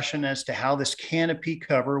discussion as to how this canopy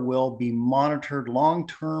cover will be monitored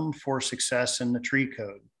long-term for success in the tree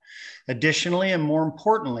code. Additionally, and more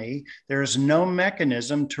importantly, there is no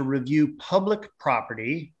mechanism to review public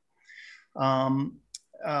property,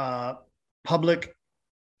 public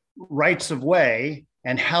rights of way,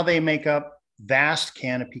 and how they make up vast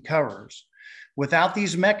canopy covers. Without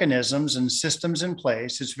these mechanisms and systems in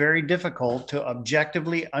place, it's very difficult to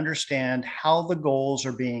objectively understand how the goals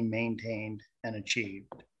are being maintained and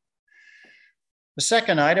achieved. The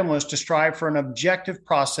second item was to strive for an objective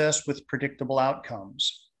process with predictable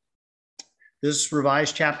outcomes. This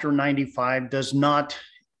revised Chapter 95 does not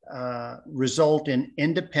result in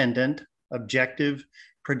independent, objective,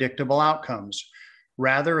 predictable outcomes.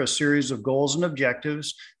 Rather, a series of goals and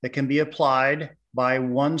objectives that can be applied by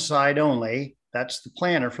one side only, that's the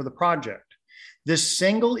planner for the project. This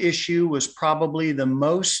single issue was probably the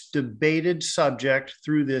most debated subject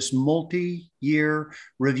through this multi-year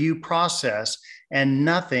review process, and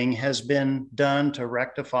nothing has been done to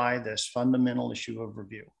rectify this fundamental issue of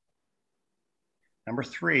review. Number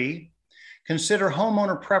 3, consider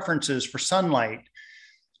homeowner preferences for sunlight,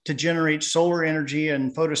 to generate solar energy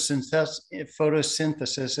and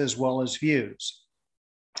photosynthesis as well as views.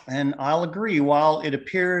 And I'll agree, while it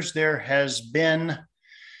appears there has been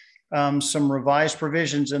some revised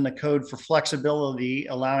provisions in the code for flexibility,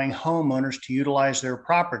 allowing homeowners to utilize their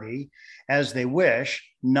property as they wish,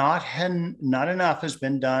 not enough has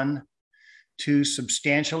been done to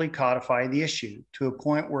substantially codify the issue to a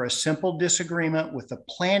point where a simple disagreement with the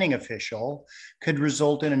planning official could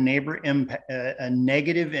result in a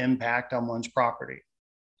negative impact on one's property.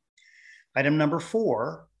 Item number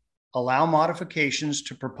 4, allow modifications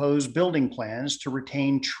to proposed building plans to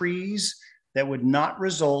retain trees that would not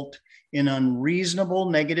result in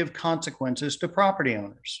unreasonable negative consequences to property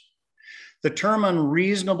owners. The term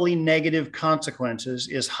unreasonably negative consequences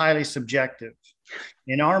is highly subjective.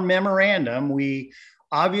 In our memorandum, we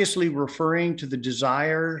obviously referring to the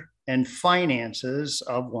desire and finances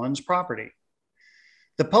of one's property.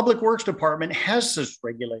 The Public Works Department has such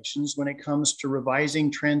regulations when it comes to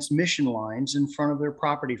revising transmission lines in front of their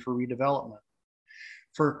property for redevelopment.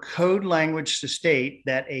 For code language to state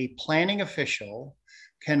that a planning official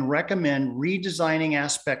can recommend redesigning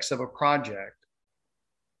aspects of a project,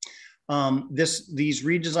 these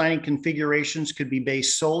redesigning configurations could be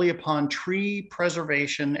based solely upon tree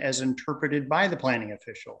preservation as interpreted by the planning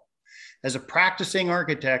official. As a practicing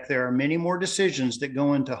architect, there are many more decisions that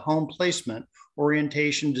go into home placement,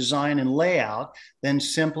 orientation, design, and layout than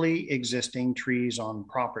simply existing trees on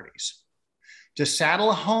properties. To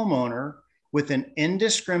saddle a homeowner with an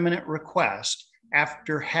indiscriminate request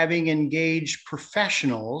after having engaged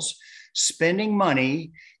professionals, spending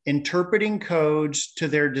money, interpreting codes to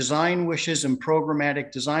their design wishes and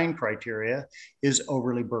programmatic design criteria is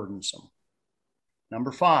overly burdensome.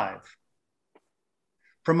 Number 5,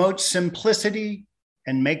 promote simplicity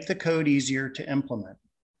and make the code easier to implement.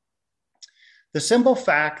 The simple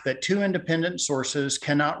fact that 2 independent sources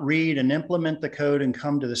cannot read and implement the code and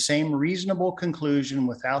come to the same reasonable conclusion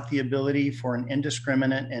without the ability for an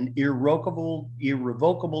indiscriminate and irrevocable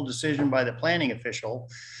decision by the planning official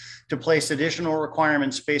to place additional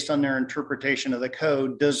requirements based on their interpretation of the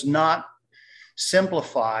code does not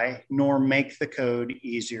simplify nor make the code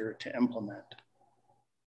easier to implement.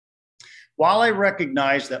 While I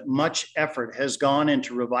recognize that much effort has gone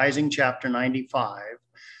into revising Chapter 95,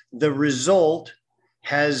 the result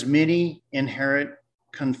has many inherent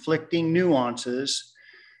conflicting nuances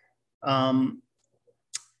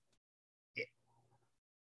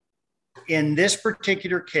in this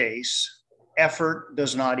particular case. Effort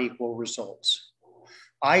does not equal results.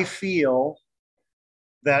 I feel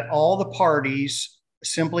that all the parties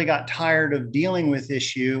simply got tired of dealing with this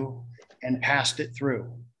issue and passed it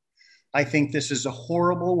through. I think this is a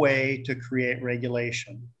horrible way to create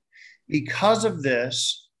regulation. Because of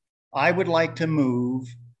this, I would like to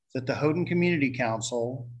move that the Houghton Community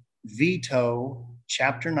Council veto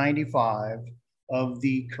Chapter 95 of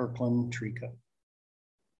the Kirkland Tree Code.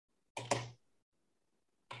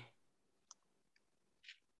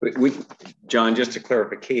 John, just a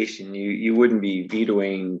clarification, you wouldn't be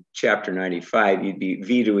vetoing Chapter 95, you'd be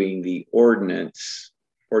vetoing the ordinance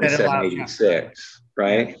 4786,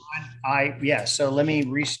 right? Yes, so let me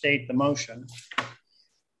restate the motion.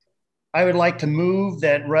 I would like to move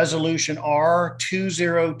that resolution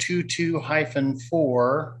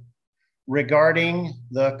R2022-4 regarding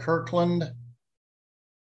the Kirkland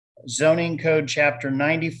Zoning Code Chapter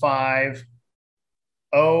 95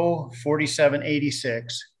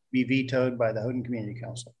 04786 be vetoed by the Houghton Community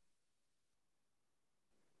Council.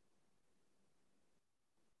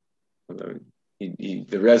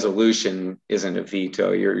 The resolution isn't a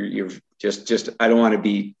veto. You're just I don't want to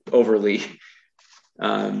be overly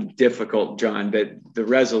difficult, John, but the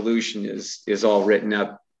resolution is all written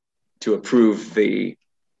up to approve the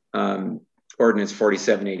ordinance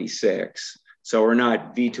 4786. So we're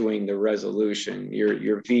not vetoing the resolution.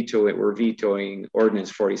 We're vetoing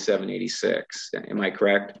ordinance 4786. Am I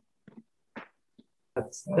correct?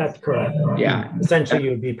 That's correct. Yeah. Essentially,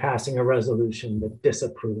 you would be passing a resolution that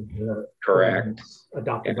disapproved the correct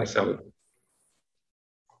adopted by so,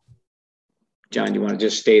 John, you want to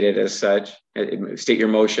just state it as such? State your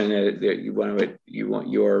motion that you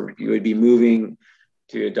would be moving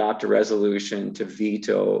to adopt a resolution to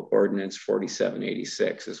veto ordinance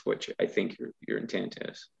 4786 is what I think your intent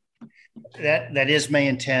is. That is my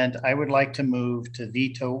intent. I would like to move to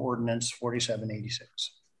veto ordinance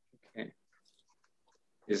 4786. Okay.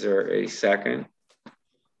 Is there a second?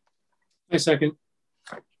 I second.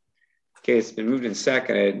 Okay, it's been moved and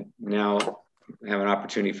seconded. Now I have an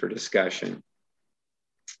opportunity for discussion.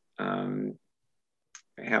 I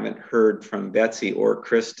haven't heard from Betsy or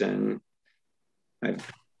Kristen. I've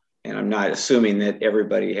and I'm not assuming that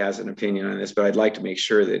everybody has an opinion on this, but I'd like to make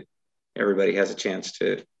sure that everybody has a chance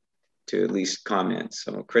to at least comment.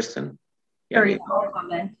 So Kristen. Very small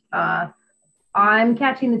comment. I'm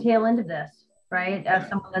catching the tail end of this, right? As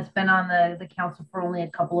someone that's been on the council for only a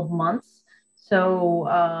couple of months. So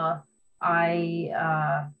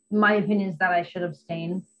my opinion is that I should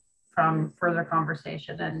abstain from further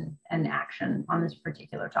conversation and action on this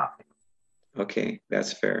particular topic. Okay,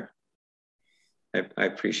 that's fair. I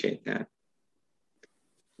appreciate that.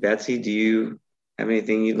 Betsy, do you have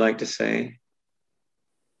anything you'd like to say?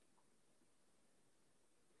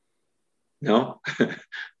 No?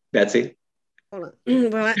 Betsy? Well,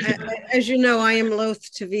 as you know, I am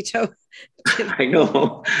loath to veto. I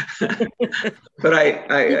know, but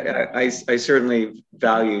I certainly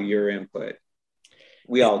value your input.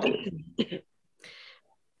 We all do.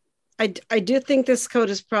 I do think this code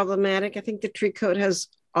is problematic. I think the tree code has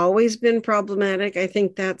always been problematic. I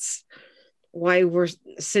think that's why we're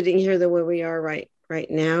sitting here the way we are right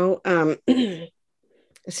now. It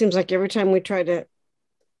seems like every time we try to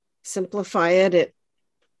simplify it, it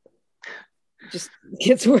just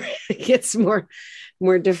gets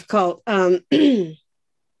more difficult.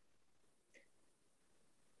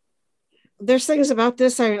 There's things about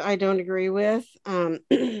this I don't agree with.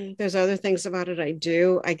 There's other things about it I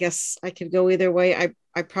do. I guess I could go either way.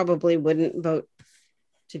 I probably wouldn't vote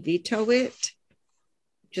to veto it.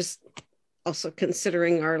 Just also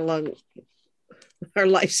considering our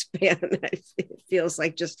lifespan, it feels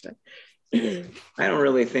like just. I don't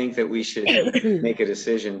really think that we should make a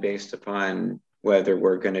decision based upon whether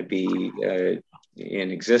we're going to be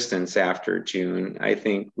in existence after June. I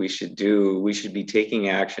think we should be taking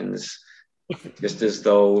actions just as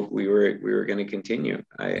though we were going to continue.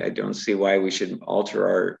 I don't see why we should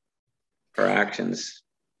alter our actions.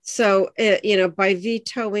 So, by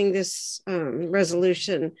vetoing this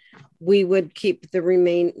resolution, we would keep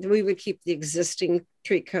the existing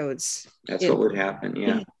tree codes. That's what would happen.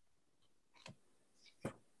 Yeah.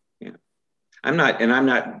 Yeah. I'm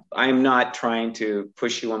not trying to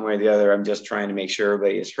push you one way or the other. I'm just trying to make sure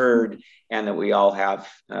everybody is heard and that we all have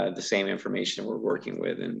the same information we're working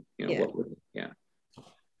with, and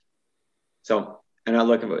So I'm not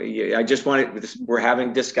looking for. I just wanted. We're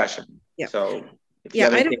having discussion. Yeah. So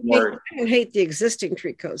I don't hate the existing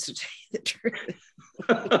tree codes, to tell you the truth.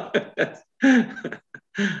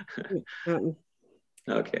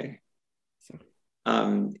 Okay.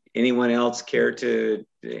 Anyone else care to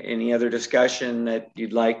any other discussion that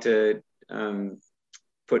you'd like to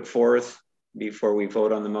put forth before we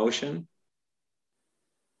vote on the motion?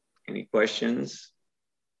 Any questions?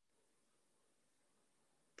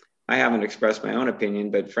 I haven't expressed my own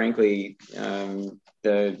opinion, but frankly,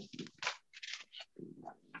 the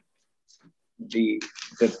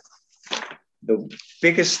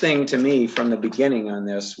biggest thing to me from the beginning on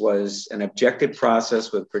this was an objective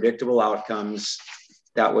process with predictable outcomes.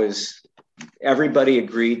 That was, everybody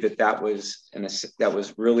agreed that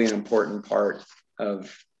was really an important part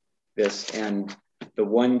of this. And the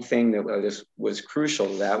one thing that was crucial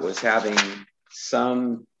to that was having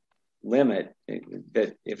some limit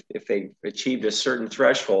that if they achieved a certain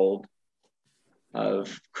threshold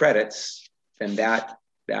of credits, then that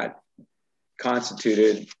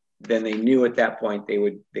constituted, then they knew at that point they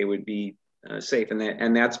would be safe,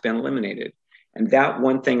 and that's been eliminated. And that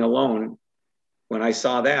one thing alone, when I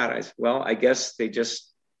saw that, I said, well, I guess they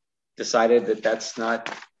just decided that that's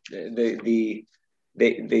not the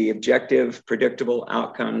objective predictable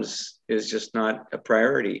outcomes is just not a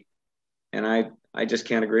priority, and I just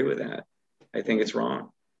can't agree with that. I think it's wrong.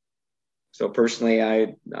 So personally,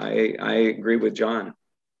 I agree with John,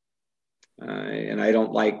 and I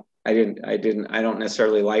don't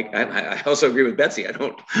necessarily like. I also agree with Betsy.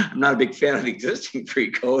 I'm not a big fan of the existing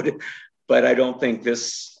tree code, but I don't think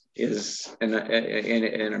this is an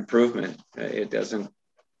improvement. It doesn't.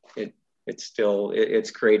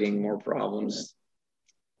 It's creating more problems,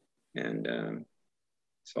 and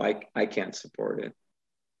so I can't support it.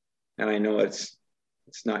 And I know it's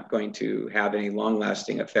not going to have any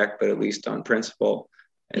long-lasting effect, but at least on principle,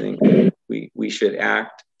 I think we should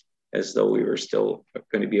act as though we were still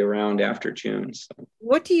going to be around after June. So.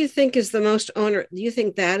 What do you think is the most do you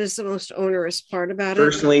think that is the most onerous part about it?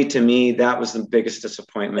 Personally, to me, that was the biggest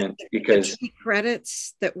disappointment because the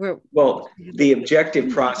credits that were the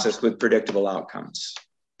objective process with predictable outcomes.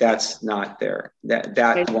 That's not there.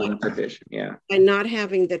 That one provision, yeah. And not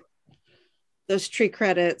having those tree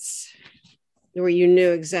credits where you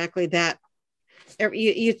knew exactly that. I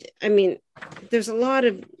mean, there's a lot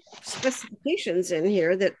of specifications in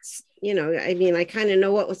here that's, I kind of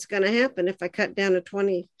know what was going to happen if I cut down a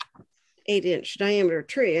 20 8-inch diameter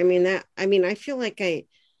tree. I mean, I feel like I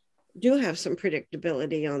do have some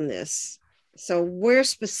predictability on this. So where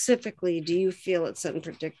specifically do you feel it's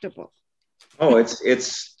unpredictable? Oh,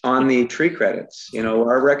 it's on the tree credits. You know,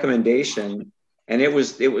 our recommendation, and it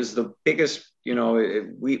was the biggest. You know,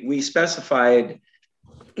 we specified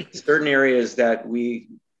certain areas that we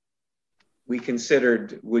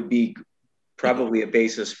considered would be probably a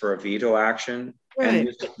basis for a veto action, right.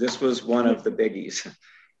 And this was one of the biggies.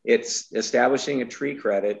 It's establishing a tree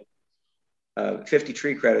credit, 50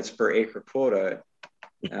 tree credits per acre quota,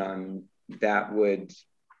 that would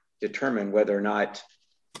determine whether or not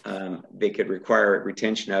they could require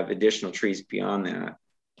retention of additional trees beyond that.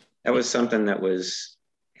 That was something that was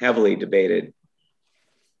heavily debated.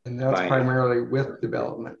 And that's primarily with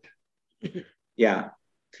development. Yeah.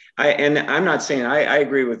 I'm not saying I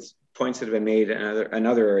agree with points that have been made in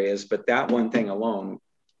other areas, but that one thing alone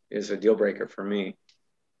is a deal breaker for me.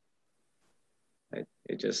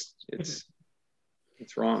 It's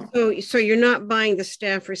wrong. So you're not buying the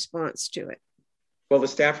staff response to it? Well, the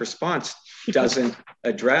staff response doesn't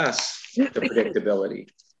address the predictability,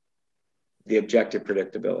 the objective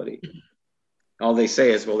predictability. All they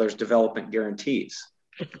say is, well, there's development guarantees,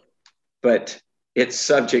 but it's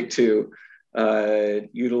subject to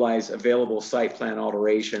utilize available site plan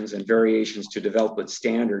alterations and variations to development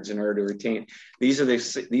standards in order to retain. These are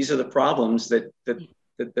the problems that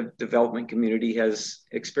the development community has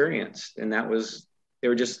experienced, and they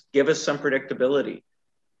were just, give us some predictability.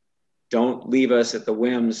 Don't leave us at the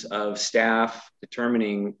whims of staff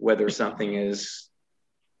determining whether something is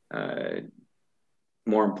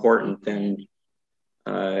more important than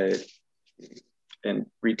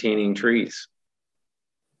retaining trees.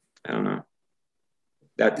 I don't know.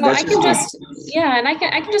 So I can just, yeah, and I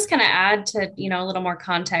can just kind of add to, you know, a little more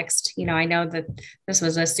context. You know, I know that this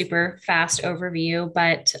was a super fast overview,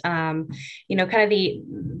 but, you know, kind of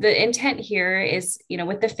the intent here is, you know,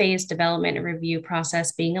 with the phased development and review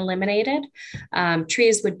process being eliminated,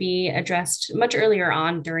 trees would be addressed much earlier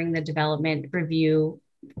on during the development review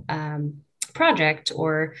project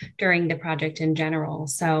or during the project in general.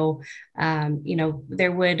 So, you know,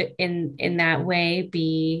 there would in that way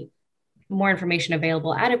be more information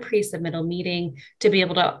available at a pre-submittal meeting to be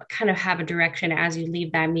able to kind of have a direction as you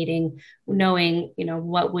leave that meeting, knowing, you know,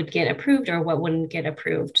 what would get approved or what wouldn't get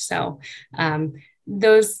approved. So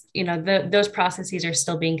those, you know, those processes are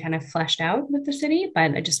still being kind of fleshed out with the city,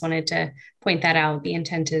 but I just wanted to point that out. The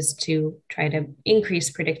intent is to try to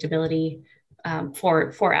increase predictability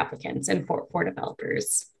for applicants and for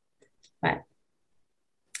developers. But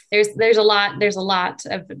there's a lot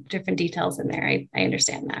of different details in there. I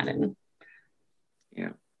understand that. And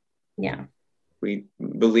yeah. We,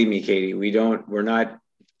 believe me, Katie, we're not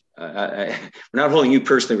holding you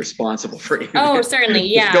personally responsible for you. Oh, certainly.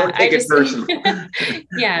 Yeah. Don't take it personally.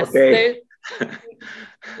 Yes. Okay.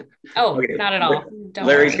 Okay. Not at all. Don't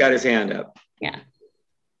Larry's worry. got his hand up. Yeah.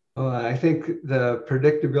 Well, I think the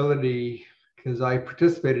predictability, because I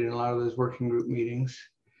participated in a lot of those working group meetings,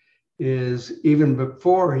 is even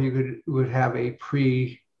before you would have a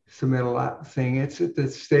pre-submittal thing. It's at the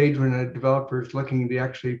stage when a developer is looking to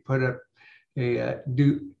actually put up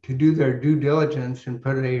do their due diligence and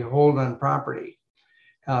put a hold on property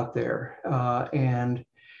out there, and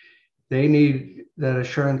they need that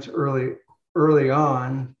assurance early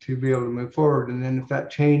on to be able to move forward. And then if that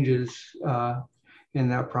changes in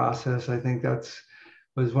that process, I think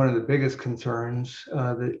was one of the biggest concerns,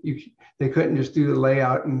 that they couldn't just do the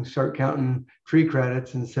layout and start counting tree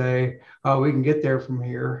credits and say, oh, we can get there from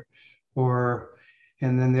here.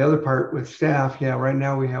 And then the other part with staff, yeah, right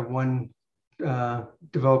now we have one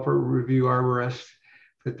developer review arborist,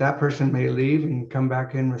 but that person may leave and come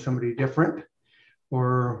back in with somebody different,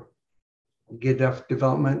 or get enough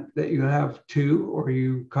development that you have two, or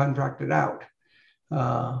you contract it out.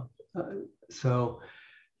 So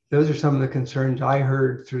those are some of the concerns I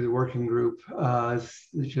heard through the working group. It's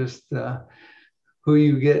just who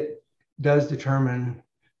you get does determine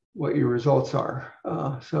what your results are.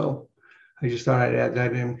 So I just thought I'd add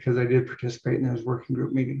that in because I did participate in those working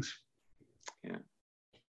group meetings. Yeah.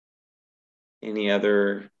 Any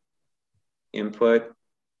other input?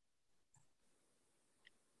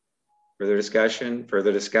 Further discussion?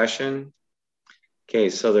 Okay,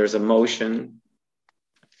 so there's a motion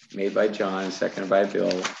made by John, seconded by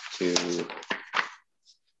Bill, to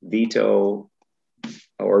veto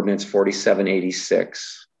ordinance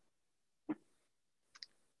 4786.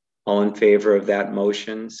 All in favor of that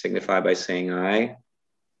motion signify by saying aye.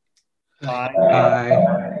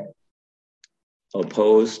 Aye.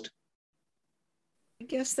 Opposed? I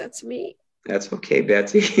guess that's me. That's okay,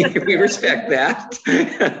 Betsy. We respect that.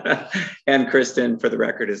 And Kristen, for the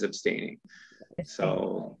record, is abstaining.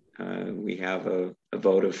 So we have a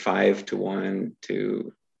vote of 5-1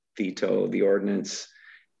 to veto the ordinance.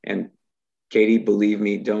 And Katie, believe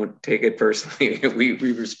me, don't take it personally. We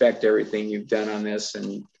respect everything you've done on this,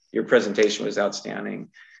 and your presentation was outstanding.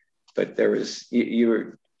 But there was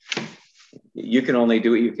you can only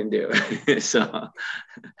do what you can do. So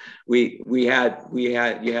you had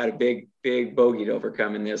a big bogey to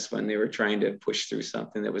overcome in this when they were trying to push through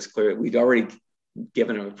something that was clear. We'd already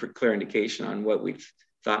given them a clear indication on what we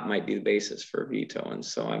thought might be the basis for a veto. And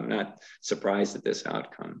so I'm not surprised at this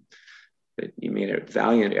outcome. But you made a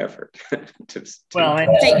valiant effort well,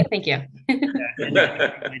 thank you. And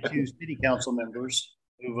my 2 city council members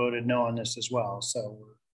who voted no on this as well. So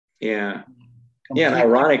yeah. Yeah, and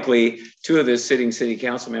ironically, 2 of the sitting city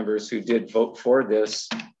council members who did vote for this,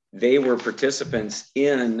 they were participants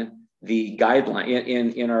in the guideline,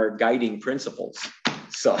 in our guiding principles.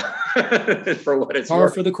 So for what it's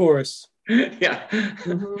worth. For the chorus. Yeah.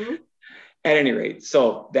 Mm-hmm. At any rate,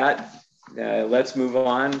 so that let's move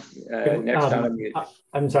on. Next time.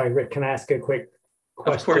 I'm sorry, Rick, can I ask a quick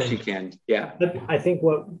question? Of course you can, yeah. I think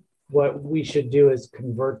what we should do is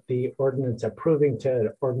convert the ordinance approving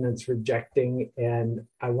to ordinance rejecting. And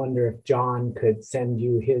I wonder if John could send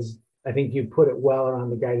you his, I think you put it well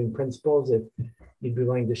around the guiding principles. If you'd be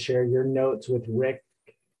willing to share your notes with Rick,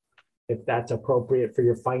 if that's appropriate for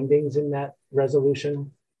your findings in that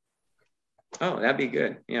resolution. Oh, that'd be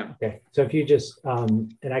good. Yeah. Okay. So if you just,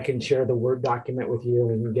 and I can share the Word document with you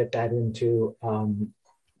and get that into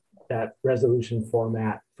that resolution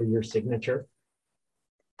format for your signature.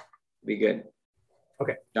 Be good.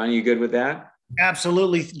 Okay. John, you good with that?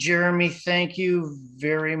 Absolutely. Jeremy, thank you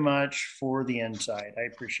very much for the insight. I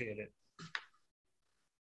appreciate it.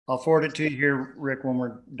 I'll forward it to you here, Rick, when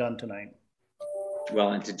we're done tonight.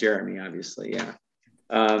 Well, and to Jeremy, obviously, yeah.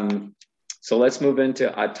 So let's move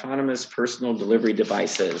into autonomous personal delivery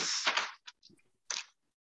devices.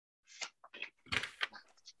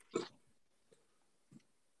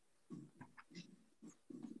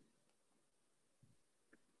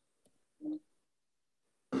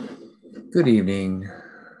 Good evening.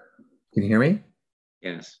 Can you hear me?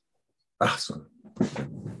 Yes. Awesome.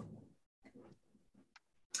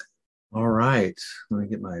 All right, let me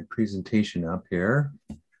get my presentation up here.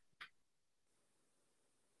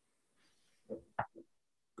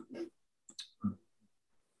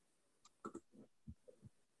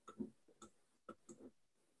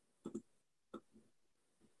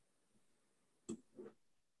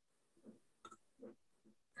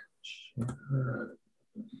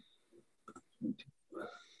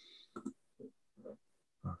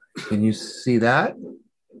 Can you see that?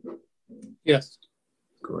 Yes.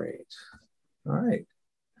 Great. All right.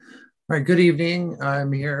 All right, good evening.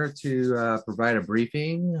 I'm here to provide a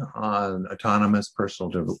briefing on autonomous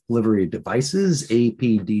personal delivery devices,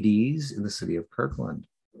 APDDs, in the city of Kirkland.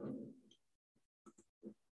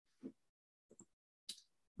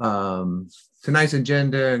 Tonight's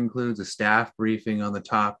agenda includes a staff briefing on the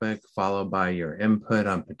topic, followed by your input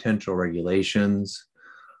on potential regulations.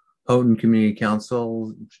 Houghton Community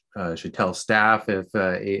Council should tell staff if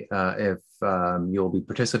you'll be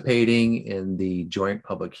participating in the joint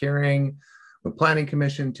public hearing with Planning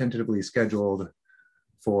Commission, tentatively scheduled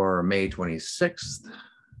for May 26th.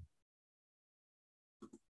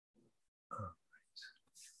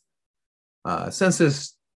 Since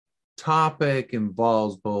this topic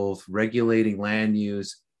involves both regulating land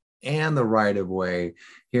use and the right-of-way,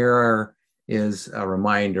 here is a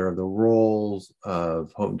reminder of the roles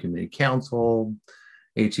of Houghton Community Council.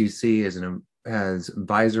 HCC has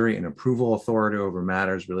advisory and approval authority over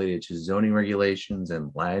matters related to zoning regulations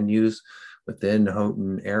and land use within the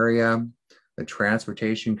Houghton area. The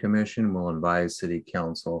Transportation Commission will advise City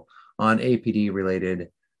Council on APD related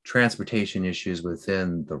transportation issues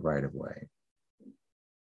within the right-of-way.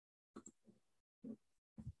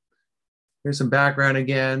 Here's some background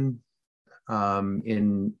again.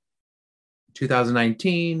 In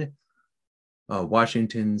 2019,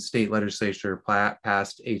 Washington State Legislature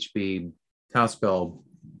passed HB House Bill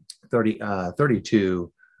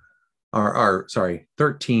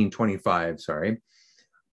 1325,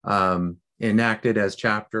 enacted as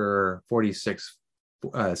Chapter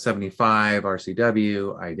 4675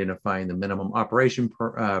 RCW, identifying the minimum operation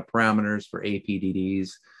parameters for APDDs,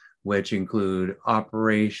 which include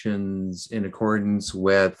operations in accordance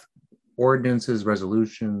with ordinances,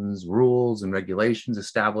 resolutions, rules, and regulations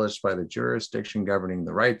established by the jurisdiction governing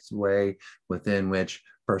the rights of way within which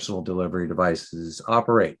personal delivery devices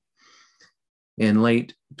operate. In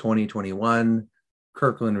late 2021,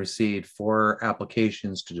 Kirkland received 4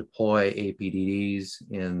 applications to deploy APDDs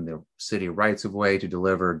in the city rights of way to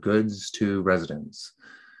deliver goods to residents.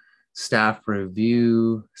 Staff's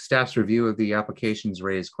review of the applications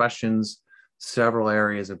raised questions, several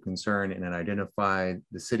areas of concern, and it identified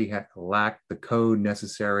the city had lacked the code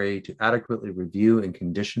necessary to adequately review and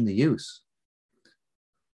condition the use.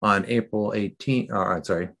 On January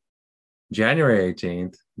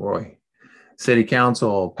 18th, City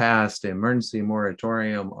Council passed an emergency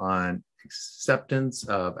moratorium on acceptance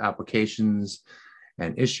of applications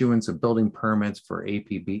and issuance of building permits for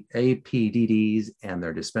APDDs and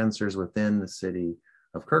their dispensers within the city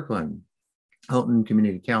of Kirkland. Houghton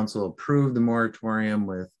Community Council approved the moratorium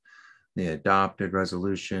with the adopted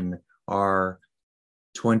resolution R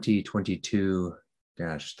 2022-3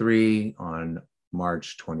 on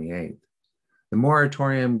March 28th. The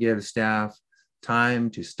moratorium gives staff time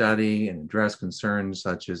to study and address concerns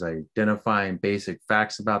such as identifying basic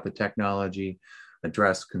facts about the technology,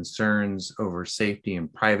 address concerns over safety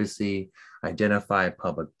and privacy, identify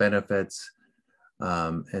public benefits,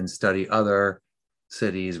 and study other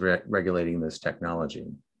cities regulating this technology.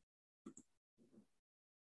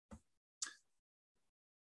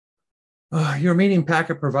 Your meeting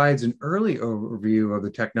packet provides an early overview of the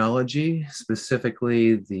technology,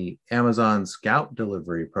 specifically the Amazon Scout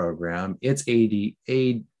Delivery Program, its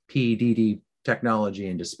APDD technology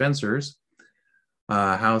and dispensers,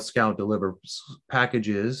 how Scout delivers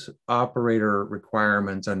packages, operator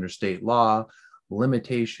requirements under state law,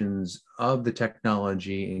 limitations of the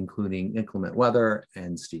technology, including inclement weather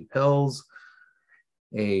and steep hills,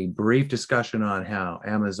 a brief discussion on how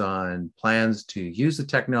Amazon plans to use the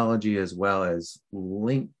technology, as well as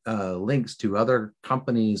links to other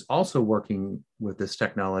companies also working with this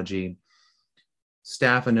technology,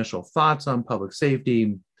 staff initial thoughts on public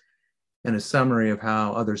safety, and a summary of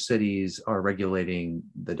how other cities are regulating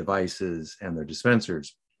the devices and their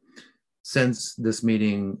dispensers. Since this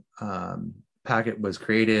meeting packet was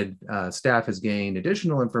created, staff has gained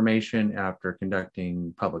additional information after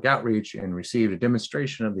conducting public outreach and received a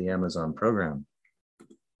demonstration of the Amazon program.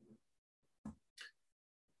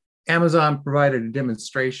 Amazon provided a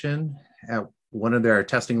demonstration at one of their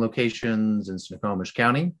testing locations in Snohomish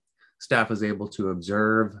County. Staff was able to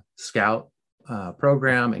observe Scout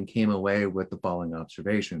program and came away with the following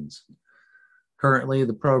observations. Currently,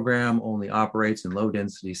 the program only operates in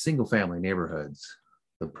low-density single-family neighborhoods.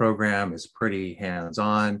 The program is pretty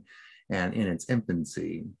hands-on and in its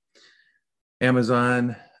infancy.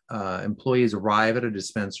 Amazon employees arrive at a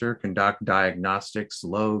dispenser, conduct diagnostics,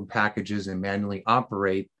 load packages, and manually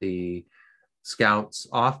operate the Scouts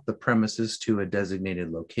off the premises to a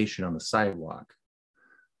designated location on the sidewalk.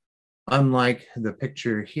 Unlike the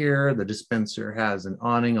picture here, the dispenser has an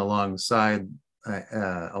awning along its side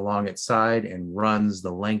and runs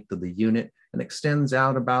the length of the unit and extends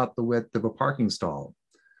out about the width of a parking stall.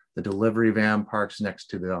 The delivery van parks next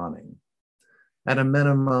to the awning. At a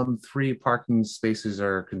minimum, 3 parking spaces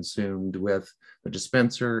are consumed with the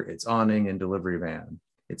dispenser, its awning, and delivery van.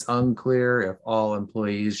 It's unclear if all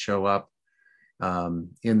employees show up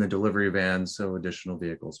in the delivery van, so additional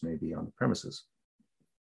vehicles may be on the premises.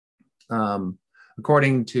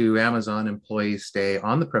 According to Amazon, employees stay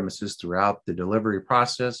on the premises throughout the delivery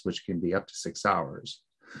process, which can be up to 6 hours.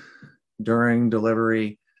 During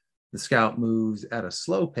delivery, the Scout moves at a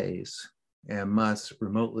slow pace and must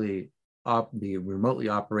be remotely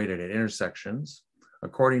operated at intersections.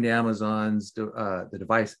 According to Amazon's, the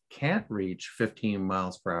device can't reach 15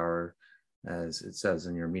 miles per hour, as it says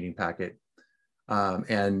in your meeting packet.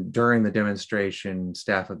 And during the demonstration,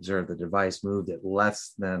 staff observed the device moved at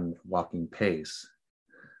less than walking pace.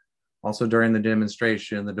 Also during the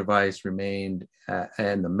demonstration, the device remained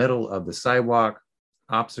in the middle of the sidewalk.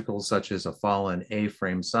 Obstacles such as a fallen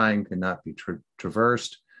A-frame sign could not be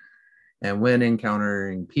traversed. And when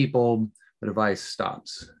encountering people, the device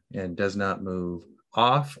stops and does not move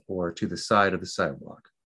off or to the side of the sidewalk.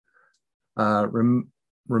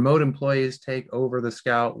 Remote employees take over the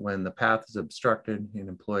Scout when the path is obstructed, and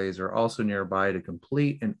employees are also nearby to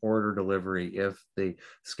complete an order delivery if the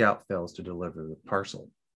Scout fails to deliver the parcel.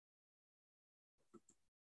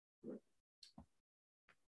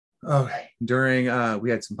 Okay,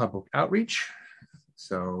 we had some public outreach.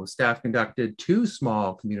 So staff conducted 2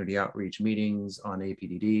 small community outreach meetings on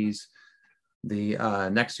APDDs. The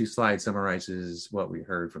next 2 slides summarizes what we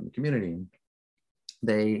heard from the community.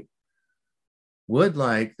 The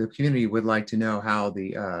community would like to know how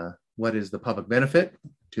what is the public benefit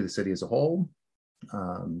to the city as a whole.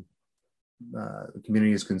 The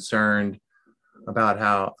community is concerned about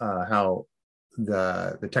how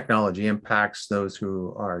the technology impacts those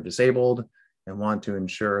who are disabled and want to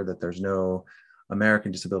ensure that there's no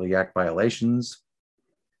American Disability Act violations.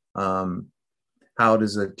 How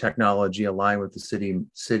does the technology align with the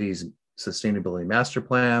city's sustainability master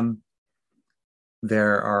plan?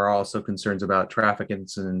 There are also concerns about traffic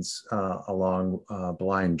incidents along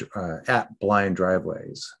at blind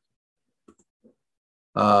driveways.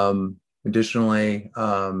 Additionally,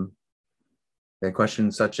 the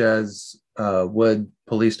questions such as would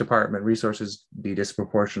police department resources be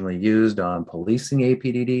disproportionately used on policing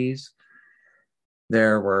APDDs?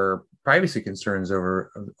 There were privacy concerns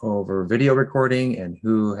over video recording and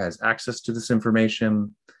who has access to this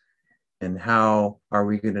information, and how are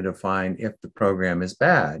we going to define if the program is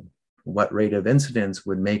bad? What rate of incidents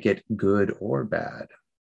would make it good or bad?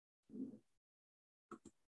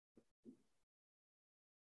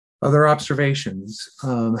 Other observations.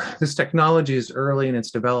 This technology is early in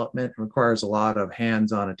its development and requires a lot of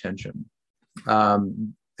hands-on attention.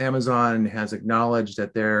 Amazon has acknowledged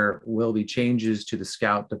that there will be changes to the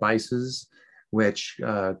Scout devices, which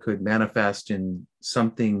could manifest in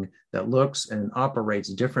something that looks and operates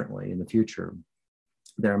differently in the future.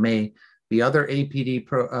 There may be other APD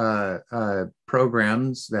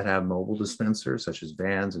programs that have mobile dispensers, such as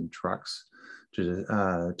vans and trucks,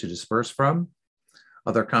 to disperse from.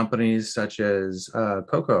 Other companies, such as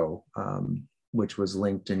Coco, which was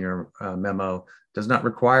linked in your memo, does not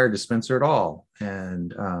require a dispenser at all,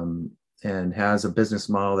 and has a business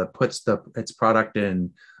model that puts its product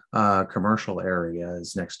in commercial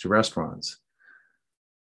areas next to restaurants.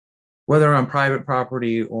 Whether on private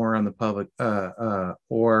property or on the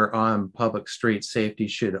public streets, safety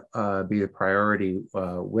should be a priority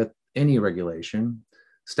with any regulation.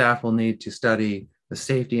 Staff will need to study the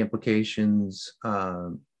safety implications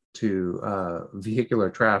to vehicular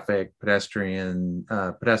traffic, pedestrians,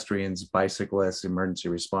 bicyclists, emergency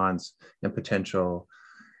response, and potential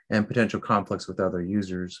conflicts with other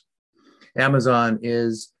users. Amazon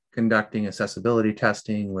is conducting accessibility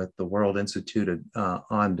testing with the World Institute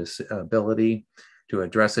on Disability to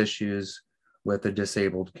address issues with the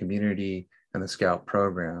disabled community and the Scout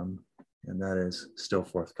program, and that is still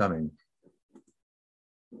forthcoming.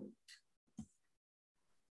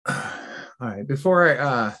 All right, before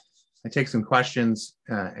I take some questions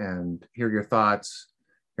and hear your thoughts,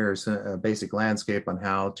 here's a basic landscape on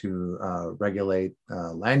how to regulate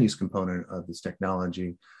land use component of this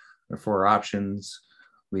technology. There are 4 options.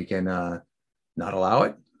 We can not allow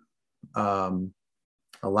it,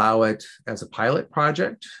 allow it as a pilot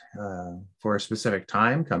project for a specific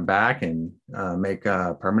time, come back and make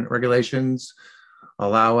permanent regulations,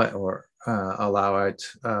 allow it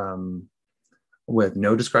with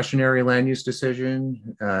no discretionary land use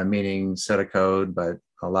decision, meaning set a code, but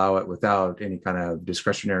allow it without any kind of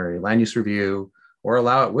discretionary land use review, or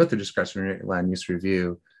allow it with a discretionary land use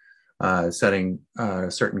review, setting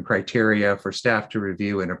certain criteria for staff to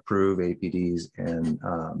review and approve APDs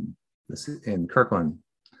in Kirkland.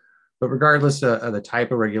 But regardless of the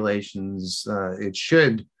type of regulations,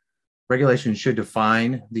 regulations should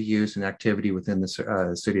define the use and activity within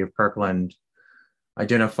the city of Kirkland,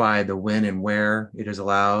 identify the when and where it is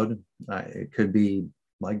allowed. It could be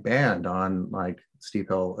like banned on like steep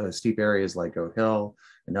areas like Goat Hill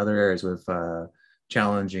and other areas with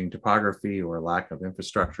challenging topography or lack of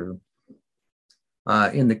infrastructure.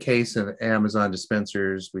 In the case of Amazon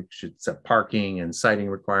dispensers, we should set parking and siting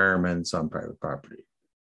requirements on private property.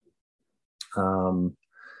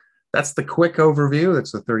 That's the quick overview.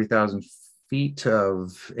 That's the 30,000 feet of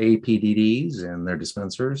APDDs and their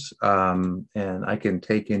dispensers. And I can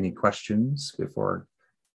take any questions before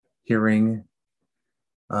hearing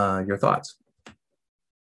your thoughts.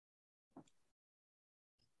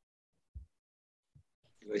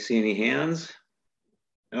 Do I see any hands?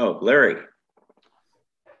 Oh, Larry.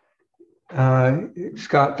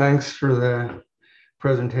 Scott, thanks for the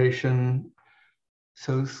presentation.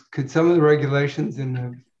 So could some of the regulations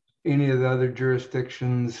in any of the other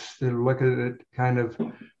jurisdictions that look at it kind of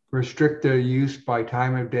restrict the use by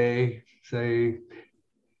time of day, say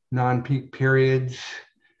non-peak periods?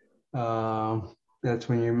 That's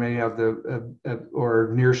when you may have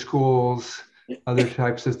or near schools, other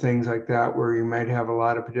types of things like that, where you might have a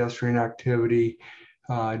lot of pedestrian activity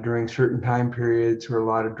during certain time periods, or a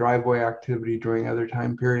lot of driveway activity during other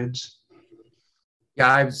time periods.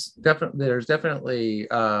 Yeah, there's definitely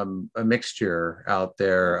a mixture out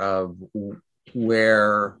there of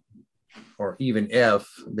where, or even if,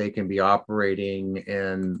 they can be operating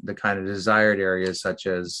in the kind of desired areas, such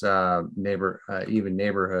as even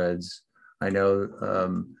neighborhoods. I know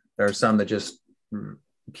there are some that just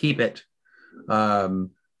keep it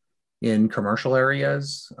in commercial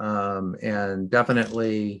areas, and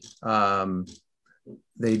definitely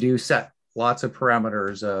they do set lots of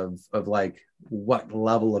parameters of like what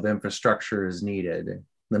level of infrastructure is needed,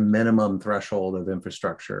 the minimum threshold of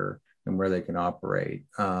infrastructure, and where they can operate.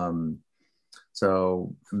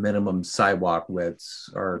 So minimum sidewalk widths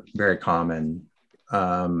are very common.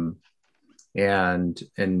 And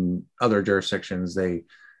in other jurisdictions, they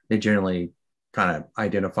generally kind of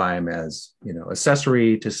identify them as, you know,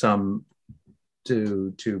 accessory to some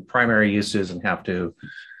to primary uses, and have to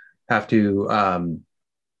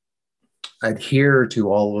adhere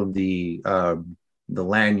to all of the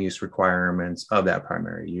land use requirements of that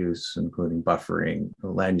primary use, including buffering,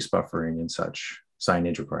 land use buffering, and such,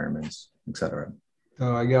 signage requirements, etc.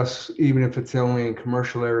 So I guess even if it's only in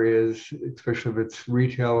commercial areas, especially if it's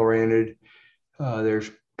retail oriented, there's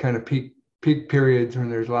kind of peak periods when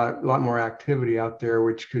there's a lot more activity out there,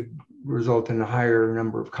 which could result in a higher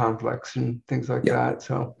number of conflicts and things like that.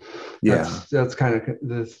 So that's kind of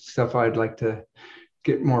the stuff I'd like to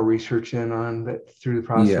get more research in on, but through the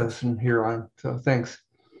process and here on. So thanks.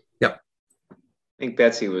 Yep. I think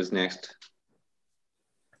Betsy was next.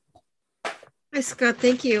 Hi, Scott.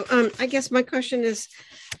 Thank you. I guess my question is,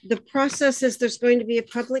 the process is there's going to be a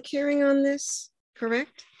public hearing on this,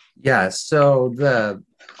 correct? Yeah. So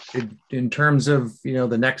in terms of, you know,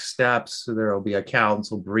 the next steps, so there will be a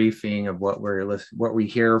council briefing of what we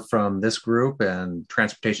hear from this group, and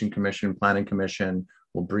Transportation Commission, Planning Commission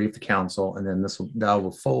will brief the council, and then that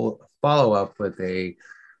will follow up with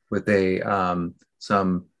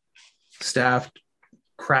some staff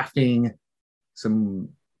crafting some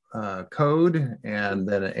code, and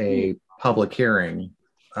then a public hearing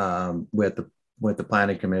with the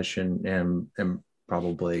Planning Commission and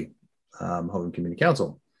probably Houghton Community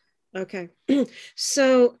Council. Okay.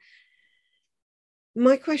 So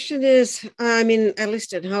my question is, I mean, at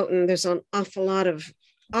least at Houghton, there's an awful lot of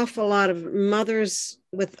mothers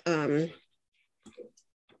with the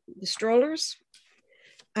strollers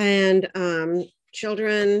and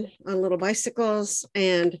children on little bicycles,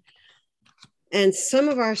 and some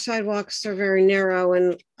of our sidewalks are very narrow,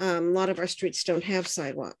 and a lot of our streets don't have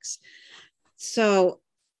sidewalks. So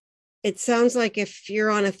it sounds like if you're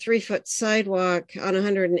on a 3-foot sidewalk on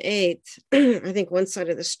 108th, I think one side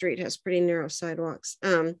of the street has pretty narrow sidewalks,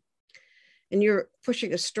 and you're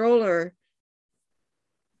pushing a stroller,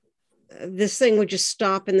 this thing would just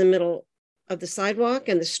stop in the middle of the sidewalk,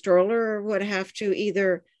 and the stroller would have to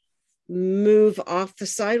either move off the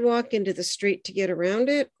sidewalk into the street to get around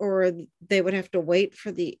it, or they would have to wait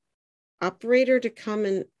for the operator to come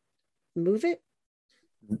and move it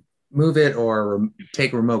or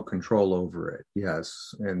take remote control over it.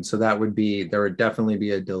 Yes. And so there would definitely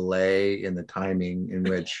be a delay in the timing in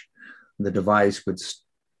which the device would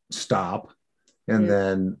stop, and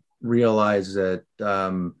then realize that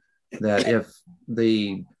that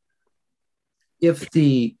if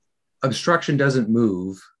the obstruction doesn't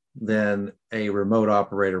move, then a remote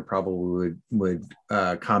operator probably would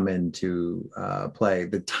come into play.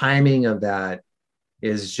 The timing of that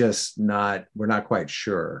is just we're not quite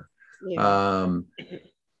sure. And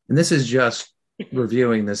this is just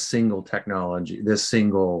reviewing this single technology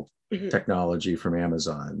from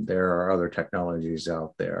Amazon. There are other technologies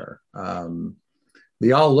out there.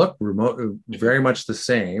 They all look very much the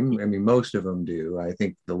same. I mean, most of them do. I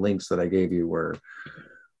think the links that I gave you were,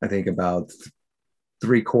 I think about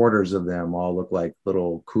 3/4 of them all look like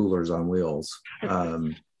little coolers on wheels.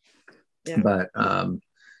 But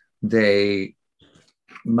they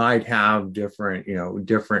might have different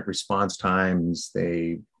response times.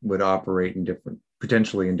 They would operate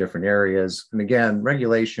potentially in different areas. And again,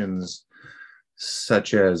 regulations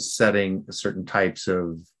such as setting certain types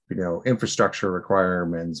of infrastructure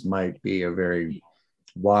requirements might be a very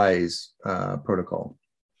wise protocol.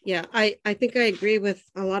 Yeah, I think I agree with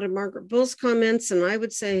a lot of Margaret Bull's comments, and I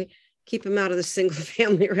would say keep them out of the single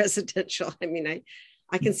family residential. I mean,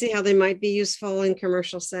 I can see how they might be useful in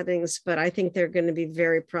commercial settings, but I think they're going to be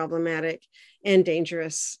very problematic and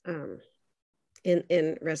dangerous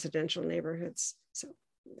in residential neighborhoods. So,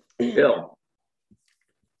 Bill.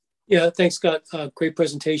 Yeah, thanks, Scott. Great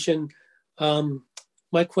presentation.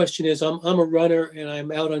 My question is, I'm a runner and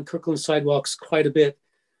I'm out on Kirkland sidewalks quite a bit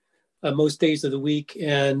most days of the week.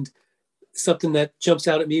 And something that jumps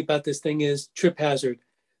out at me about this thing is trip hazard.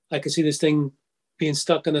 I can see this thing being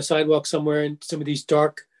stuck on the sidewalk somewhere in some of these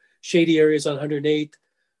dark, shady areas on 108th.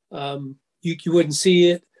 You wouldn't see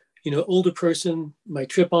it. Older person might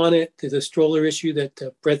trip on it. There's a stroller issue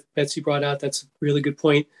that Betsy brought out. That's a really good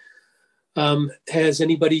point. Has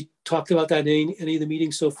anybody talked about that in any of the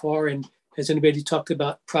meetings so far? And has anybody talked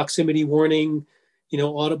about proximity warning?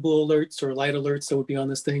 audible alerts or light alerts that would be on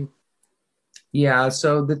this thing? Yeah,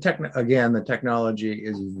 so the technology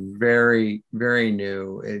is very, very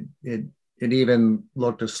new. It even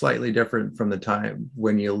looked slightly different from the time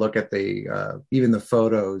when you look at the even the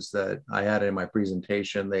photos that I had in my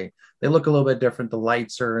presentation. They look a little bit different. The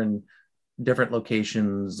lights are in different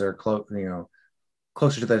locations. They're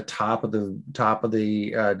closer to the top of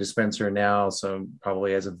the dispenser now, so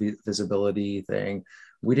probably as a visibility thing.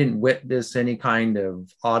 We didn't witness any kind of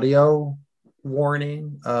audio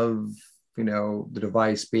warning of the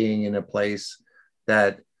device being in a place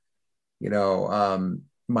that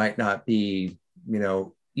might not be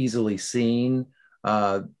easily seen.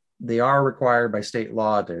 They are required by state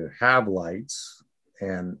law to have lights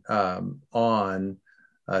and on,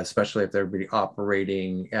 especially if they're be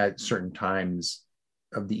operating at certain times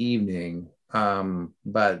of the evening.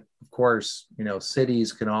 But of course,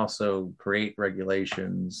 cities can also create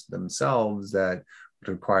regulations themselves that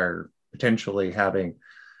would require potentially having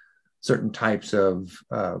certain types of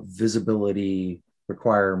visibility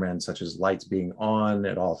requirements, such as lights being on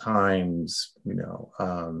at all times,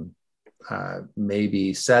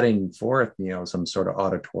 maybe setting forth, some sort of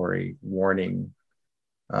auditory warning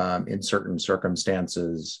in certain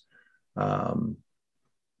circumstances,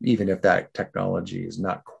 even if that technology is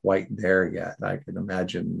not quite there yet. I can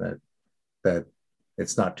imagine that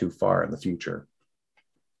it's not too far in the future.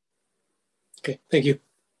 Okay, thank you.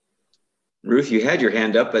 Ruth, you had your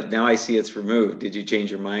hand up, but now I see it's removed. Did you change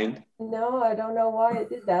your mind? No, I don't know why it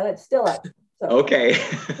did that. It's still up. So. Okay,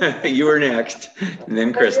 you were next, and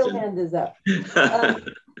then Kristen. My real hand is up.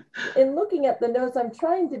 In looking at the notes, I'm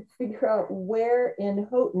trying to figure out where in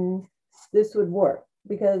Houghton this would work,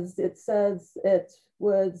 because it says it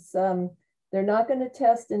was, they're not going to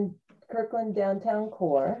test in Kirkland downtown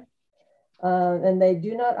core, and they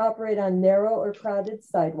do not operate on narrow or crowded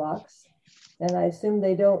sidewalks. And I assume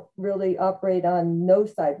they don't really operate on no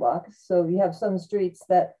sidewalks. So you have some streets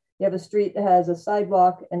that you have a street that has a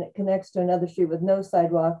sidewalk and it connects to another street with no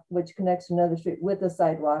sidewalk, which connects to another street with a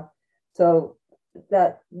sidewalk. So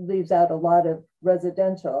that leaves out a lot of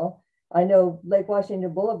residential. I know Lake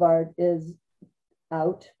Washington Boulevard is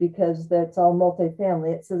out because that's all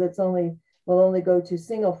multifamily. It says will only go to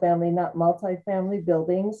single family, not multifamily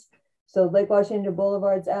buildings. So Lake Washington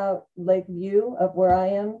Boulevard's out. Lakeview, up where I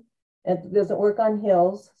am, it doesn't work on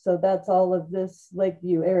hills. So that's all of this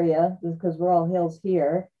Lakeview area, because we're all hills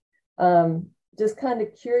here. Just kind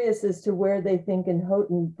of curious as to where they think in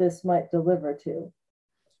Houghton this might deliver to.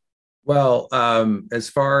 Well, as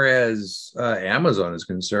far as Amazon is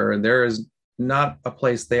concerned, there is not a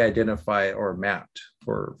place they identify or mapped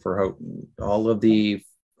for Houghton. All of the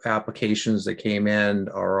applications that came in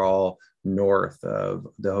are all north of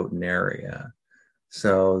the Houghton area.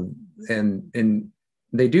 So, and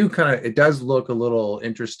they do it does look a little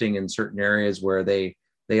interesting in certain areas where they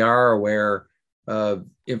are aware of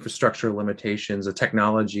infrastructure limitations. The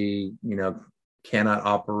technology, cannot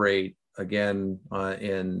operate again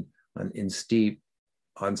on steep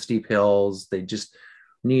hills. They just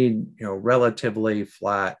need relatively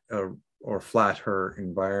flat or flatter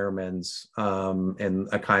environments and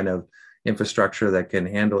a kind of infrastructure that can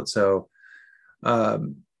handle it. So there's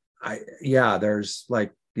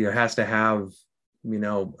has to have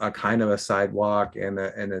a kind of a sidewalk and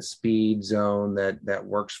a speed zone that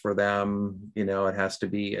works for them. It has to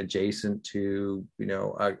be adjacent to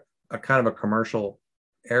a kind of a commercial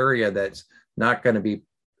area that's not going to be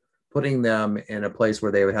putting them in a place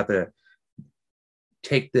where they would have to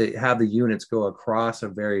have the units go across a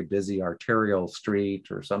very busy arterial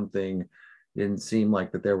street or something. It didn't seem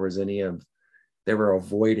like that there was they were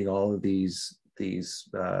avoiding all of these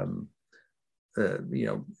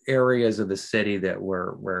areas of the city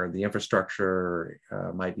where the infrastructure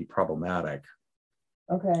might be problematic.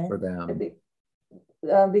 Okay. For them.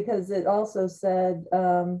 Because it also said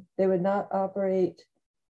they would not operate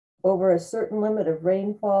over a certain limit of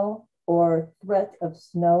rainfall or threat of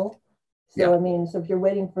snow. So, yeah. So if you're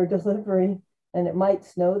waiting for delivery and it might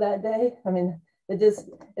snow that day,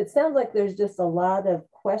 it sounds like there's just a lot of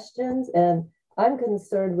questions, and I'm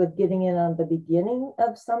concerned with getting in on the beginning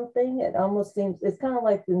of something. It almost seems, it's kind of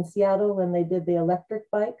like in Seattle when they did the electric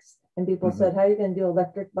bikes and people said, how are you going to do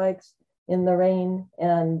electric bikes in the rain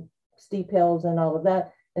and steep hills and all of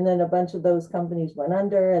that? And then a bunch of those companies went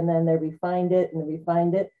under, and then they refined it.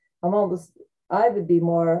 I would be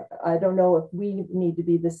more, I don't know if we need to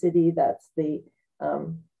be the city that's the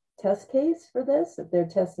test case for this, if they're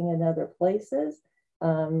testing in other places.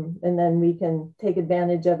 And then we can take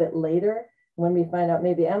advantage of it later when we find out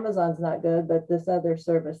maybe Amazon's not good, but this other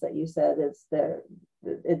service that you said is there,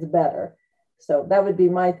 it's better. So that would be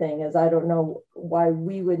my thing, is I don't know why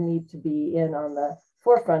we would need to be in on the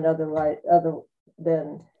forefront other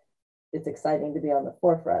than it's exciting to be on the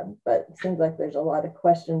forefront, but it seems like there's a lot of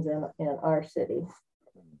questions in our city.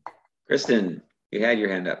 Kristen, you had your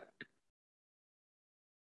hand up.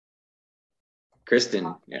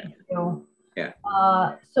 Kristen, yeah. Yeah.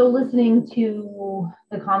 So listening to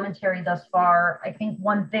the commentary thus far, I think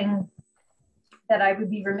one thing that I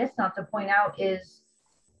would be remiss not to point out is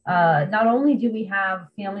not only do we have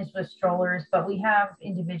families with strollers, but we have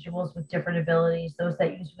individuals with different abilities, those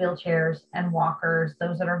that use wheelchairs and walkers,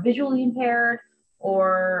 those that are visually impaired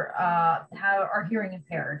or are hearing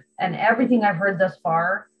impaired. And everything I've heard thus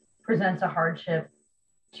far presents a hardship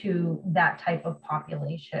to that type of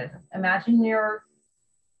population. Imagine you're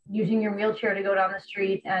using your wheelchair to go down the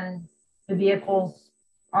street and the vehicle's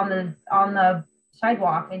on the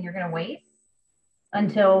sidewalk and you're going to wait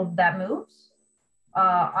until that moves.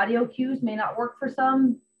 Audio cues may not work for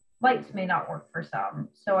some, lights may not work for some.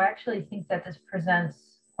 So I actually think that this presents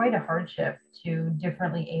quite a hardship to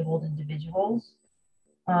differently abled individuals.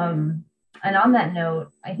 And on that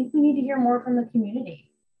note, I think we need to hear more from the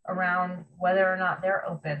community around whether or not they're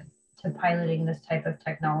open to piloting this type of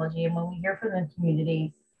technology. And when we hear from the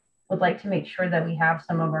community, would like to make sure that we have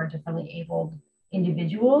some of our differently abled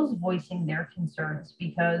individuals voicing their concerns,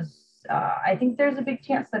 because I think there's a big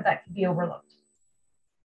chance that that could be overlooked.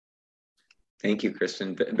 Thank you,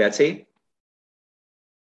 Kristen. Betsy?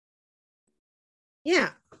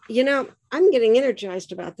 Yeah, I'm getting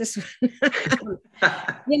energized about this one.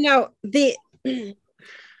 The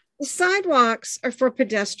sidewalks are for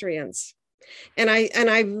pedestrians. And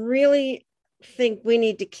I really think we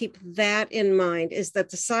need to keep that in mind, is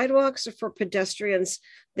that the sidewalks are for pedestrians.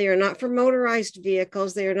 They are not for motorized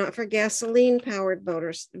vehicles. They are not for gasoline powered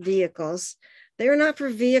vehicles. They are not for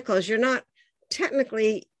vehicles. You're not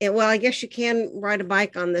technically, well, I guess you can ride a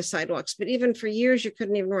bike on the sidewalks, but even for years, you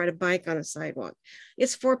couldn't even ride a bike on a sidewalk.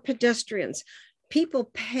 It's for pedestrians.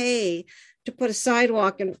 People pay to put a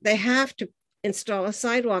sidewalk, and they have to install a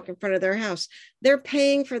sidewalk in front of their house. They're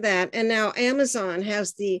paying for that. And now Amazon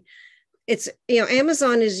has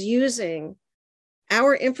Amazon is using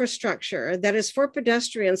our infrastructure that is for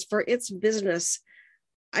pedestrians for its business.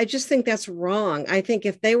 I just think that's wrong. I think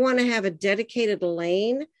if they want to have a dedicated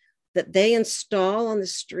lane that they install on the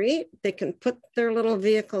street, they can put their little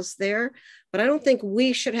vehicles there. But I don't think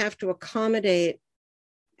we should have to accommodate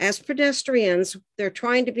as pedestrians. They're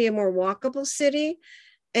trying to be a more walkable city,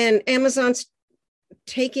 and Amazon's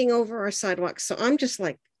taking over our sidewalks. So I'm just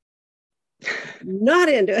like, not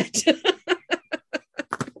into it.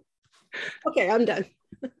 Okay, I'm done.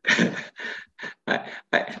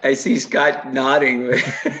 I see Scott nodding,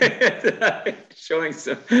 showing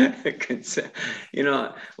some concern.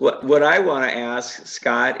 What I want to ask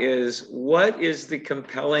Scott is, what is the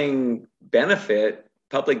compelling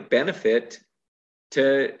public benefit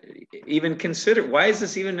to even consider? Why is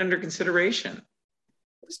this even under consideration?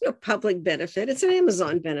 There's no public benefit. It's an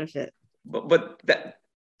Amazon benefit. But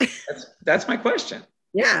that's my question.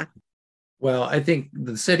 Yeah. Well, I think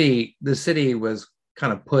the city was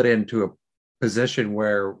kind of put into a position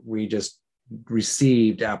where we just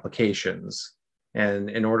received applications, and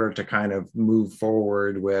in order to kind of move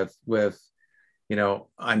forward with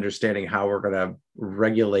understanding how we're going to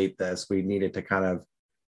regulate this, we needed to kind of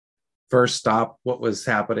first stop what was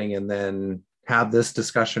happening and then have this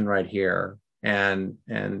discussion right here and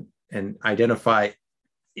identify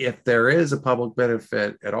if there is a public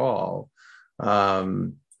benefit at all.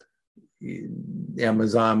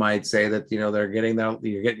 Amazon might say that they're getting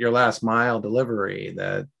you get your last mile delivery,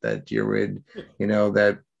 that you would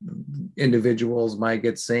that individuals might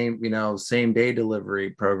get same day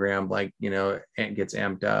delivery program, like and gets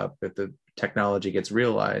amped up if the technology gets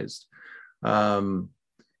realized.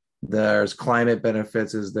 There's climate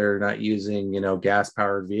benefits, as they're not using gas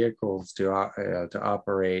powered vehicles to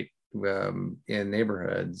operate in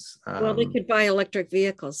neighborhoods. Well, they could buy electric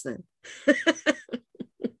vehicles then.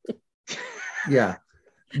 Yeah,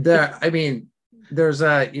 there's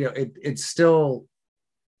it's still,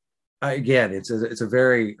 again, it's a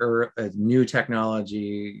very new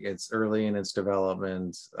technology. It's early in its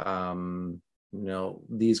development.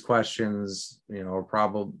 These questions are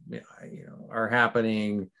probably are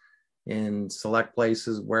happening in select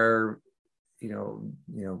places where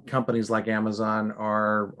companies like Amazon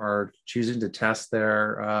are choosing to test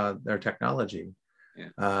their technology.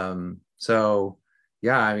 Yeah. So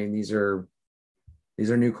yeah, I mean, these are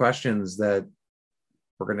new questions that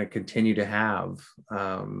we're going to continue to have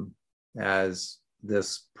as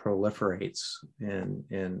this proliferates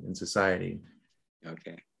in society.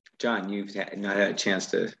 Okay, John, you've not had a chance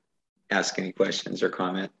to ask any questions or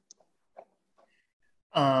comment.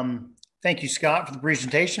 Thank you, Scott, for the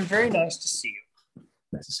presentation. Very nice to see you.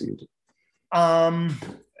 Nice to see you.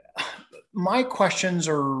 My questions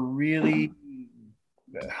are really,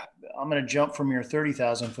 I'm going to jump from your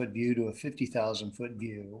 30,000 foot view to a 50,000 foot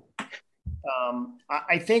view.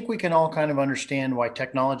 I think we can all kind of understand why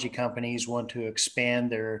technology companies want to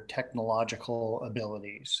expand their technological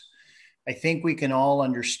abilities. I think we can all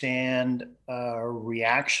understand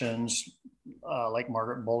reactions like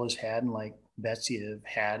Margaret Bull has had and like Betsy have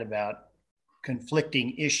had about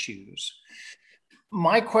conflicting issues.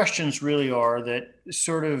 My questions really are that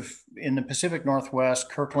sort of in the Pacific Northwest,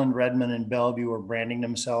 Kirkland, Redmond, and Bellevue are branding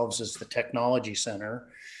themselves as the technology center,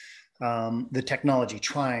 the technology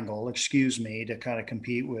triangle, excuse me, to kind of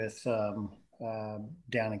compete with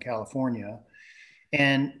down in California.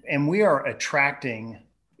 And we are attracting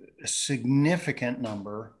a significant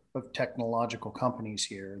number of technological companies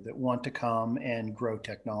here that want to come and grow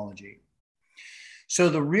technology. So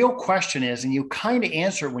the real question is, and you kind of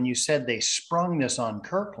answered when you said they sprung this on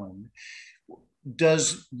Kirkland,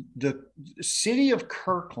 does the city of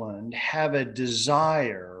Kirkland have a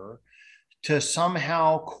desire to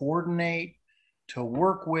somehow coordinate, to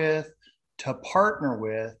work with, to partner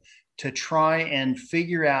with, to try and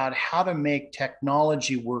figure out how to make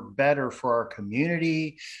technology work better for our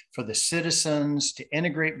community, for the citizens, to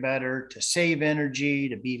integrate better, to save energy,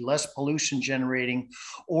 to be less pollution generating?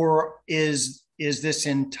 Or is this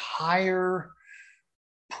entire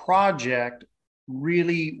project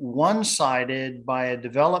really one-sided by a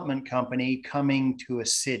development company coming to a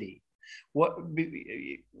city?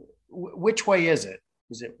 Which way is it?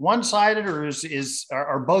 Is it one-sided, or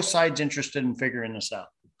are both sides interested in figuring this out?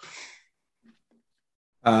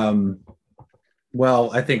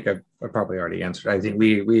 Well, I think I probably already answered. I think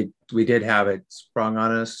we did have it sprung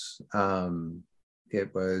on us.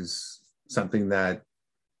 It was something that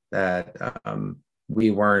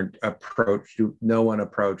we weren't approached. No one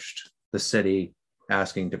approached the city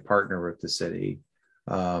asking to partner with the city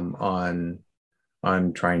on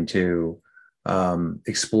trying to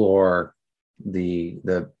explore the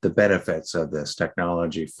benefits of this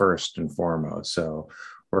technology first and foremost. So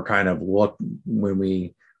we're kind of when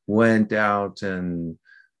we went out and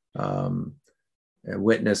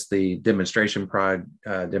witnessed the demonstration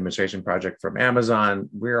project from Amazon,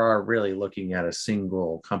 we are really looking at a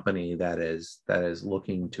single company that is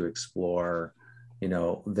looking to explore,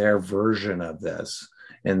 their version of this.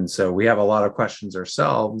 And so we have a lot of questions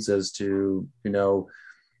ourselves as to,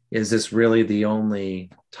 is this really the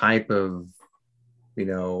only type of,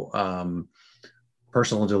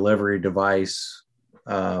 personal delivery device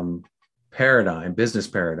business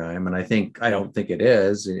paradigm? And I don't think it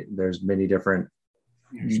is. There's many different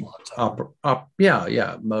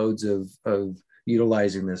modes of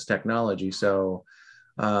utilizing this technology. So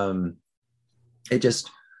it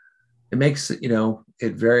makes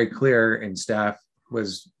it very clear, and staff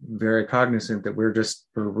was very cognizant that we're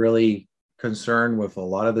really concerned with a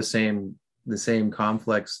lot of the same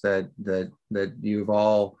conflicts that you've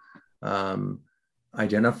all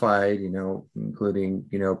identified, including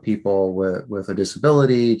people with a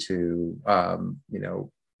disability, to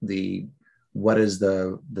what is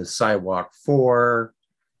the sidewalk for,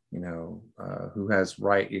 who has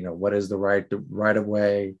what is the right of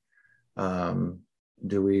way,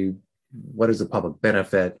 what is the public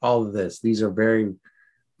benefit? All of these are very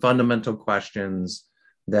fundamental questions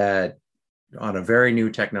that on a very new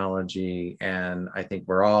technology, and I think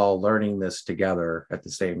we're all learning this together at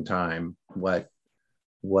the same time. What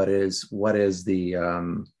is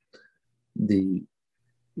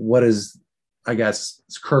I guess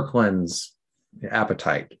Kirkland's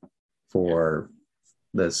appetite for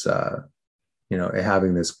this,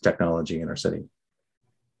 having this technology in our city?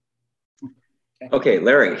 Okay,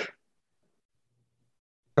 Larry.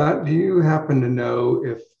 Do you happen to know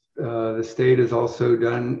if the state has also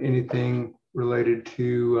done anything related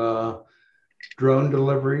to drone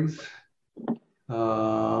deliveries?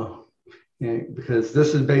 Because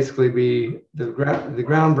this is basically be the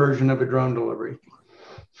ground version of a drone delivery.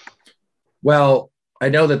 Well, I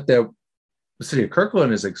know that the city of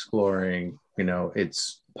Kirkland is exploring,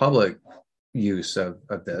 its public use of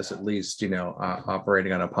this, at least,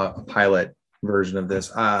 operating on a pilot version of this.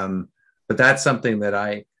 But that's something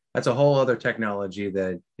that's a whole other technology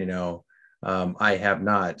that, I have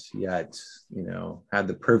not yet, had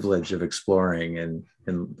the privilege of exploring and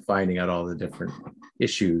finding out all the different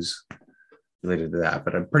issues related to that.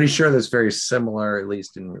 But I'm pretty sure that's very similar, at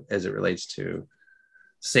least as it relates to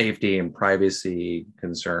safety and privacy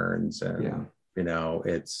concerns. And, I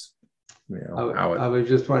was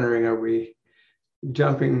just wondering, are we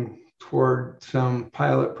jumping toward some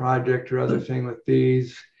pilot project or other thing with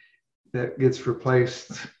these that gets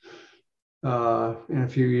replaced in a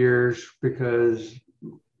few years because,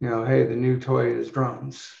 hey, the new toy is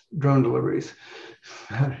drone deliveries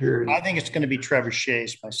out here. I think it's going to be Trevor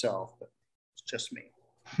Chase myself, but it's just me.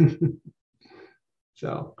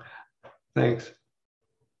 So, thanks.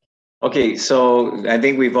 Okay, so I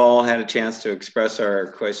think we've all had a chance to express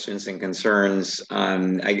our questions and concerns.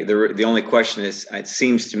 The only question is, it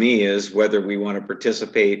seems to me, is whether we want to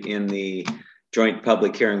participate in the joint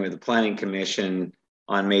public hearing with the Planning Commission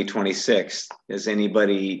on May 26th. Does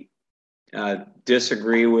anybody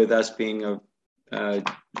disagree with us being a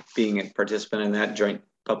participant in that joint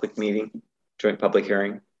public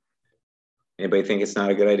hearing? Anybody think it's not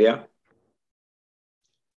a good idea?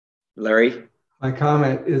 Larry? My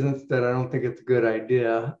comment isn't that I don't think it's a good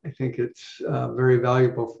idea. I think it's very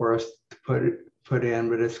valuable for us to put in.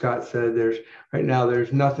 But as Scott said, right now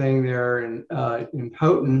there's nothing there in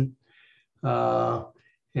Houghton, and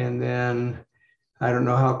then I don't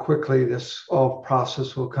know how quickly this all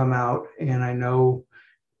process will come out. And I know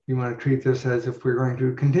you want to treat this as if we're going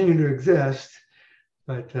to continue to exist,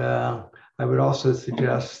 but I would also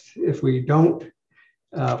suggest if we don't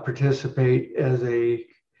participate as a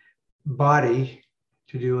body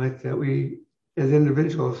to do it, that we as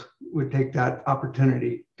individuals would take that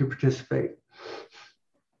opportunity to participate.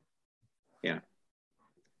 Yeah.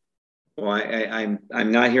 Well,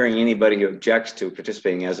 I'm not hearing anybody who objects to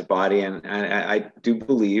participating as a body, and I do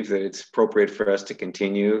believe that it's appropriate for us to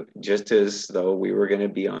continue just as though we were going to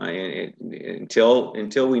be on it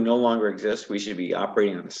until we no longer exist. We should be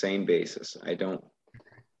operating on the same basis.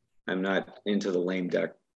 I'm not into the lame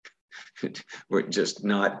duck. We're just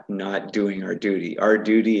not doing our duty. Our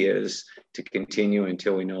duty is to continue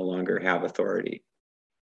until we no longer have authority.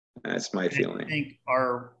 That's my feeling. I think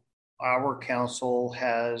our council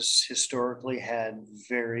has historically had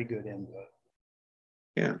very good input.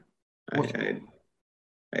 Yeah,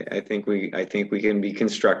 I think we can be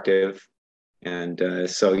constructive, and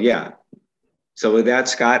so yeah. So with that,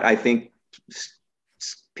 Scott, I think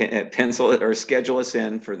pencil it or schedule us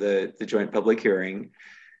in for the joint public hearing.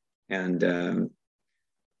 And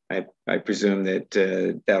I presume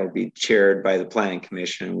that that'll be chaired by the Planning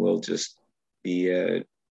Commission. We'll just be a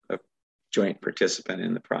joint participant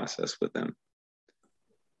in the process with them.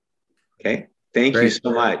 Okay, thank you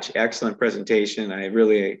so much. Excellent presentation. I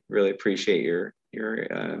really, really appreciate your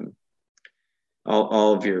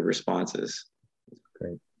all of your responses.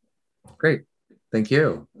 Great. Thank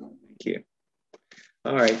you. Thank you.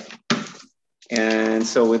 All right. And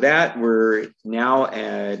so with that, we're now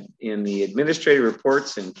in the administrative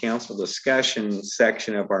reports and council discussion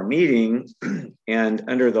section of our meeting. And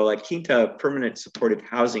under the La Quinta Permanent Supportive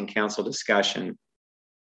Housing Council discussion,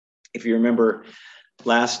 if you remember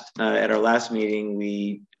at our last meeting,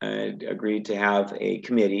 we agreed to have a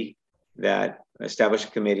committee established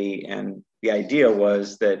a committee. And the idea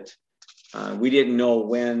was that we didn't know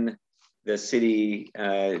when the city,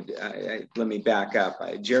 let me back up.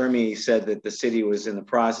 Jeremy said that the city was in the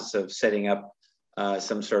process of setting up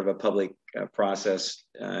some sort of a public process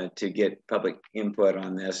to get public input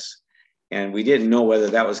on this. And we didn't know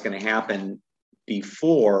whether that was going to happen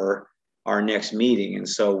before our next meeting. And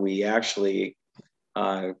so we actually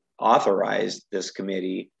authorized this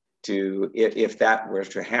committee to, if that were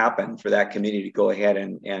to happen, for that committee to go ahead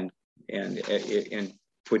and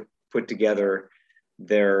put together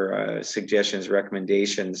their suggestions,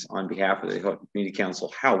 recommendations on behalf of the Community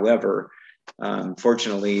Council. However,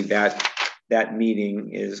 fortunately, that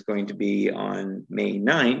meeting is going to be on May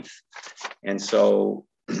 9th. And so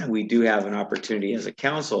we do have an opportunity as a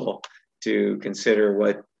council to consider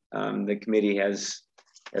what the committee has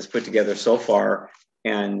put together so far.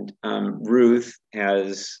 And Ruth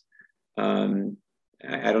has, I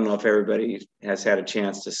don't know if everybody has had a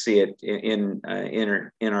chance to see it in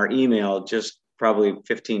our email, just probably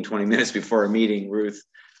 15, 20 minutes before our meeting. Ruth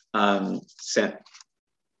sent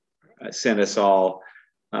us all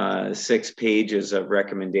 6 pages of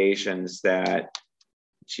recommendations that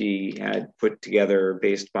she had put together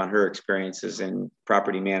based upon her experiences in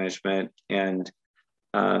property management. And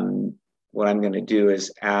what I'm going to do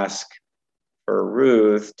is ask for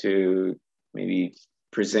Ruth to maybe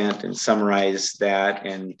present and summarize that,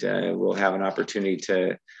 and we'll have an opportunity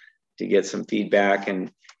to get some feedback and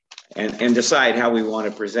decide how we want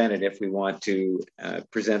to present it, if we want to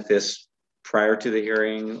present this prior to the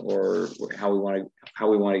hearing or how we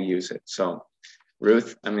want to use it. So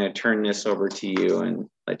Ruth, I'm going to turn this over to you and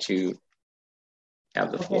let you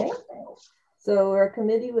have the floor. So our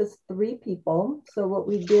committee was 3 people. So what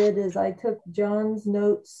we did is I took John's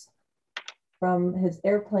notes from his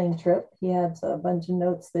airplane trip. He has a bunch of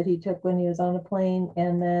notes that he took when he was on a plane.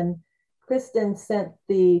 And then Kristen sent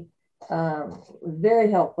the, very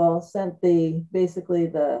helpful, sent the, basically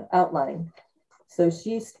the outline. So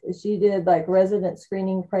she did like resident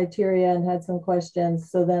screening criteria and had some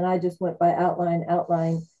questions. So then I just went by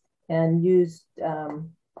outline, and used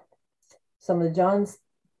some of John's,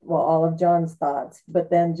 well, all of John's thoughts, but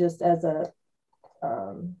then just as a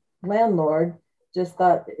landlord, just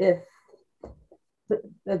thought if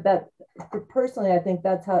that personally, I think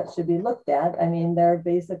that's how it should be looked at. I mean, they're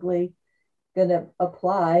basically going to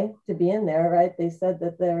apply to be in there, right? They said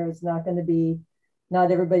that there's not going to be,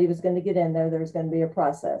 not everybody was going to get in there. There's going to be a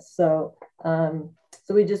process. So,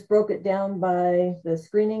 so we just broke it down by the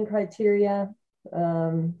screening criteria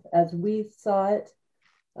as we saw it.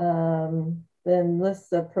 Then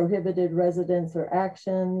lists of prohibited residents or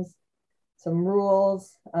actions, some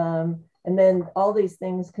rules, and then all these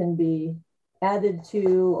things can be added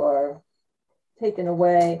to or taken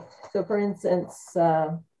away. So for instance,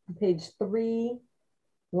 page 3,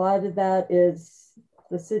 a lot of that is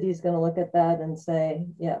the city's going to look at that and say,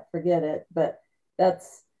 yeah, forget it. But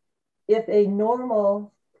that's if a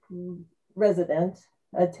normal resident,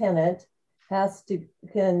 a tenant,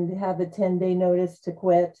 can have a 10-day notice to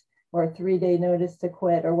quit or a 3-day notice to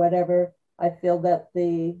quit or whatever. I feel that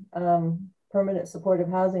the permanent supportive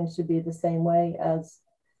housing should be the same way as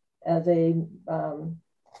a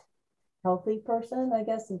healthy person, I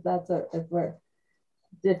guess, if we're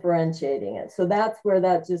differentiating it. So that's where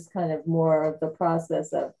that just kind of more of the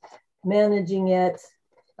process of managing it.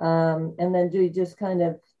 And then we just kind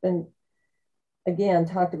of, and again,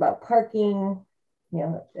 talked about parking,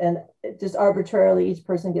 and just arbitrarily each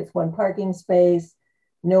person gets 1 parking space,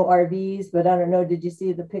 no RVs, but I don't know, did you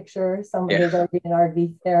see the picture? There's already an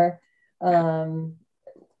RV there. And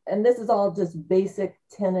this is all just basic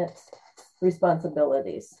tenant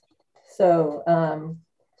responsibilities. So,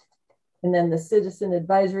 and then the Citizen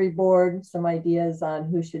Advisory Board, some ideas on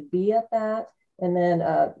who should be at that. And then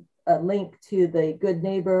a link to the Good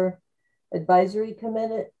Neighbor Advisory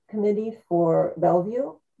Committee for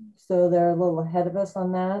Bellevue. So they're a little ahead of us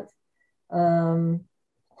on that.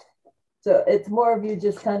 So it's more of you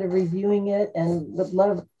just kind of reviewing it and would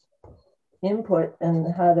love input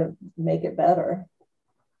and how to make it better.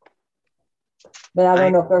 But I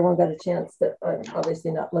don't know if everyone got a chance to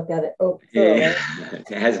obviously not look at it. Oh, yeah.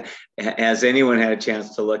 Has anyone had a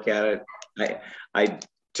chance to look at it? I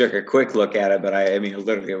took a quick look at it, but I mean,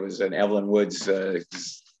 literally, it was an Evelyn Woods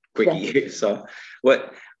quickie. Yeah. So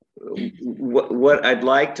what I'd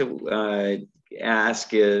like to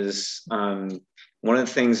ask is one of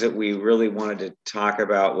the things that we really wanted to talk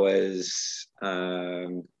about was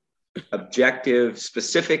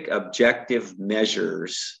specific objective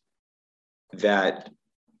measures that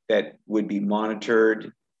would be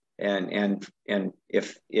monitored, and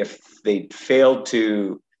if they failed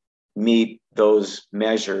to meet those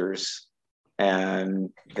measures, and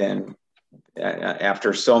then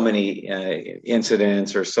after so many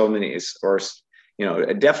incidents or so many, or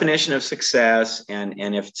a definition of success, and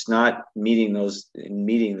if it's not meeting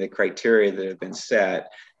the criteria that have been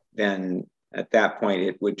set, then at that point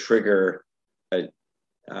it would trigger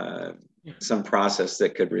some process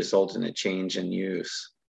that could result in a change in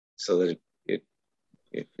use, so that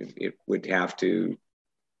it would have to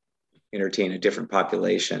entertain a different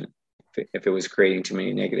population if it was creating too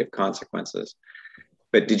many negative consequences.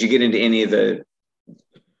 But did you get into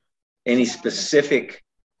any specific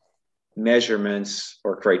measurements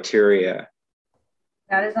or criteria?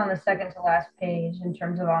 That is on the second to last page in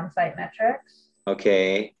terms of on-site metrics.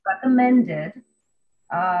 Okay. Recommended.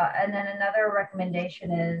 And then another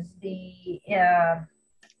recommendation is the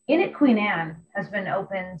Inn at Queen Anne has been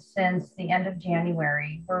open since the end of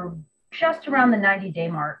January. We're just around the 90-day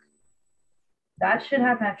mark. That should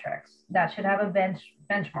have metrics. That should have a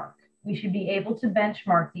benchmark. We should be able to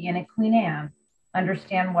benchmark the Inn at Queen Anne,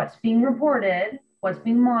 understand what's being reported, what's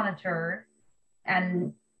being monitored,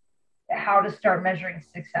 and how to start measuring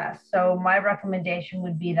success. So my recommendation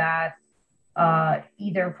would be that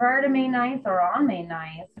either prior to May 9th or on May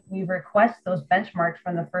 9th, we request those benchmarks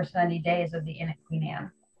from the first 90 days of the Inn at Queen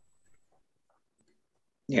Anne.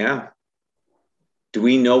 Yeah. Do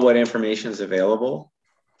we know what information is available?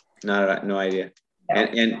 No idea. Yeah.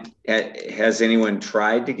 And has anyone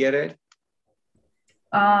tried to get it?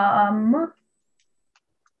 I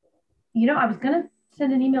was going to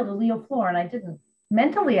send an email to Leo Floor and I didn't.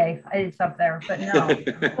 Mentally, it's up there, but no.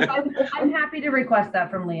 I'm happy to request that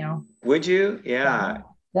from Leo. Would you? Yeah.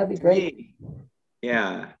 That'd be great.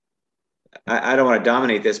 Yeah. I don't want to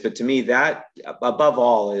dominate this, but to me, that above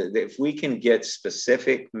all, if we can get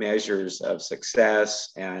specific measures of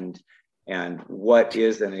success and what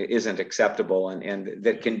is and isn't acceptable, and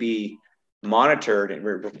that can be monitored and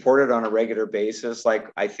reported on a regular basis, like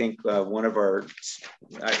I think one of our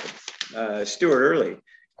Stuart Early,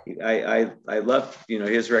 I love,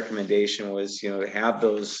 his recommendation was, have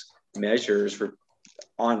those measures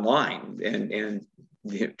online and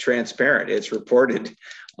transparent. It's reported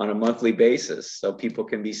on a monthly basis, so people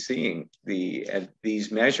can be seeing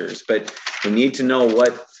these measures. But we need to know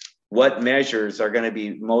what measures are going to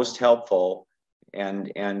be most helpful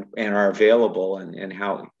and are available, and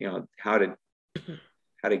how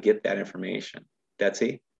to get that information.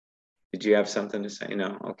 Betsy, did you have something to say?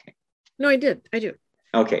 No. Okay. No, I do.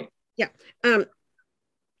 Okay. Yeah.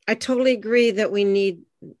 I totally agree that we need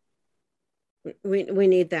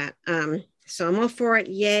that. So I'm all for it.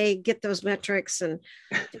 Yay, get those metrics. And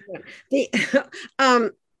I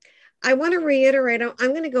want to reiterate, I'm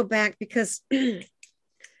going to go back because,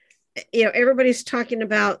 everybody's talking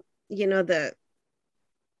about, the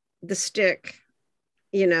stick,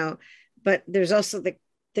 but there's also the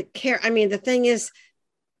care. I mean, the thing is,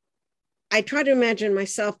 I try to imagine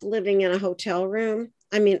myself living in a hotel room.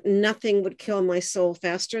 I mean, nothing would kill my soul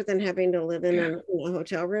faster than having to live in a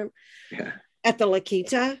hotel room. Yeah. At the La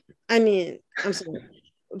Quinta. I mean, I'm sorry.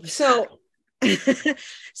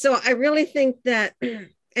 So I really think that,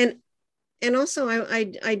 and also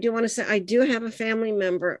I do want to say, I do have a family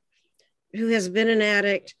member who has been an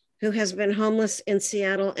addict, who has been homeless in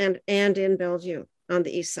Seattle and in Bellevue on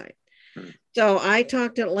the east side. So I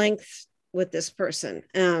talked at length with this person.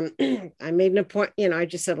 I made an appointment, I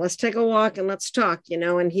just said, let's take a walk and let's talk,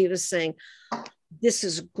 and he was saying, this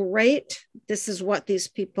is great. This is what these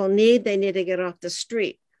people need. They need to get off the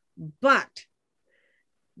street, but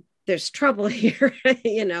there's trouble here,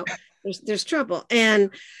 there's trouble.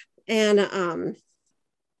 And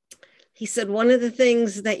he said, one of the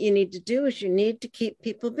things that you need to do is you need to keep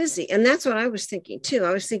people busy. And that's what I was thinking too.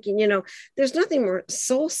 I was thinking, there's nothing more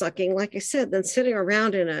soul sucking, like I said, than sitting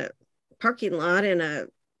around in a parking lot in a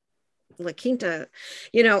La Quinta,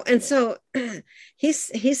 and so he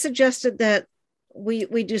suggested that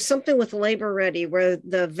we do something with Labor Ready, where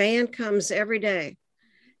the van comes every day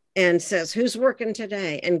and says, who's working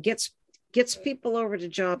today, and gets people over to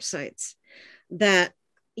job sites. That,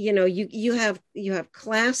 you have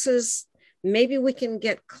classes. Maybe we can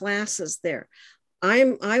get classes there. I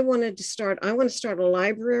want to start a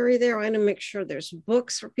library there. I want to make sure there's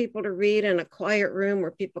books for people to read and a quiet room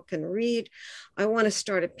where people can read. I want to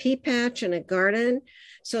start a pea patch and a garden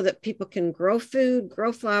so that people can grow food,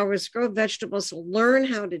 grow flowers, grow vegetables, learn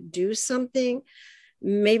how to do something.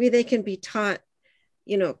 Maybe they can be taught,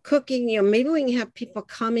 cooking, maybe we can have people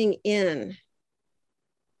coming in,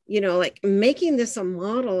 like making this a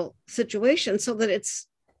model situation so that it's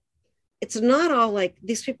not all like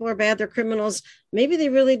these people are bad, they're criminals. Maybe they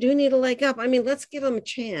really do need a leg up. I mean, let's give them a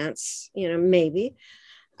chance, maybe.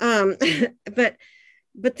 But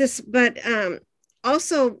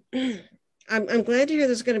also, I'm glad to hear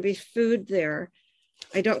there's going to be food there.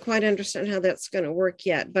 I don't quite understand how that's going to work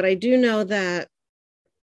yet, but I do know that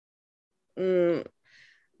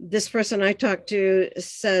this person I talked to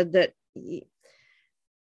said that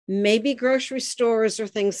maybe grocery stores or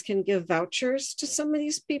things can give vouchers to some of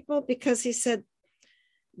these people, because he said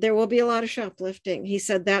there will be a lot of shoplifting. He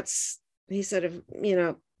said if,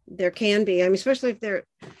 there can be, I mean, especially if they're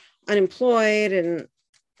unemployed and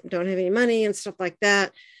don't have any money and stuff like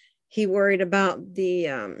that. He worried about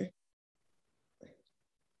the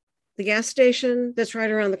gas station that's right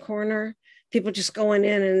around the corner. People just going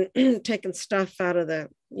in and taking stuff out of the,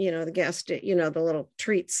 the gas station, the little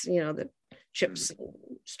treats, the chips,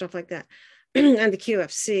 stuff like that, and the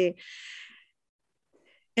QFC.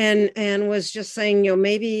 And was just saying,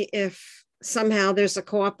 maybe if somehow there's a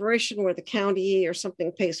cooperation where the county or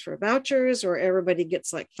something pays for vouchers, or everybody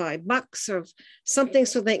gets like $5 or something,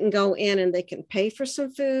 so they can go in and they can pay for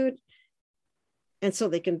some food. And so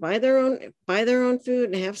they can buy their own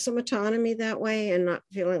food and have some autonomy that way, and not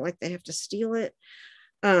feeling like they have to steal it.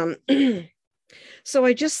 So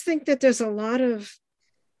I just think that there's a lot of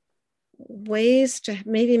ways to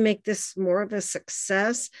maybe make this more of a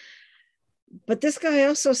success. But this guy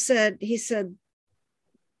also said,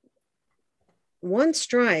 one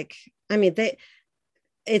strike, I mean,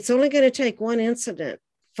 it's only going to take one incident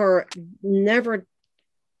for the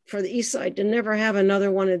east side to never have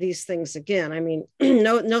another one of these things again. I mean,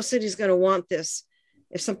 no city's going to want this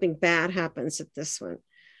if something bad happens at this one.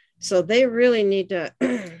 So they really need to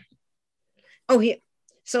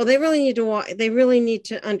they really need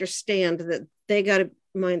to understand that they got to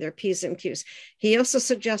mind their P's and Q's. He also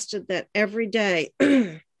suggested that every day,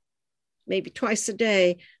 maybe twice a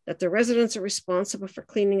day, that the residents are responsible for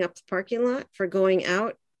cleaning up the parking lot, for going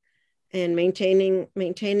out and maintaining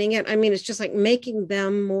it. I mean, it's just like making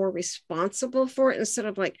them more responsible for it instead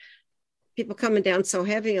of like people coming down so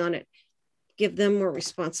heavy on it. Give them more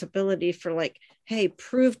responsibility for like, hey,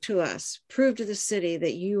 prove to the city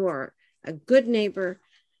that you are a good neighbor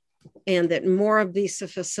and that more of these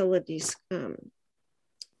facilities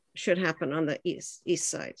should happen on the east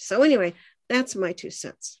side. So anyway, that's my 2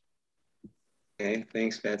 cents. Okay,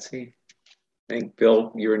 thanks, Betsy. I think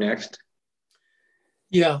Bill, you were next.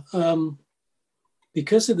 Yeah,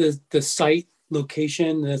 because of the site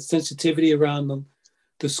location, the sensitivity around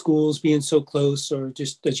the schools being so close or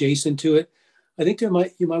just adjacent to it, I think you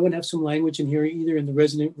might want to have some language in here, either in the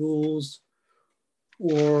resident rules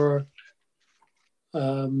or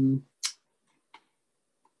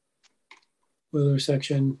other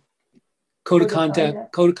section, code of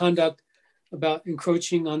conduct about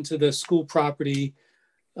encroaching onto the school property.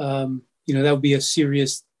 That would be a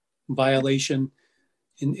serious violation,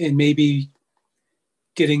 and maybe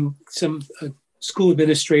getting some school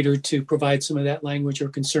administrator to provide some of that language or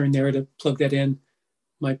concern there to plug that in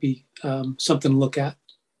might be something to look at.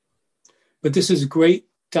 But this is a great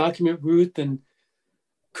document, Ruth and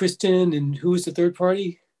Kristen, and who is the third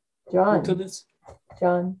party? John.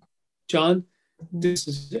 John. This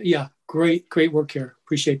is, great work here.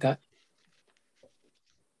 Appreciate that.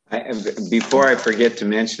 Before I forget to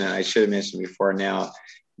mention it, I should have mentioned before now,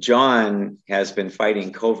 John has been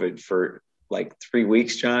fighting COVID for like 3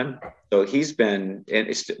 weeks, John. So he's been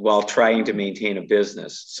while trying to maintain a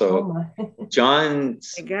business. So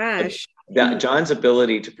John's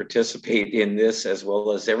ability to participate in this as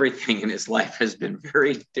well as everything in his life has been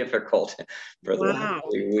very difficult for the last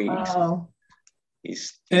 3 weeks. Wow.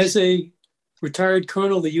 As a retired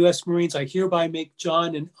colonel of the U.S. Marines, I hereby make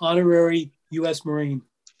John an honorary U.S. Marine.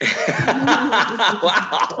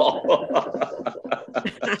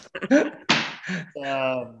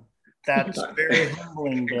 Wow. That's very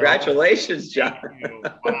humbling. Bill. Congratulations, John.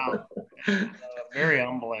 Wow. Very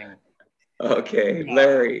humbling. Okay,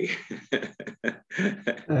 Larry.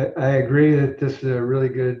 I agree that this is a really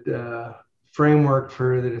good framework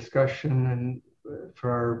for the discussion and for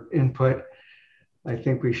our input. I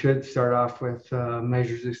think we should start off with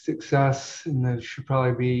measures of success, and there should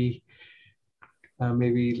probably be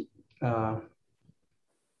maybe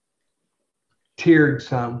tiered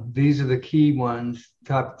some. These are the key ones,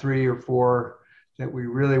 top 3 or 4 that we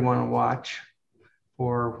really want to watch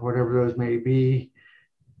for whatever those may be,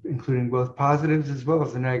 including both positives as well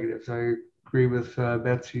as the negatives. I agree with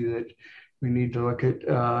Betsy that we need to look at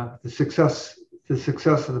the success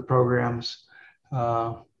of the programs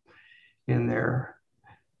in there.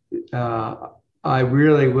 I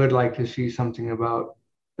really would like to see something about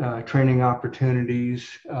training opportunities,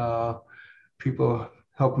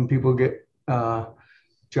 helping people get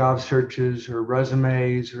job searches or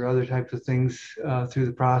resumes or other types of things through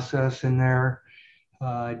the process in there,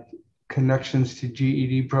 connections to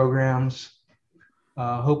GED programs.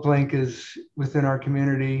 HopeLink is within our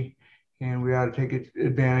community, and we ought to take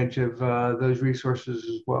advantage of those resources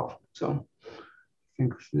as well. So I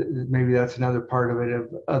think maybe that's another part of it, of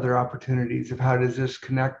other opportunities of how does this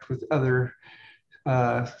connect with other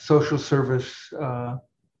social service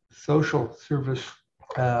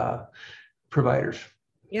providers.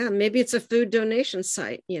 Yeah, maybe it's a food donation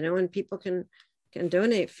site, and people can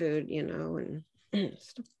donate food, and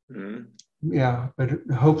stuff. Mm-hmm. Yeah, but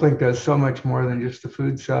HopeLink does so much more than just the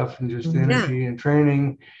food stuff and just energy and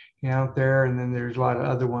training out there. And then there's a lot of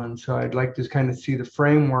other ones. So I'd like to kind of see the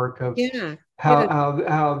framework of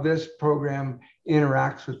how this program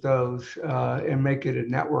interacts with those and make it a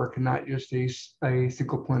network and not just a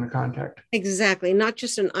single point of contact. Exactly, not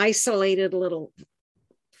just an isolated little.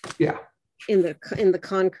 Yeah. In the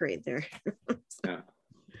concrete there. Yeah.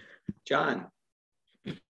 John.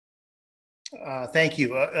 Thank you.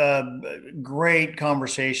 Great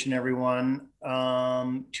conversation, everyone.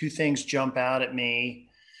 2 things jump out at me.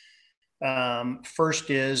 First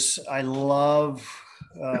is I love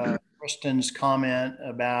Kristen's comment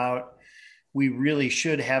about we really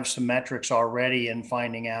should have some metrics already in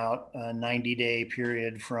finding out a 90-day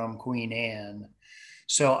period from Queen Anne.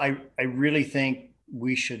 So I really think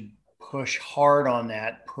we should push hard on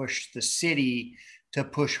that, push the city to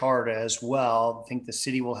push hard as well. I think the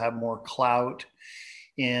city will have more clout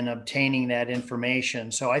in obtaining that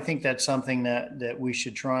information. So I think that's something that we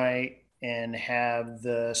should try and have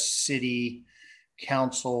the city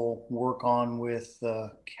council work on with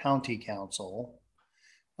the county council.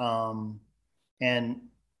 And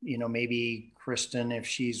maybe Kristen, if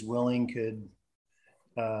she's willing, could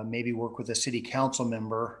maybe work with a city council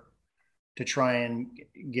member to try and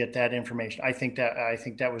get that information. I think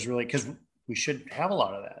that was really, because we should have a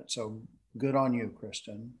lot of that. So good on you,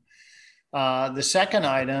 Kristen. The second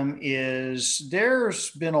item is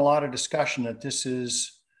there's been a lot of discussion that this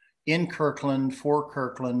is in Kirkland, for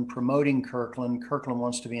Kirkland, promoting Kirkland. Kirkland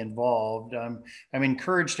wants to be involved. I'm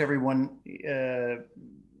encouraged everyone, the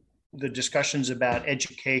discussions about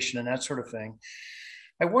education and that sort of thing.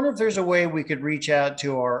 I wonder if there's a way we could reach out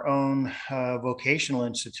to our own vocational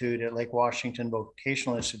institute at Lake Washington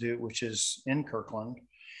Vocational Institute, which is in Kirkland,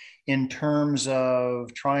 in terms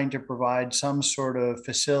of trying to provide some sort of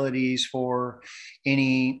facilities for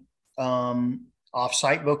any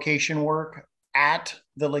off-site vocation work at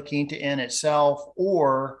the La Quinta Inn itself,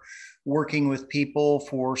 or working with people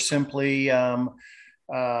for simply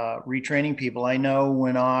retraining people. I know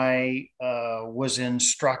when I was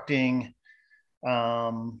instructing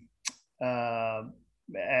at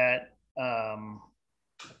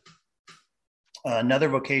another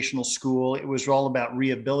vocational school, it was all about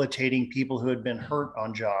rehabilitating people who had been hurt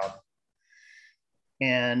on job.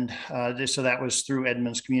 And so that was through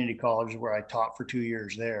Edmonds Community College, where I taught for 2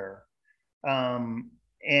 years there.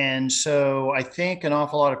 And so I think an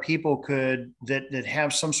awful lot of people could, that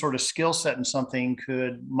have some sort of skill set in something,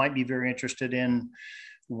 might be very interested in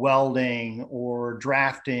welding or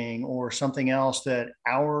drafting or something else that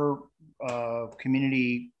our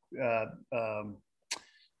community,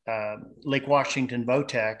 Lake Washington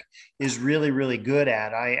VOTEC, is really, really good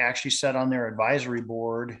at. I actually sat on their advisory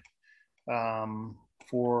board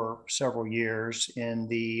for several years in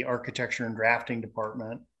the architecture and drafting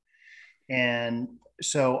department. And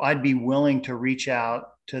so I'd be willing to reach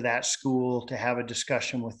out to that school to have a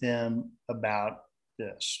discussion with them about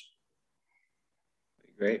this.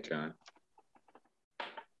 Great, John.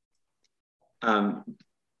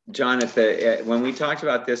 John, when we talked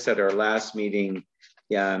about this at our last meeting,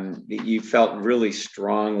 you felt really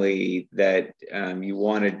strongly that you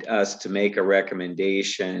wanted us to make a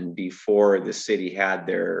recommendation before the city had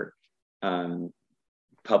their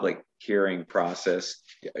public hearing process.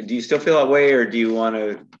 Do you still feel that way, or do you want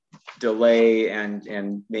to delay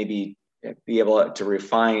and maybe be able to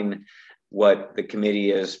refine what the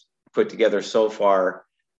committee has put together so far,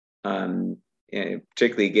 and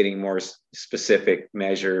particularly getting more specific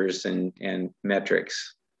measures and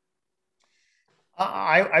metrics?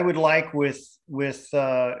 I would like, with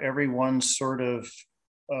everyone's sort of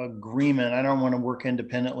agreement, I don't want to work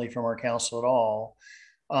independently from our council at all.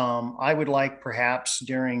 I would like, perhaps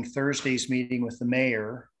during Thursday's meeting with the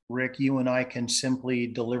mayor, Rick, you and I can simply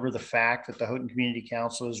deliver the fact that the Houghton Community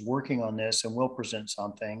Council is working on this and will present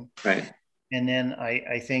something. Right. And then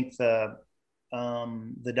I think the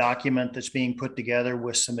document that's being put together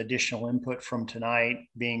with some additional input from tonight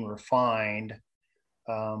being refined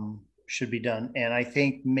should be done. And I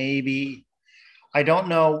think maybe, I don't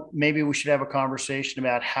know, maybe we should have a conversation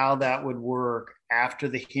about how that would work after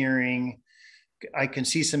the hearing. I can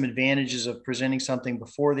see some advantages of presenting something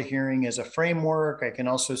before the hearing as a framework. I can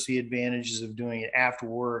also see advantages of doing it after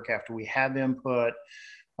work, after we have input.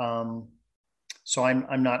 So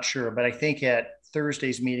I'm not sure, but I think at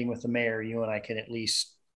Thursday's meeting with the mayor, you and I can at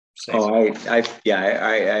least say. Oh,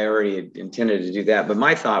 I already intended to do that, but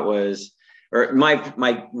my thought was, or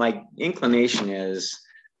my inclination is,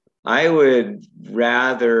 I would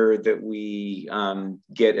rather that we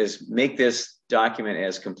make this document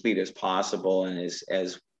as complete as possible and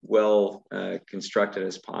as well constructed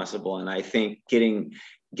as possible. And I think getting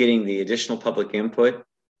the additional public input,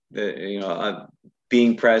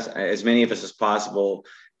 being present, as many of us as possible,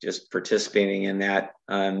 just participating in that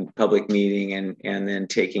public meeting, and then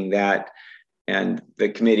taking that, and the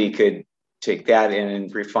committee could take that in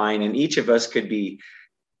and refine, and each of us could be,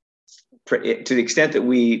 to the extent that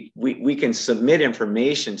we can submit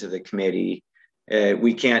information to the committee,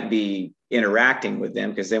 we can't be interacting with them,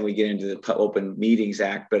 because then we get into the Open Meetings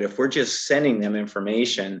Act. But if we're just sending them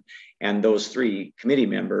information and those 3 committee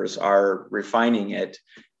members are refining it,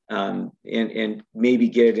 and maybe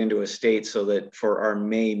get it into a state so that for our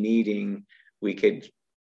May meeting, we could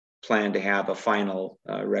plan to have a final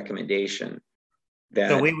recommendation.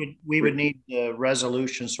 So we would need the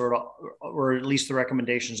resolution sort of, or at least the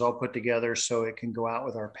recommendations all put together so it can go out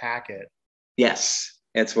with our packet. Yes,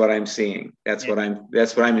 that's what I'm seeing. That's what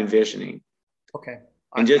I'm envisioning. Okay.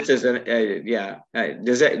 And just as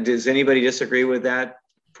does anybody disagree with that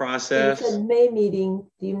process? You said May meeting.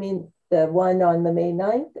 Do you mean the one on the May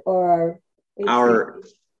 9th or our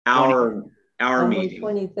meeting?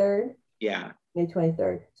 May 23rd? Yeah. May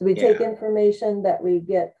 23rd. So we take information that we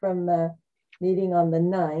get from the meeting on the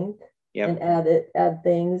 9th. Yep. And add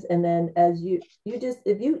things. And then as you just,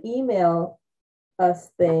 if you email us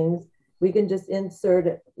things, we can just insert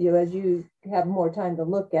it, as you have more time to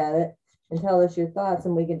look at it and tell us your thoughts,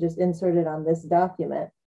 and we can just insert it on this document.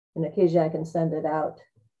 And occasionally I can send it out.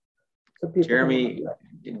 So people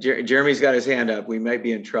Jeremy's got his hand up. We might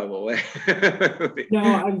be in trouble. No,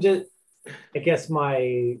 I guess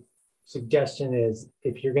my suggestion is,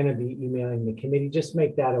 if you're going to be emailing the committee, just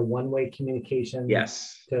make that a one-way communication.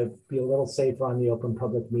 Yes. To be a little safer on the Open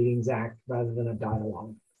Public Meetings Act rather than a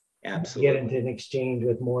dialogue. Absolutely. Get into an exchange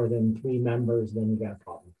with more than 3 members, then you got a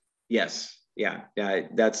problem. Yes. Yeah.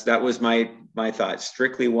 That was my thought.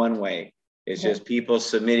 Strictly one way. It's just people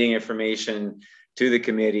submitting information to the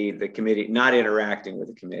committee not interacting with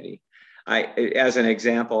the committee. As an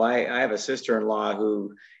example, I have a sister-in-law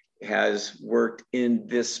who has worked in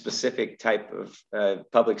this specific type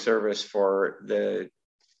of public service for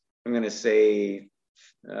I'm going to say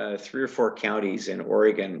 3 or 4 counties in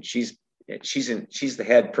Oregon. She's the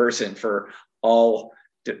head person for all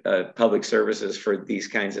public services for these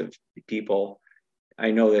kinds of people.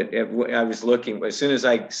 I know that I was looking, as soon as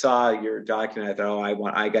I saw your document, I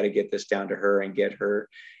thought, I got to get this down to her and get her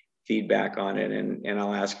feedback on it, and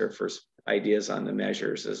I'll ask her for ideas on the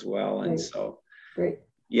measures as well. And so, great.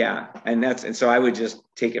 Yeah, and so I would just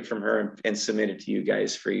take it from her and submit it to you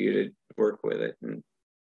guys for you to work with it, and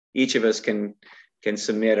each of us can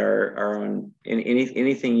submit our own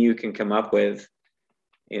anything you can come up with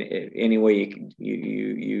in any way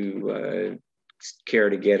you care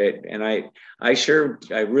to get it. And I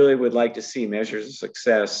really would like to see measures of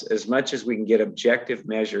success. As much as we can get objective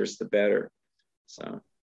measures, the better. So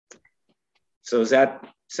does that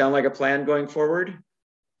sound like a plan going forward?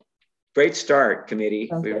 Great start, committee.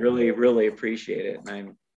 We really appreciate it.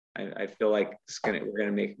 And I feel like we're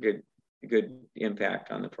gonna make a good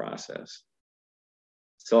impact on the process.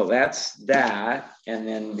 So that's that. And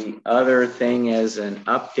then the other thing is an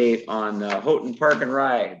update on the Houghton Park and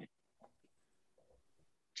Ride.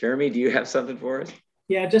 Jeremy, do you have something for us?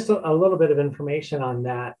 Yeah, just a little bit of information on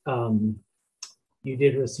that. You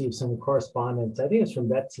did receive some correspondence, I think it's from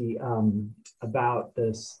Betsy, about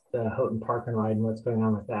the Houghton Park and Ride and what's going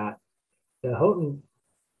on with that. The Houghton,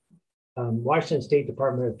 Washington State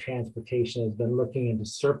Department of Transportation has been looking into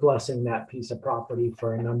surplusing that piece of property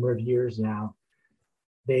for a number of years now.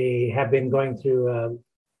 They have been going through a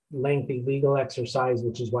lengthy legal exercise,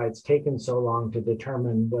 which is why it's taken so long to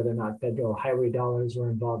determine whether or not federal highway dollars were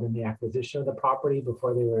involved in the acquisition of the property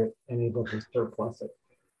before they were able to surplus it.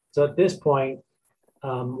 So at this point,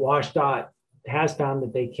 WashDOT has found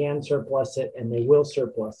that they can surplus it, and they will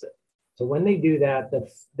surplus it. So when they do that,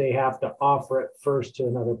 they have to offer it first to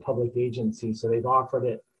another public agency. So they've offered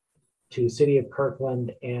it to City of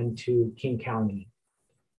Kirkland and to King County.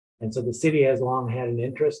 And so the city has long had an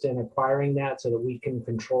interest in acquiring that so that we can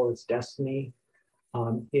control its destiny.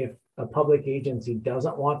 If a public agency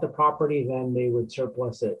doesn't want the property, then they would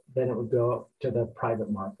surplus it. Then it would go to the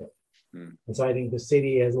private market. And so I think the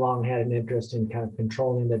city has long had an interest in kind of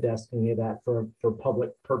controlling the destiny of that for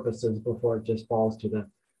public purposes before it just falls to the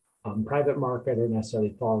private market or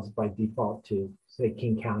necessarily falls by default to, say,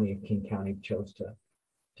 King County if King County chose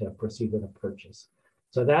to proceed with a purchase.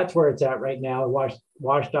 So that's where it's at right now.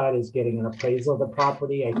 WashDOT is getting an appraisal of the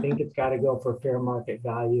property. I think it's got to go for fair market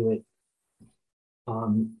value.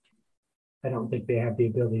 I don't think they have the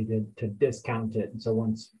ability to discount it. And so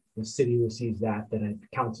once the city receives that, then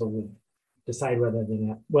a council would decide whether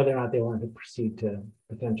or not they want to proceed to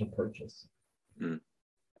potential purchase.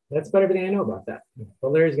 That's about everything I know about that.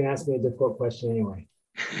 But Larry's going to ask me a difficult question anyway.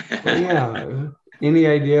 Well, yeah. Any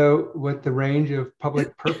idea what the range of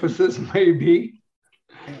public purposes may be?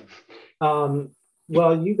 Well,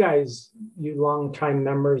 you longtime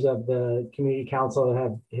members of the community council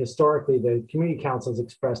have historically, the community council has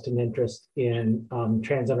expressed an interest in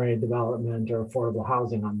transit-oriented development or affordable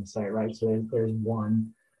housing on the site, right? So there's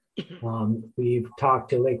one. We've talked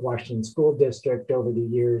to Lake Washington School District over the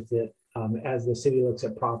years that as the city looks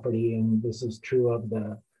at property, and this is true of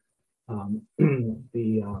the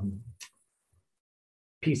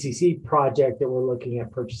PCC project that we're looking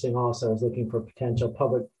at purchasing also, is looking for potential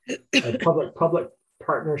public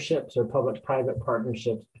partnerships or public-private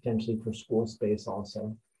partnerships potentially for school space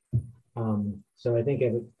also. So I think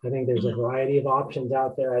there's a variety of options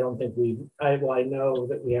out there. I don't think I know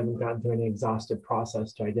that we haven't gotten through any exhaustive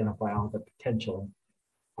process to identify all the potential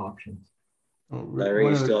options. Larry,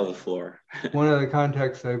 you still have the floor. One of the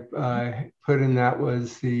contexts I put in that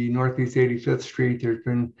was the Northeast 85th Street. There's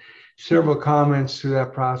been several comments through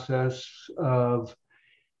that process of,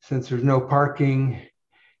 since there's no parking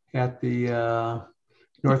at the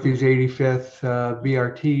Northeast 85th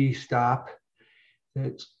BRT stop.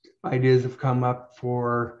 That ideas have come up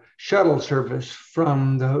for shuttle service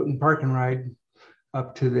from the Houghton Park and Ride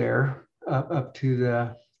up to there, up to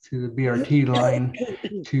the BRT line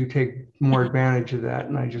to take more advantage of that.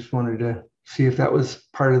 And I just wanted to see if that was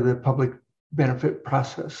part of the public benefit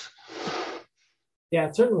process. Yeah,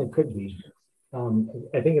 it certainly could be.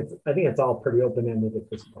 I think it's all pretty open-ended at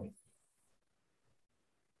this point.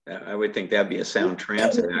 I would think that'd be a sound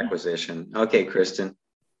transit acquisition. Okay, Kristen,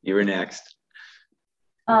 you were next.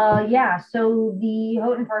 Yeah, so the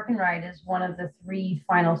Houghton Park and Ride is one of the 3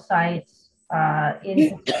 final sites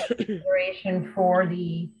in consideration for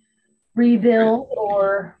the rebuild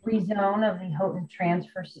or rezone of the Houghton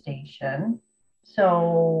transfer station.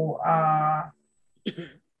 So,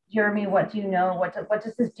 Jeremy, what do you know? What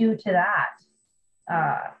does this do to that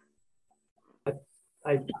process?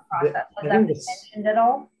 Was that mentioned at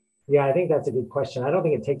all? Yeah, I think that's a good question. I don't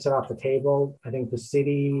think it takes it off the table. I think the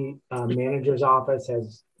city manager's office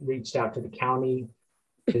has reached out to the county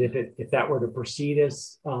that if that were to proceed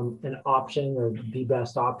as an option or the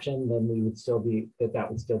best option, then we would still be that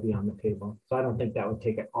would still be on the table. So I don't think that would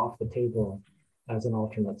take it off the table as an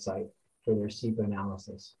alternate site for their SEPA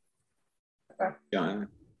analysis. John.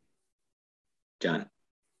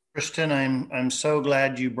 Kristen, I'm so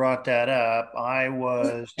glad you brought that up. I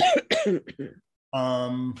was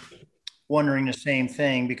wondering the same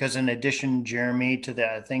thing, because in addition, Jeremy, to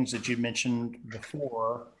the things that you mentioned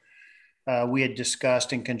before, we had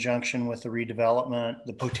discussed in conjunction with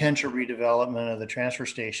the potential redevelopment of the transfer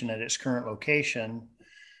station at its current location,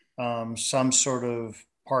 some sort of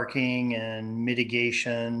parking and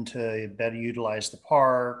mitigation to better utilize the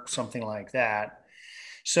park, something like that.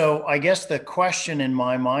 So I guess the question in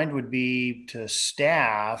my mind would be to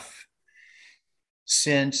staff,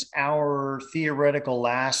 since our theoretical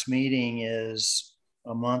last meeting is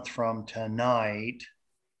a month from tonight,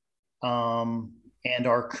 and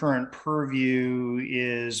our current purview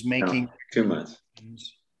is making 2 months.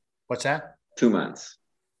 What's that? 2 months.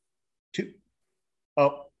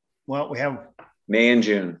 Oh, well, we have May and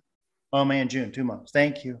June. Oh, May and June, 2 months.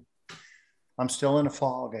 Thank you. I'm still in a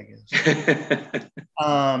fog, I guess.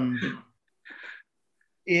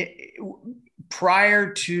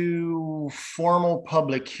 Prior to formal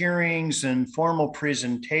public hearings and formal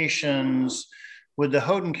presentations, would the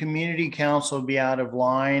Houghton Community Council be out of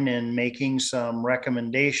line in making some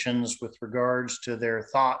recommendations with regards to their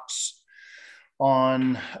thoughts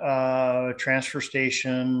on transfer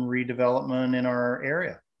station redevelopment in our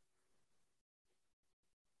area?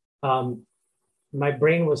 My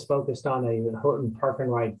brain was focused on a Houghton Park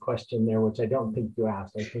and Ride question there, which I don't think you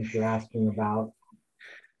asked. I think you're asking about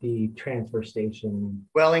the transfer station.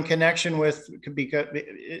 Well, in connection with,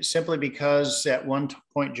 simply because at one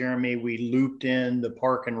point, Jeremy, we looped in the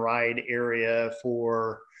park and ride area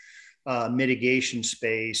for mitigation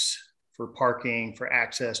space for parking, for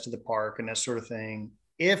access to the park and that sort of thing,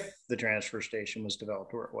 if the transfer station was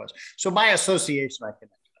developed where it was. So by association, I connected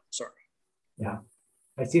them. Sorry. Yeah,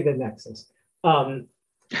 I see the nexus.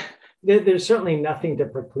 There's certainly nothing to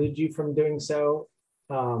preclude you from doing so.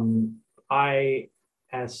 I,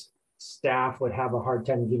 as staff, would have a hard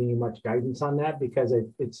time giving you much guidance on that, because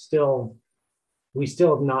we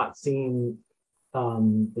still have not seen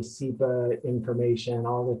the SEPA information,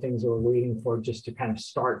 all the things that we're waiting for just to kind of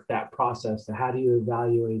start that process. So how do you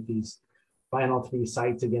evaluate these final 3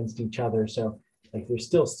 sites against each other? So like there's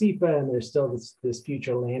still SEPA and there's still this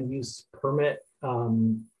future land use permit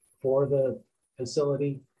for the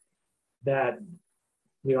facility that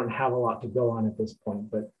we don't have a lot to go on at this point,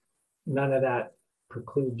 but none of that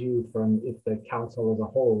precludes you from, if the council as a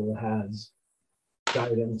whole has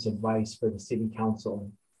guidance, advice for the city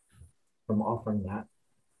council, from offering that.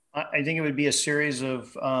 I think it would be a series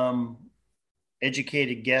of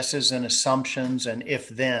educated guesses and assumptions and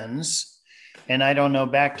if-thens. And I don't know,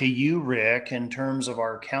 back to you, Rick, in terms of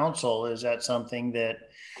our council, is that something that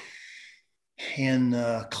in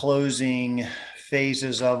the closing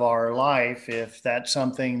phases of our life, if that's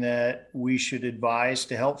something that we should advise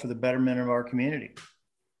to help for the betterment of our community?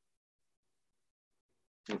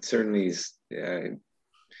 It certainly is. John,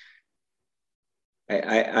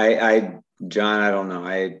 I don't know.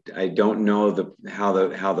 I don't know how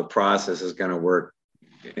the process is going to work,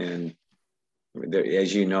 and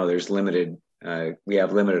as you know, there's limited. We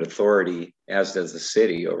have limited authority, as does the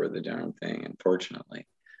city, over the darn thing, unfortunately.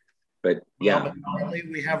 But yeah,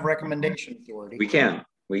 we have recommendation authority. We can.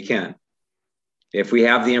 If we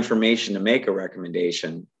have the information to make a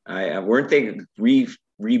recommendation. Weren't they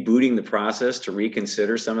rebooting the process to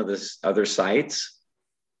reconsider some of this other sites?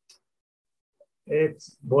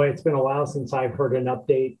 It's been a while since I've heard an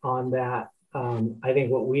update on that. I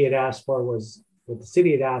think what we had asked for was what the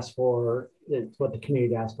city had asked for. It's what the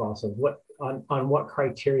community asked for also. On what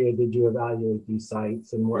criteria did you evaluate these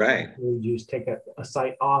sites, and what would you just take a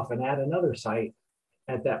site off and add another site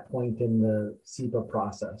at that point in the SEPA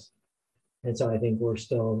process? And so I think we're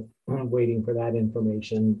still waiting for that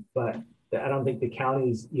information, but I don't think the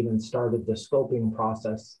county's even started the scoping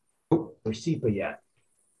process for SEPA yet.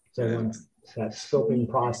 So once that scoping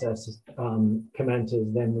process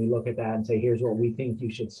commences, then we look at that and say, here's what we think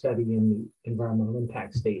you should study in the environmental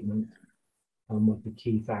impact statement, what the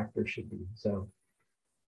key factors should be. So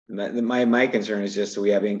my concern is just that we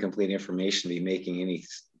have incomplete information to be making any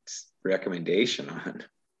recommendation on.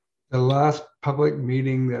 The last public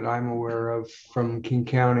meeting that I'm aware of from King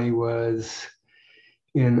County was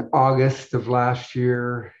in August of last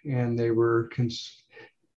year, and they were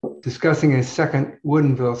discussing a second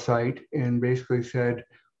Woodinville site, and basically said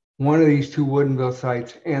one of these two Woodinville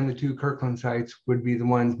sites and the two Kirkland sites would be the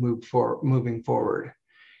ones moving forward.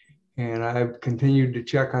 And I've continued to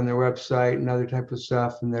check on their website and other type of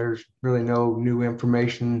stuff, and there's really no new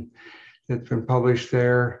information that's been published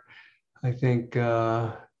there. I think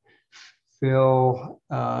Phil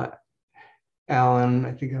Allen,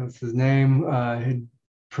 I think that's his name, had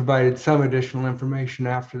provided some additional information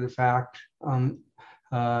after the fact,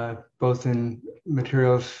 both in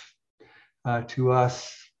materials to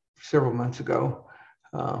us several months ago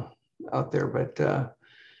out there, but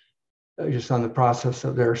just on the process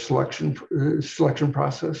of their selection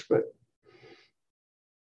process. But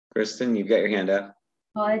Kristen, you've got your hand up.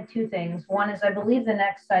 Well, I had two things. One is I believe the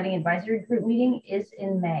next siting advisory group meeting is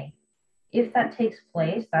in May. If that takes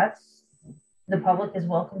place, the public is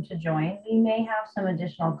welcome to join. We may have some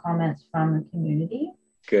additional comments from the community.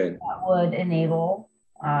 Good. That would enable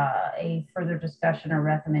a further discussion or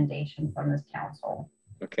recommendation from this council.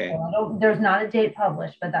 Okay. So there's not a date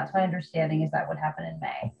published, but that's my understanding is that would happen in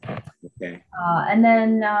May. Okay. And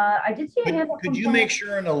then I did see a hand up. Could you make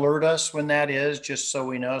sure and alert us when that is, just so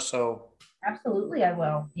we know? So absolutely, I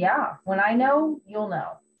will. Yeah, when I know, you'll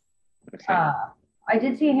know. Okay. I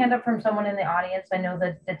did see a hand up from someone in the audience. I know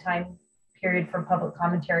that the time period for public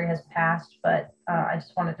commentary has passed, but I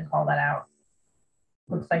just wanted to call that out.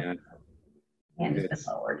 Looks like hand has been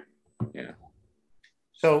lowered. Yeah.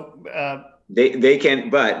 So they can,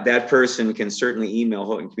 but that person can certainly email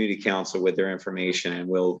Houghton Community Council with their information, and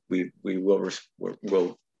we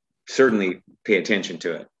will certainly pay attention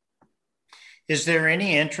to it. Is there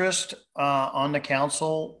any interest on the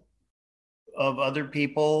council of other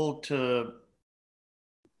people to,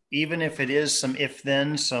 even if it is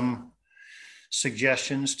some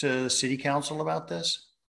suggestions to the city council about this?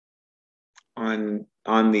 On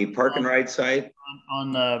the park and ride side?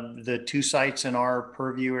 On the two sites in our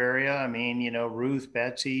purview area. I mean, Ruth,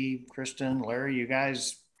 Betsy, Kristen, Larry,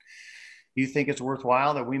 you think it's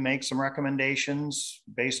worthwhile that we make some recommendations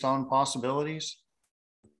based on possibilities?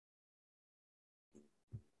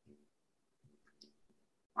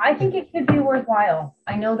 I think it could be worthwhile.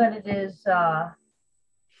 I know that it is an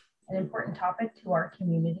important topic to our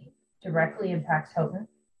community, directly impacts Houghton,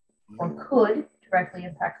 or could directly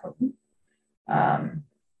impact Houghton.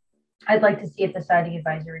 I'd like to see if the siting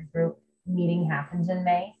advisory group meeting happens in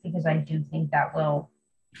May, because I do think that will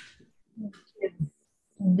give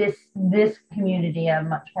this community a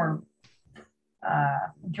much more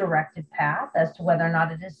directed path as to whether or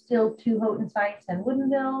not it is still two Houghton sites and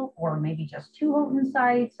Woodinville, or maybe just two Houghton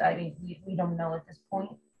sites. I mean, we don't know at this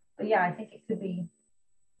point, but yeah, I think it could be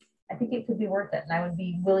worth it, and I would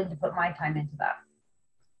be willing to put my time into that.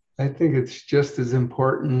 I think it's just as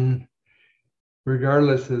important,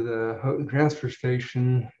 regardless of the Houghton transfer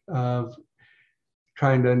station, of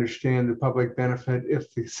trying to understand the public benefit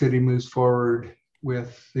if the city moves forward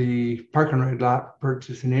with the park and ride lot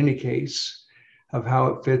purchase in any case, of how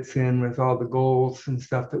it fits in with all the goals and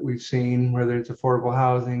stuff that we've seen, whether it's affordable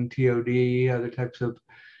housing, TOD, other types of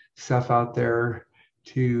stuff out there,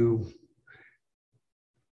 to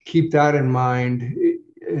keep that in mind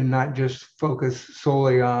and not just focus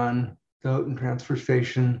solely on the Houghton transfer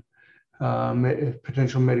station,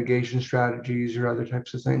 potential mitigation strategies or other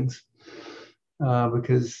types of things,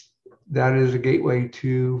 because that is a gateway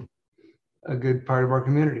to a good part of our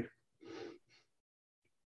community.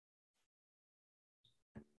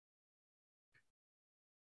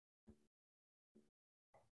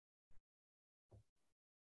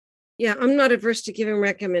 Yeah, I'm not averse to giving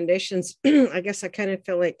recommendations. I guess I kind of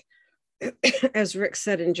feel like, as Rick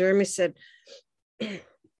said and Jeremy said,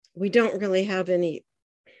 we don't really have any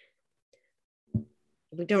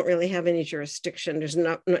we don't really have any jurisdiction. There's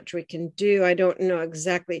not much we can do. I don't know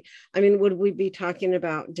exactly. I mean, would we be talking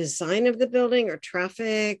about design of the building or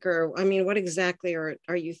traffic, or, I mean, what exactly are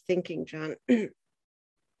you thinking, John? I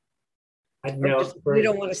know you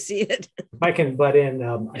don't want to see it. If I can butt in,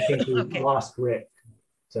 I think we Okay. lost Rick.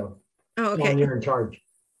 So, okay. John, you're in charge.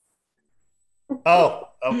 Oh,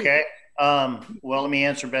 okay. Well, let me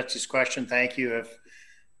answer Betsy's question. Thank you. If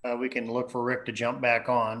we can look for Rick to jump back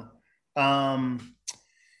on.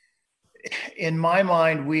 In my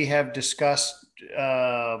mind, we have discussed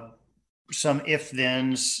some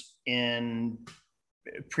if-thens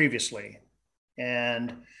previously.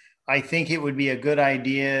 And I think it would be a good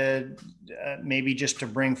idea maybe just to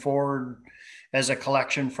bring forward as a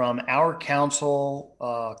collection from our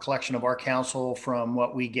council, collection of our council from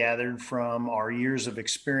what we gathered from our years of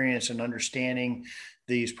experience and understanding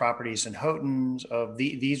these properties in Houghton's.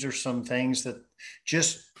 These are some things that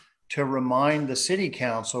just to remind the city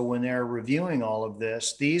council when they're reviewing all of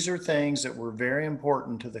this, these are things that were very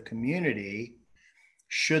important to the community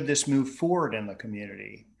should this move forward in the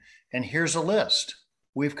community. And here's a list.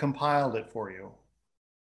 We've compiled it for you.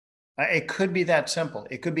 It could be that simple.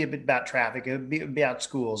 It could be a bit about traffic. It would be about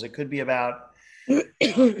schools. It could be about, could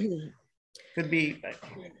be,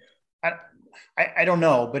 I don't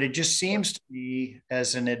know, but it just seems to be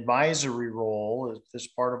as an advisory role, as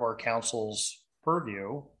part of our council's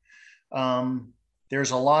purview.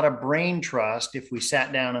 There's a lot of brain trust if we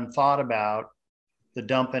sat down and thought about the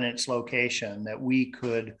dump and its location that we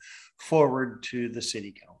could forward to the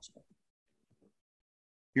city council.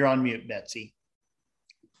 You're on mute, Betsy.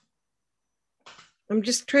 I'm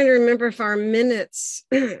just trying to remember if our minutes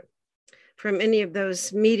from any of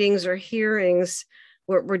those meetings or hearings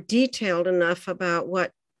were detailed enough about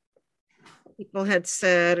what people had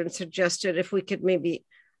said and suggested. If we could maybe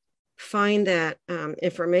find that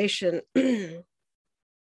information,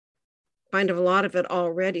 find a lot of it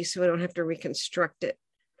already so we don't have to reconstruct it.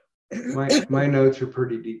 My notes are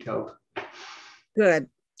pretty detailed. Good.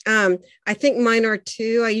 I think mine are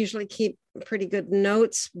too. I usually keep pretty good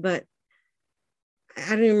notes, but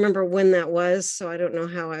I don't even remember when that was, so I don't know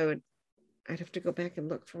how I'd have to go back and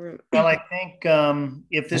look for them. Well, I think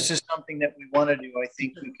if this is something that we want to do, I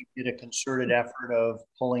think we could get a concerted effort of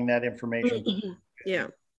pulling that information. Yeah.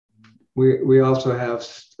 We also have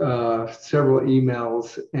several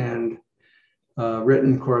emails and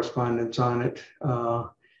written correspondence on it.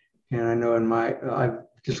 And I know I've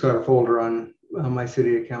just got a folder on my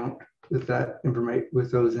city account with that information,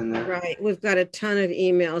 with those in there. Right. We've got a ton of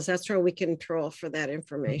emails. That's where we can troll for that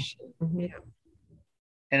information. Yeah.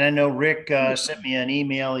 And I know Rick sent me an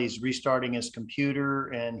email. He's restarting his computer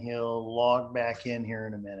and he'll log back in here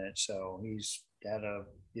in a minute. So he's had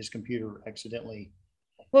his computer accidentally.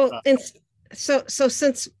 Well, and so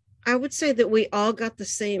since I would say that we all got the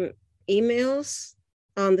same emails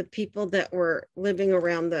on the people that were living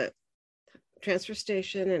around the transfer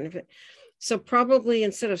station, and so probably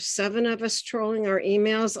instead of 7 of us trolling our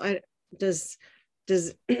emails, does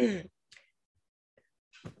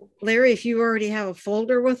Larry, if you already have a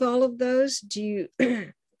folder with all of those, do you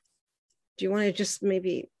want to just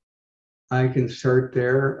maybe I can start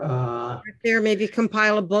there. Maybe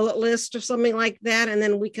compile a bullet list or something like that, and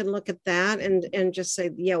then we can look at that and just say,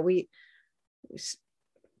 yeah, we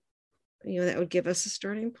that would give us a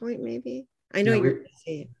starting point. Maybe I know you're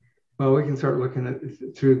busy. Well, we can start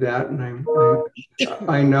looking through that, and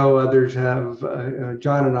I know others have.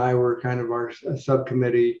 John and I were kind of our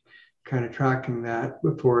subcommittee, kind of tracking that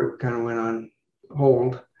before it kind of went on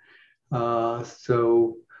hold.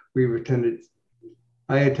 So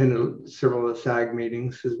I attended several of the SAG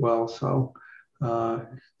meetings as well, so a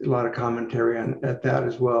lot of commentary at that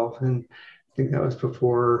as well. And I think that was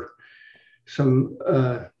before some.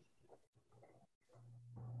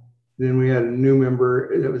 Then we had a new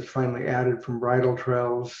member that was finally added from Bridle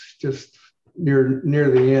Trails just near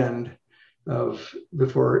the end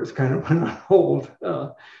before it's kind of went on hold.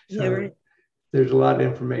 Yeah, right. There's a lot of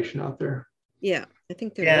information out there. Yeah, I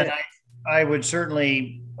think there is. And I would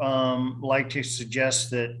certainly like to suggest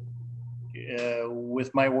that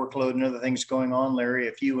with my workload and other things going on, Larry,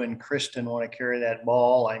 if you and Kristen want to carry that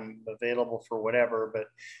ball, I'm available for whatever. But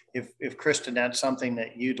if Kristen, that's something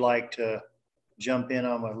that you'd like to jump in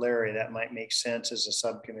on with Larry, that might make sense as a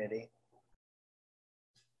subcommittee.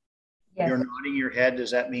 Yes. You're nodding your head. Does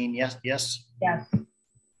that mean yes? Yes. Yes.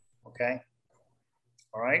 Okay.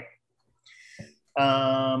 All right.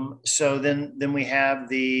 So then we have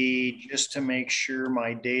just to make sure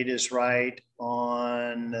my date is right,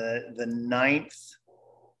 on the 9th,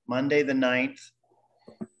 Monday the 9th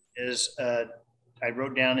is I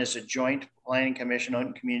wrote down as a joint Planning Commission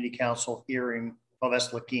and Community Council hearing Oh,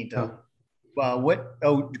 that's La Quinta. Oh. Well, what?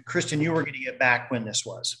 Oh, Kristen, you were going to get back when this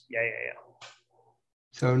was. Yeah.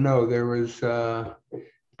 So no, there was the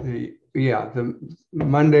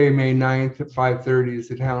Monday, May 9th at 5:30 is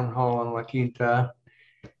the town hall in La Quinta.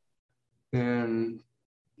 Then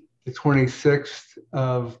the 26th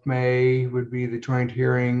of May would be the joint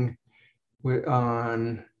hearing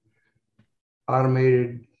on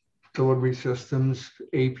automated delivery systems,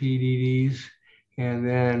 APDDs. And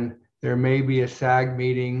then there may be a SAG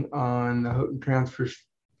meeting on the Houghton Transfer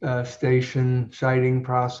Station siting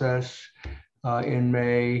process in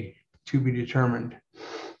May, to be determined.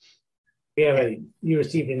 You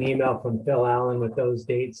received an email from Phil Allen with those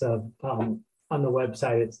dates of, on the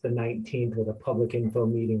website, it's the 19th with a public info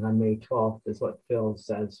meeting on May 12th is what Phil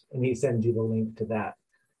says. And he sends you the link to that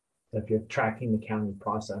if you're tracking the county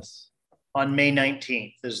process. On May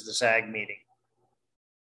 19th is the SAG meeting.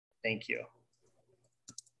 Thank you.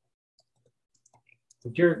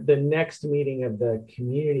 The next meeting of the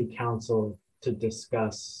community council to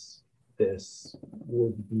discuss this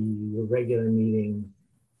would be a regular meeting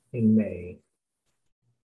in May.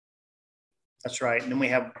 That's right. And then we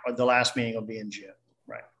have the last meeting will be in June.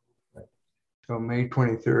 Right. So May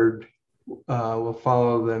 23rd will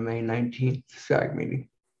follow the May 19th SAG meeting.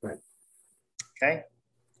 Right. Okay.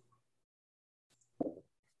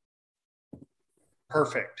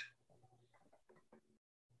 Perfect.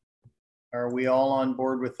 Are we all on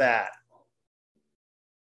board with that?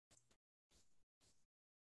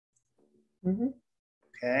 Mm-hmm.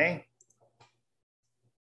 Okay.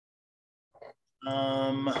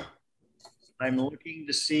 I'm looking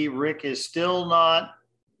to see Rick is still not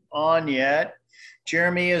on yet.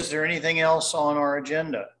 Jeremy, is there anything else on our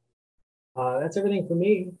agenda? That's everything for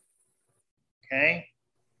me. Okay.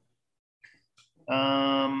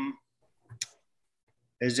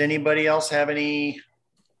 Does anybody else have any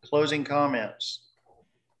closing comments?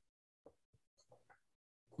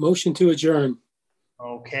 Motion to adjourn.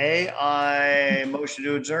 Okay, I motion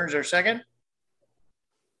to adjourn. Is there a second?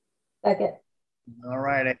 Second. All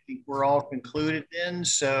right, I think we're all concluded then.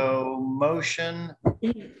 So motion.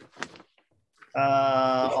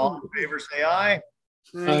 All in favor, say aye.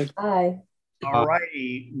 Aye. Aye. All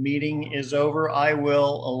righty, meeting is over. I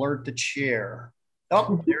will alert the chair.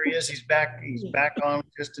 Oh, there he is. He's back. He's back on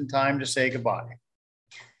just in time to say goodbye.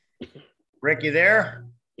 Rick, you there?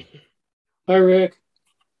 Hi, Rick.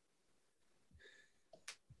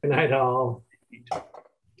 Good night, all.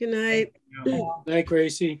 Good night. Night,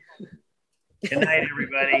 Gracie. Good night,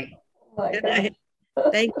 everybody. Oh my Good night.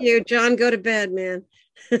 Thank you. John, go to bed, man.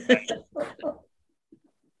 God.